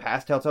to the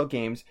past Telltale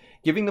games,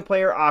 giving the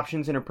player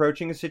options in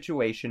approaching a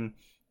situation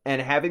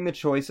and having the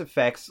choice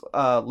affects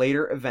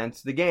later events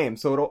of the game,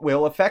 so it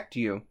will affect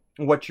you.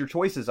 What your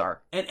choices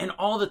are. And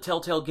all the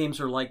Telltale games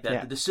are like that.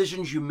 Yeah. The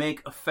decisions you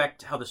make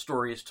affect how the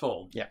story is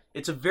told. Yeah.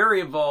 It's a very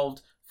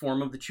evolved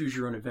form of the Choose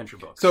Your Own Adventure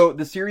books. So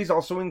the series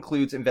also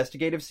includes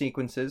investigation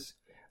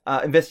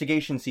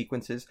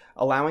sequences,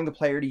 allowing the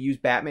player to use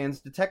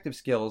Batman's detective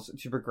skills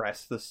to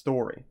progress the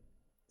story.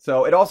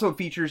 So it also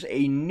features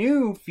a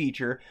new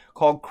feature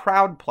called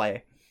Crowd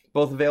Play,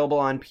 both available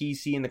on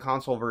PC and the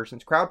console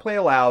versions. Crowd Play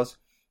allows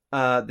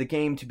the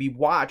game to be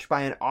watched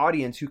by an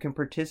audience who can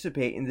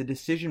participate in the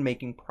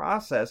decision-making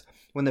process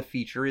when the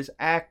feature is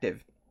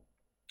active.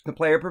 The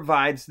player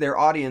provides their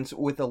audience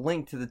with a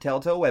link to the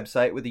Telltale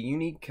website with a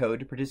unique code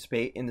to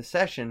participate in the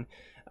session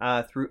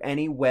through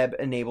any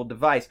web-enabled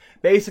device.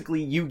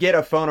 Basically, you get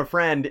a phone a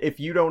friend if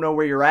you don't know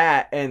where you're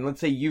at, and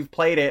let's say you've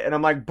played it, and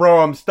I'm like,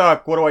 bro, I'm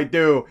stuck. What do I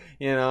do?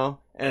 You know?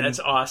 And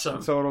that's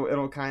awesome. So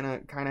it'll kind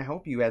of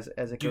help you as it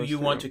goes. Do you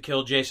want to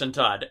kill Jason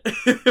Todd?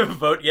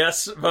 Vote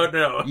yes, vote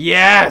no.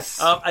 Yes!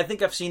 I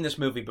think I've seen this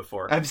movie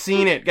before. I've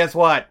seen it. Guess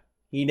what?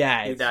 He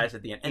dies. He dies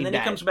at the end. And then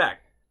dies. he comes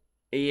back.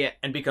 Yeah.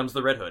 And becomes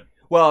the Red Hood.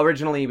 Well,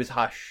 originally he was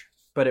Hush,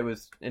 but it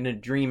was in a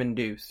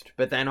dream-induced.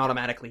 But then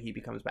automatically he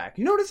becomes back.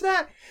 You notice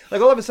that?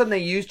 Like, all of a sudden they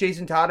used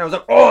Jason Todd, and I was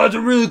like, oh, that's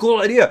a really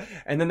cool idea.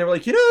 And then they were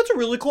like, that's a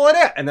really cool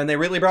idea. And then they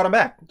really brought him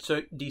back.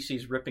 So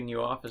DC's ripping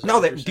you off? No,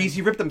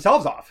 DC ripped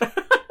themselves off.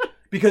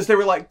 Because they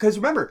were like, because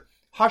remember,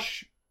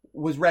 Hush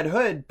was Red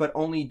Hood, but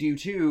only due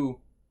to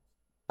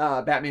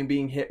Batman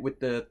being hit with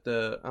the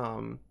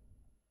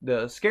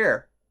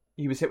scare.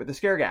 He was hit with the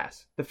scare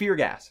gas, the fear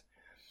gas,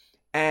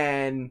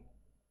 and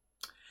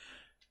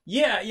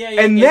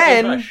and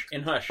then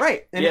in Hush,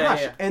 right, in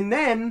Hush, and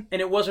then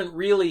it wasn't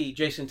really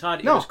Jason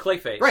Todd; it was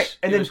Clayface, right?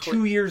 And then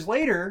 2 years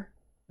later,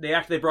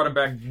 they brought him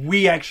back.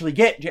 We actually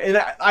get, and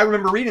I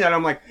remember reading that.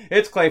 I'm like,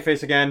 it's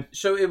Clayface again.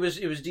 So it was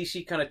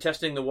DC kind of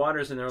testing the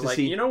waters, and they're like,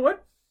 you know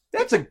what?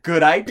 That's a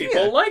good idea.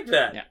 People like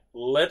that. Yeah.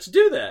 Let's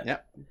do that. Yeah.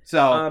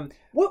 So,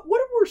 what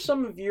were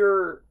some of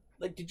your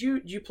Did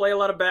you play a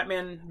lot of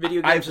Batman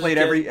video games? I've played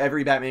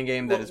every Batman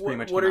game that is pretty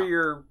much. What are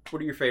your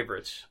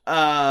Favorites?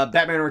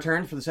 Batman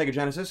Returns for the Sega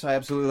Genesis. I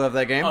absolutely love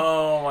that game.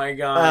 Oh my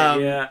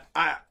god! Yeah.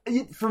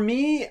 For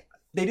me,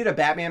 they did a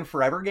Batman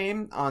Forever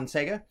game on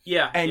Sega.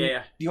 Yeah,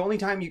 and the only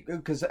time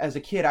because as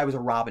a kid I was a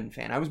Robin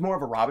fan. I was more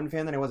of a Robin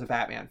fan than I was a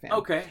Batman fan.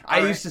 Okay, I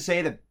used to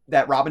say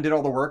that Robin did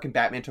all the work and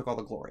Batman took all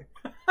the glory.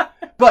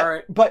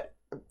 But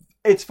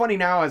it's funny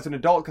now as an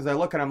adult because I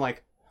look and I'm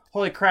like,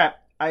 holy crap!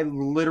 I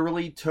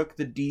literally took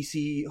the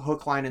DC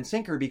hook, line, and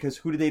sinker because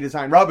who did they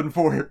design Robin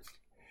for?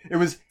 It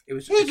was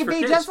he could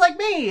be just like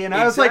me, and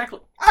I was like,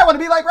 I want to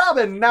be like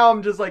Robin. Now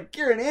I'm just like,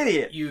 you're an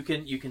idiot. You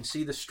can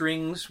see the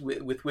strings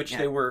with which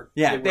they were.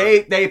 Yeah,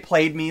 they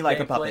played me like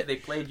a puppet. They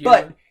played you.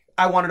 But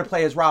I wanted to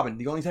play as Robin.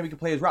 The only time you could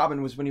play as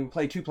Robin was when you would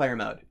play 2-player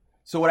mode.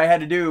 So what I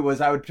had to do was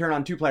I would turn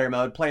on 2-player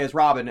mode, play as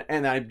Robin,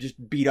 and I'd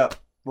just beat up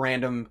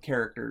random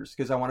characters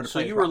because I wanted to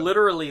play. So you were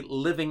literally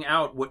living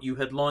out what you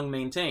had long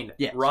maintained.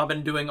 Yes.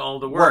 Robin doing all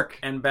the work.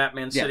 And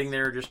Batman sitting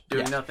there just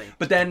doing nothing.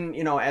 But then,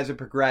 as it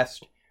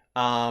progressed,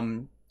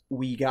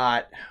 we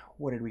got,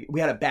 we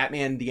had a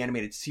Batman the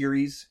Animated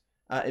Series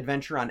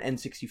adventure on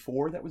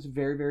N64 that was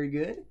very, very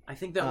good. I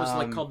think that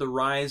was called The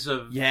Rise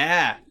of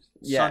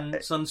Sun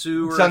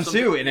Tzu or Sun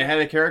Tzu, and it had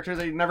a character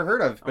that you'd never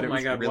heard of, but it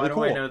was really cool.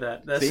 Why do I know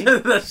that?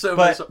 That's so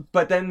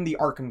But then the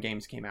Arkham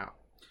games came out.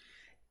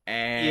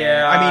 And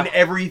I mean,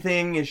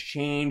 everything has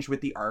changed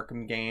with the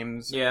Arkham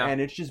games. Yeah. And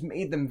it's just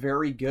made them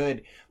very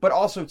good. But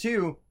also,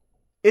 too,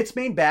 it's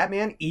made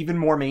Batman even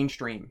more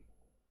mainstream.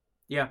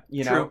 Yeah,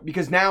 true.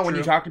 Because now when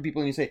you talk to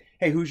people and you say,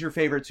 hey, who's your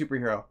favorite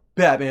superhero?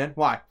 Batman.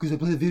 Why? Because I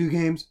play video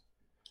games.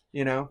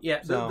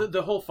 Yeah, so.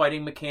 the whole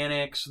fighting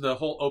mechanics, the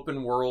whole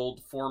open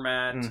world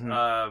format.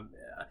 Mm-hmm.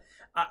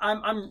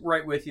 I'm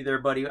right with you there,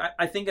 buddy.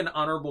 I think an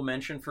honorable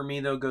mention for me,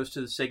 though, goes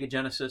to the Sega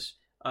Genesis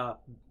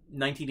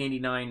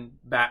 1989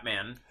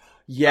 Batman.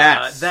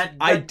 Yes,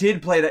 I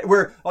did play that.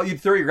 Where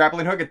you'd throw your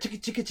grappling hook, and chicka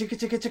chicka chicka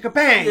chicka chicka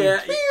bang,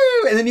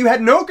 and then you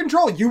had no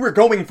control. You were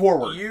going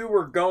forward.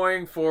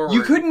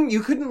 You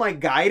couldn't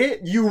like guide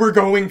it. You were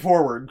going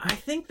forward. I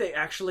think they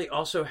actually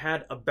also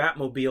had a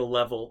Batmobile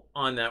level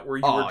on that, where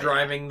you were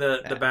driving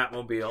the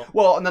Batmobile.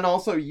 Well, and then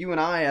also you and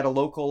I at a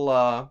local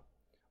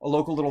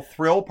little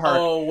thrill park.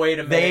 Oh, wait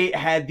a minute! They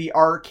had the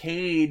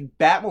arcade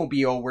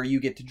Batmobile where you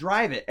get to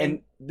drive it,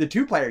 and the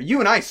 2-player. You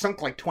and I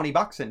sunk like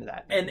 $20 into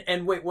that.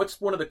 And wait, what's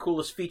one of the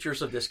coolest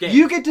features of this game?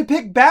 You get to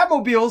pick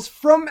Batmobiles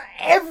from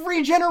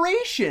every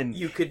generation.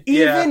 You could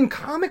even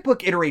comic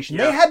book iteration.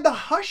 Yeah. They had the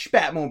Hush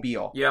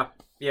Batmobile. Yeah.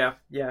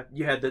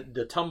 You had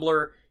the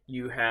Tumbler.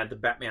 You had the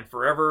Batman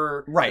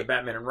Forever, Right. the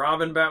Batman and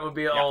Robin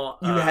Batmobile.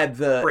 You had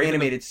the Brave and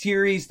animated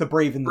series, The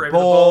Brave and the Brave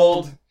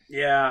Bold. and the Bold.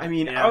 Yeah. I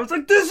mean, yeah. I was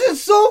like, this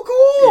is so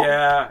cool!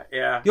 Yeah,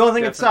 yeah. The only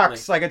thing that definitely.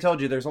 sucks, like I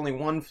told you, there's only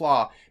one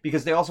flaw,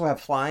 because they also have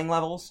flying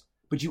levels,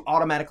 but you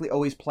automatically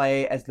always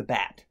play as the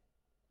Bat.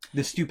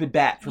 The stupid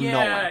Bat from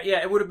Nolan.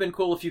 Yeah, it would have been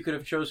cool if you could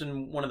have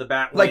chosen one of the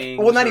Batwings. Like,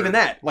 well, not even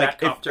that.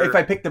 Like, Batcopter. if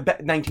I pick the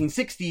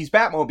 1960s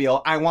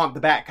Batmobile, I want the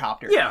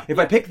Batcopter. Yeah. If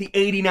I pick the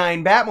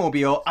 89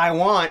 Batmobile, I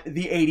want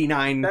the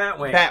 89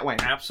 Batwing.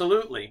 Batwing.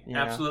 Absolutely.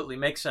 Yeah. Absolutely.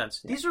 Makes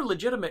sense. These are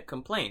legitimate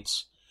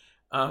complaints.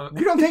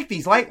 We don't take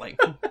these lightly.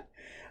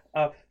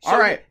 All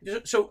right.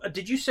 So,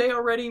 did you say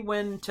already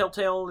when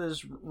Telltale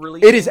is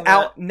releasing? It is that?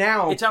 out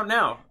now. It's out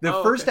now. The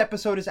Oh, first okay.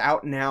 episode is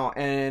out now,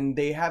 and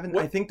they haven't.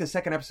 What- I think the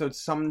second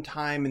episode's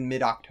sometime in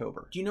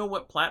mid-October. Do you know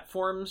what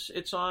platforms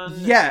it's on?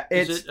 Yeah,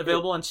 is it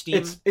available on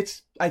Steam?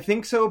 It's. I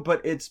think so, but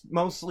it's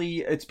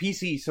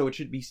PC, so it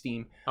should be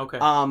Steam. Okay.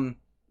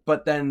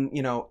 But then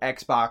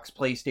Xbox,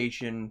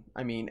 PlayStation.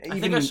 I mean, I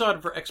think I saw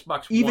it for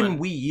Xbox even One.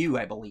 Wii U,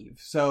 I believe.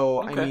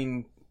 So Okay. I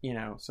mean,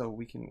 so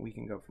we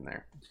can go from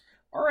there.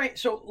 All right,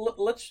 so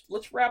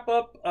let's wrap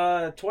up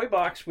Toy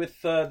Box with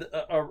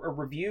a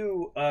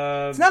review.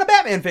 It's not a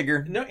Batman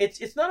figure. No,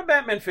 it's not a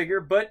Batman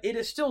figure, but it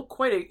is still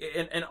quite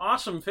an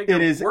awesome figure.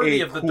 It is worthy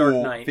a of the cool Dark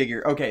Knight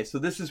figure. Okay, so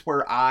this is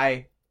where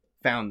I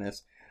found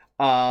this.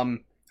 I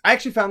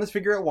actually found this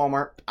figure at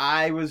Walmart.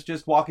 I was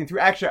just walking through.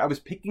 Actually, I was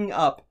picking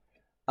up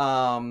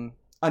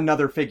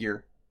another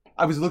figure.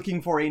 I was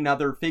looking for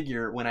another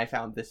figure when I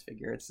found this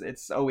figure.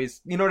 It's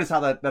always, you notice how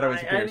that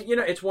always appears.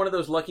 it's one of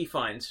those lucky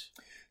finds.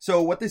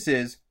 So what this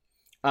is,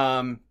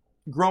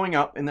 growing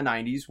up in the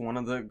 90s, one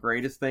of the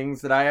greatest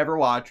things that I ever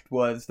watched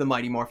was the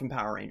Mighty Morphin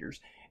Power Rangers.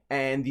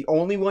 And the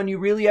only one you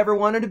really ever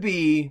wanted to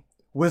be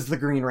was the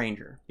Green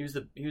Ranger. He was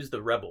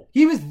the rebel.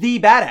 He was the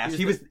badass.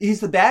 He was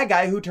He's the bad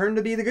guy who turned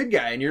to be the good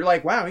guy. And you're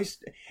like, wow,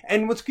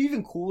 and what's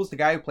even cool is the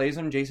guy who plays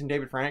him, Jason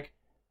David Frank.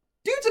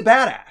 Dude's a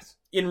badass.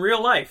 In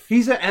real life.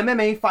 He's an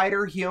MMA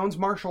fighter. He owns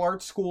martial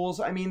arts schools.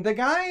 I mean, the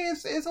guy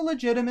is a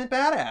legitimate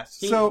badass.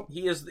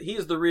 He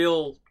is the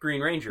real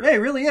Green Ranger. Yeah, he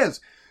really is.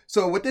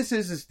 So what this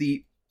is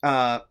the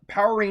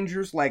Power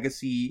Rangers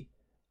Legacy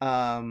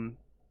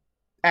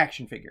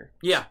action figure.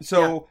 Yeah.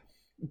 So,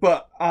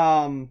 but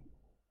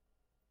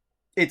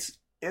it's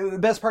the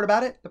best part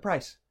about it. The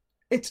price.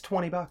 It's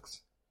 $20.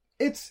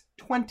 It's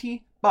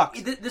 $20.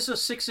 This is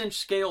a 6-inch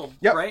scale,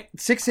 Yep. right?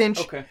 6-inch.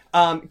 Okay.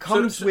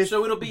 Comes with.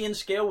 So it'll be in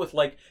scale with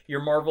like your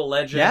Marvel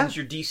Legends,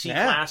 Yeah. your DC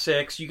Yeah.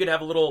 Classics. You could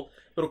have a little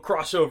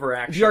crossover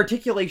action. The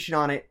articulation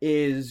on it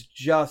is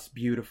just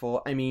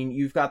beautiful. I mean,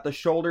 you've got the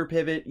shoulder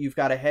pivot, you've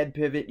got a head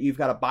pivot, you've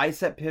got a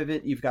bicep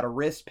pivot, you've got a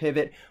wrist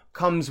pivot.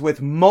 Comes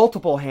with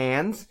multiple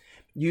hands.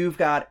 You've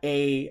got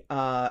a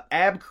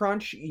ab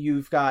crunch.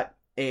 You've got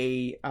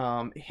a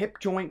hip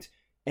joint,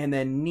 and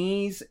then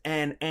knees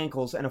and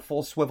ankles, and a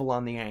full swivel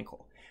on the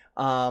ankle.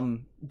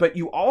 But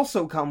you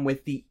also come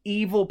with the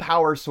evil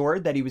power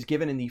sword that he was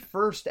given in the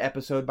first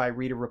episode by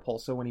Rita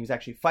Repulsa when he was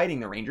actually fighting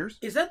the Rangers.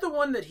 Is that the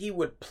one that he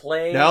would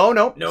play? No.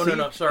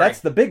 Sorry.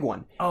 That's the big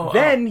one. Oh,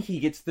 Then he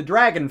gets the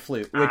Dragon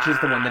Flute, which is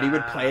the one that he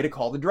would play to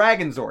call the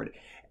Dragon Zord.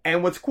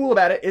 And what's cool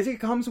about it is it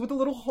comes with a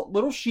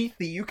little sheath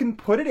that you can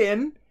put it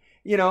in,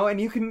 and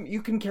you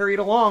can carry it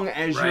along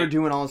as you're Right.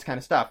 doing all this kind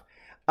of stuff.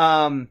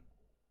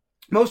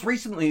 Most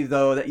recently,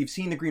 though, that you've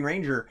seen the Green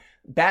Ranger,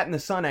 Bat in the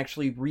Sun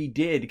actually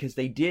redid, because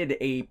they did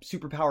a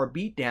superpower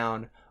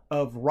beatdown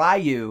of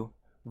Ryu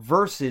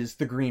versus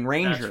the Green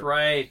Ranger. That's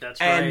right.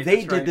 And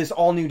they did this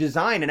all new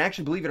design, and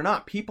actually, believe it or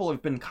not, people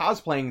have been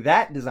cosplaying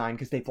that design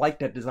because they've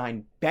liked that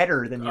design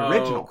better than the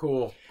original.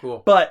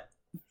 Cool. But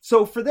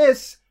so for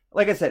this,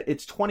 like I said,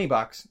 it's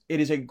 $20. It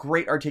is a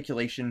great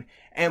articulation,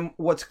 and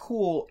what's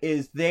cool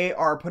is they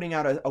are putting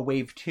out a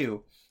Wave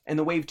 2, and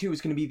the Wave 2 is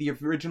going to be the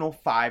original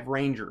 5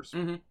 Rangers.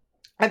 Mm-hmm.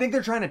 I think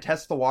they're trying to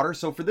test the water.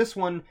 So for this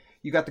one,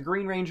 you got the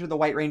Green Ranger, the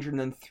White Ranger, and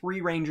then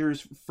 3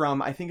 Rangers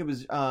from, I think it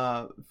was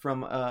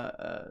from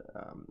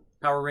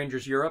Power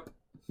Rangers Europe.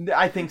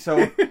 I think so.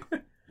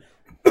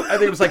 I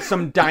think it was like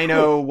some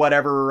Dino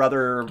whatever or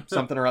other,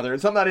 something or other.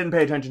 Something I didn't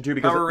pay attention to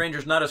because Power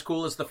Rangers not as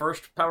cool as the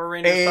first Power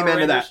Rangers. Amen Power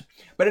to Rangers. that.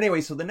 But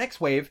anyway, so the next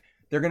wave,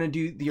 they're going to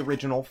do the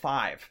original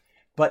 5.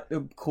 But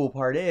the cool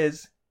part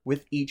is,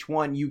 with each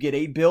one, you get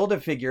a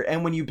Build-A-Figure.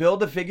 And when you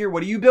build a figure,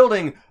 what are you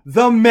building?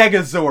 The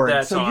Megazord.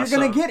 That's so awesome. you're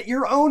going to get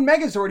your own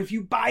Megazord if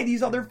you buy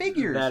these other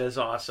figures. That is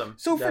awesome.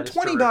 So for That is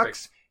 $20, terrific.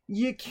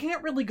 you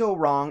can't really go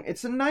wrong.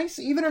 It's a nice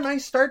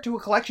start to a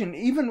collection.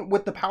 Even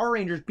with the Power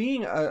Rangers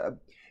being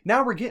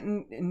now we're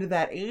getting into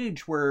that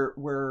age where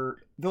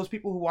those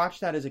people who watched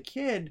that as a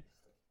kid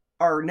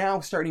are now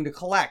starting to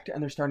collect,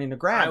 and they're starting to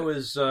grab.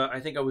 I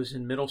think I was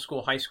in middle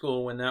school, high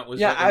school when that was.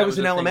 Yeah, when that I was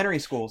in a thing. elementary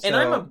school. So.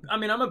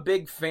 And I'm a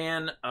big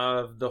fan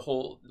of the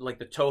whole, like,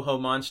 the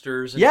Toho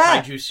Monsters and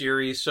Yeah. Kaiju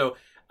series. So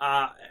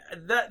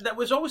that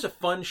was always a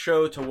fun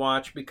show to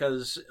watch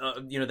because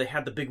they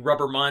had the big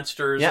rubber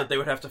monsters Yeah. that they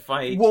would have to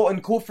fight. Well,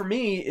 and cool for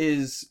me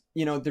is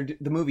the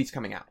movie's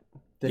coming out.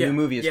 The new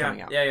movie is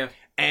coming out. Yeah.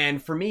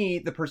 And for me,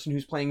 the person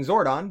who's playing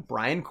Zordon,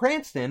 Bryan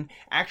Cranston,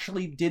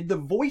 actually did the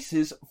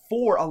voices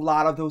for a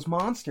lot of those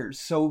monsters.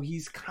 So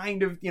he's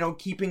kind of,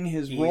 keeping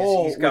his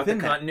role he's got within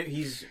the that.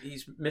 He's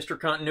Mr.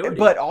 Continuity.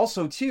 But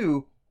also,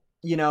 too,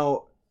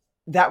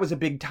 that was a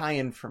big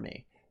tie-in for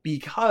me.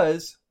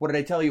 Because, what did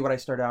I tell you what I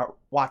started out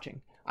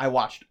watching? I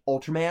watched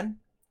Ultraman,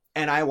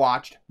 and I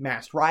watched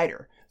Masked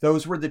Rider.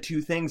 Those were the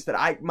two things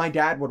that my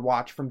dad would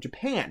watch from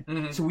Japan.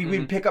 Mm-hmm, So we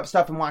would pick up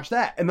stuff and watch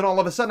that. And then all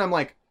of a sudden I'm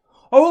like,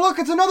 oh, look,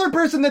 it's another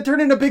person that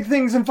turned into big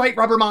things and fight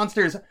rubber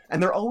monsters.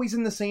 And they're always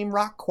in the same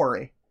rock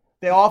quarry.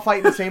 They all fight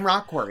in the same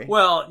rock quarry.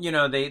 Well,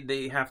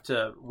 they have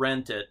to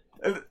rent it.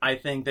 I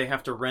think they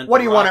have to rent What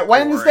do you want it?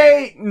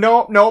 Wednesday?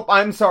 Nope,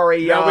 I'm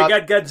sorry. No, we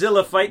got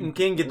Godzilla fighting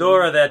King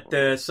Ghidorah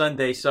that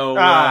Sunday, so...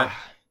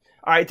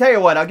 All right, tell you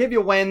what, I'll give you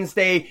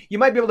Wednesday. You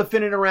might be able to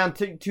fit it around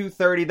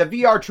 2:30. The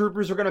VR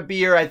troopers are going to be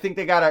here. I think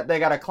they got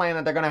a clan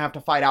that they're going to have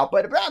to fight out.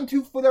 But around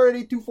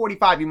 2:30,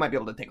 2:45, you might be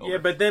able to take over. Yeah,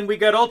 but then we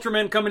got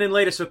Ultraman coming in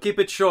later, so keep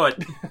it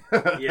short.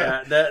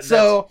 Yeah,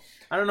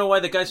 I don't know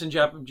why the guys in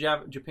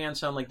Japan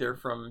sound like they're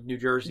from New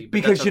Jersey. But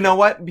because you know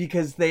what?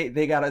 Because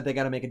they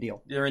gotta make a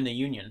deal. They're in the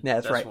union. Yeah,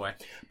 that's right. Why.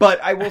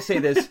 But I will say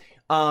this.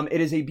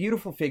 It is a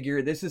beautiful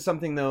figure. This is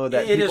something, though,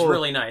 that it is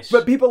really nice.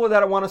 But people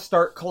that want to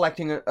start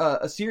collecting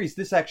a series,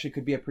 this actually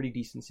could be a pretty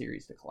decent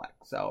series to collect.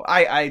 So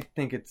I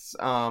think it's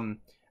a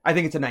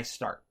nice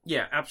start.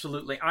 Yeah,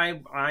 absolutely. I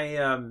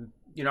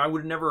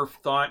would never have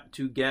thought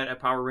to get a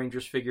Power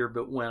Rangers figure,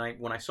 but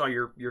when I saw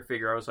your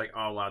figure, I was like,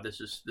 oh wow, this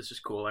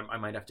is cool. I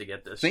might have to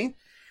get this. See?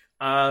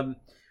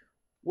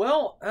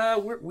 Well,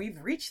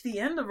 we've reached the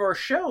end of our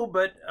show,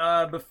 but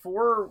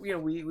before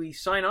we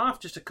sign off,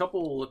 just a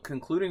couple of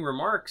concluding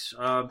remarks.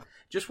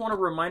 Just want to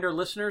remind our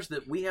listeners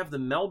that we have the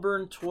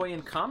Melbourne Toy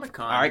and Comic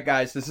Con. All right,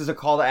 guys, this is a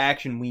call to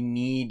action. We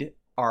need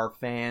our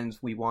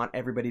fans. We want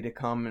everybody to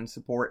come and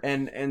support,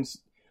 and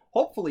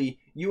hopefully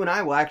you and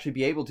I will actually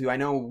be able to. I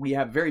know we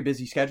have very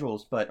busy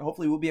schedules, but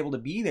hopefully we'll be able to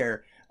be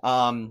there.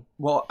 And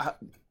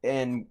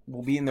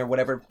we'll be in there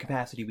whatever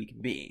capacity we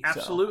can be.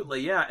 Absolutely,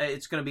 yeah.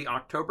 It's going to be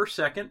October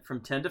 2nd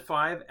from 10 to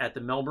 5 at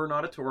the Melbourne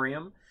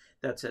Auditorium.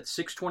 That's at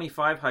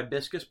 625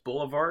 Hibiscus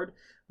Boulevard,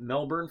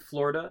 Melbourne,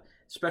 Florida.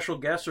 Special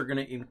guests are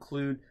going to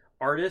include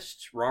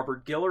artists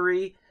Robert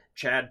Guillory,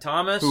 Chad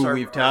Thomas, who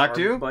we've talked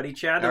to, buddy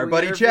Chad, our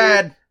buddy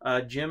Chad.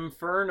 Jim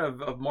Fern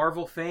of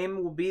Marvel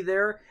fame will be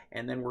there,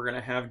 and then we're going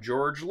to have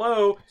George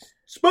Lowe,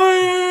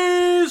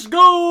 Space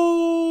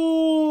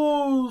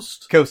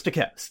Ghost, coast to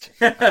coast,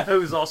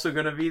 who's also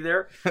going to be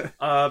there.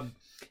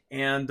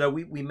 And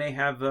we may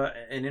have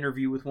an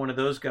interview with one of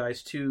those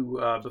guys too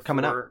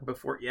coming up.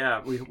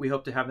 Yeah, we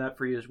hope to have that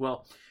for you as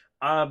well.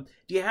 Do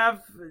you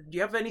have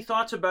any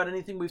thoughts about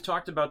anything we've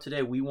talked about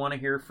today? We want to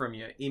hear from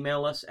you.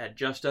 Email us at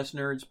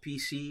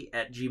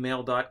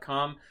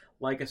justusnerdspc@gmail.com.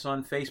 Like us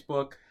on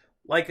Facebook.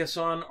 Like us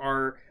on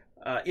our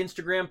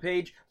Instagram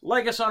page.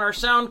 Like us on our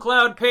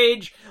SoundCloud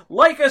page.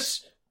 Like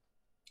us.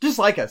 Just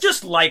like us.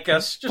 Just like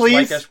us. Just please.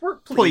 like us.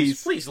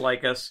 Please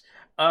like us.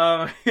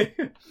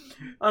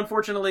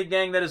 Unfortunately,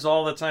 gang, that is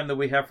all the time that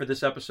we have for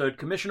this episode.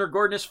 Commissioner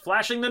Gordon is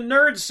flashing the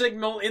nerd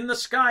signal in the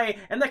sky,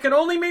 and that can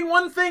only mean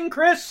one thing,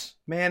 Chris.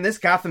 Man, this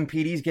Gotham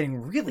PD is getting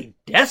really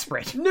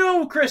desperate.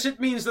 No, Chris,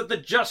 it means that the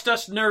Just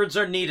Us Nerds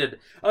are needed.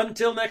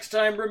 Until next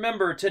time,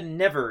 remember to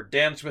never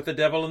dance with the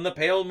devil in the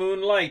pale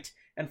moonlight.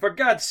 And for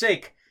God's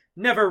sake,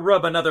 never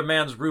rub another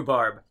man's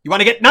rhubarb. You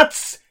want to get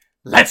nuts?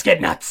 Let's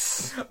get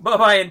nuts.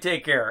 Bye-bye and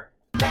take care.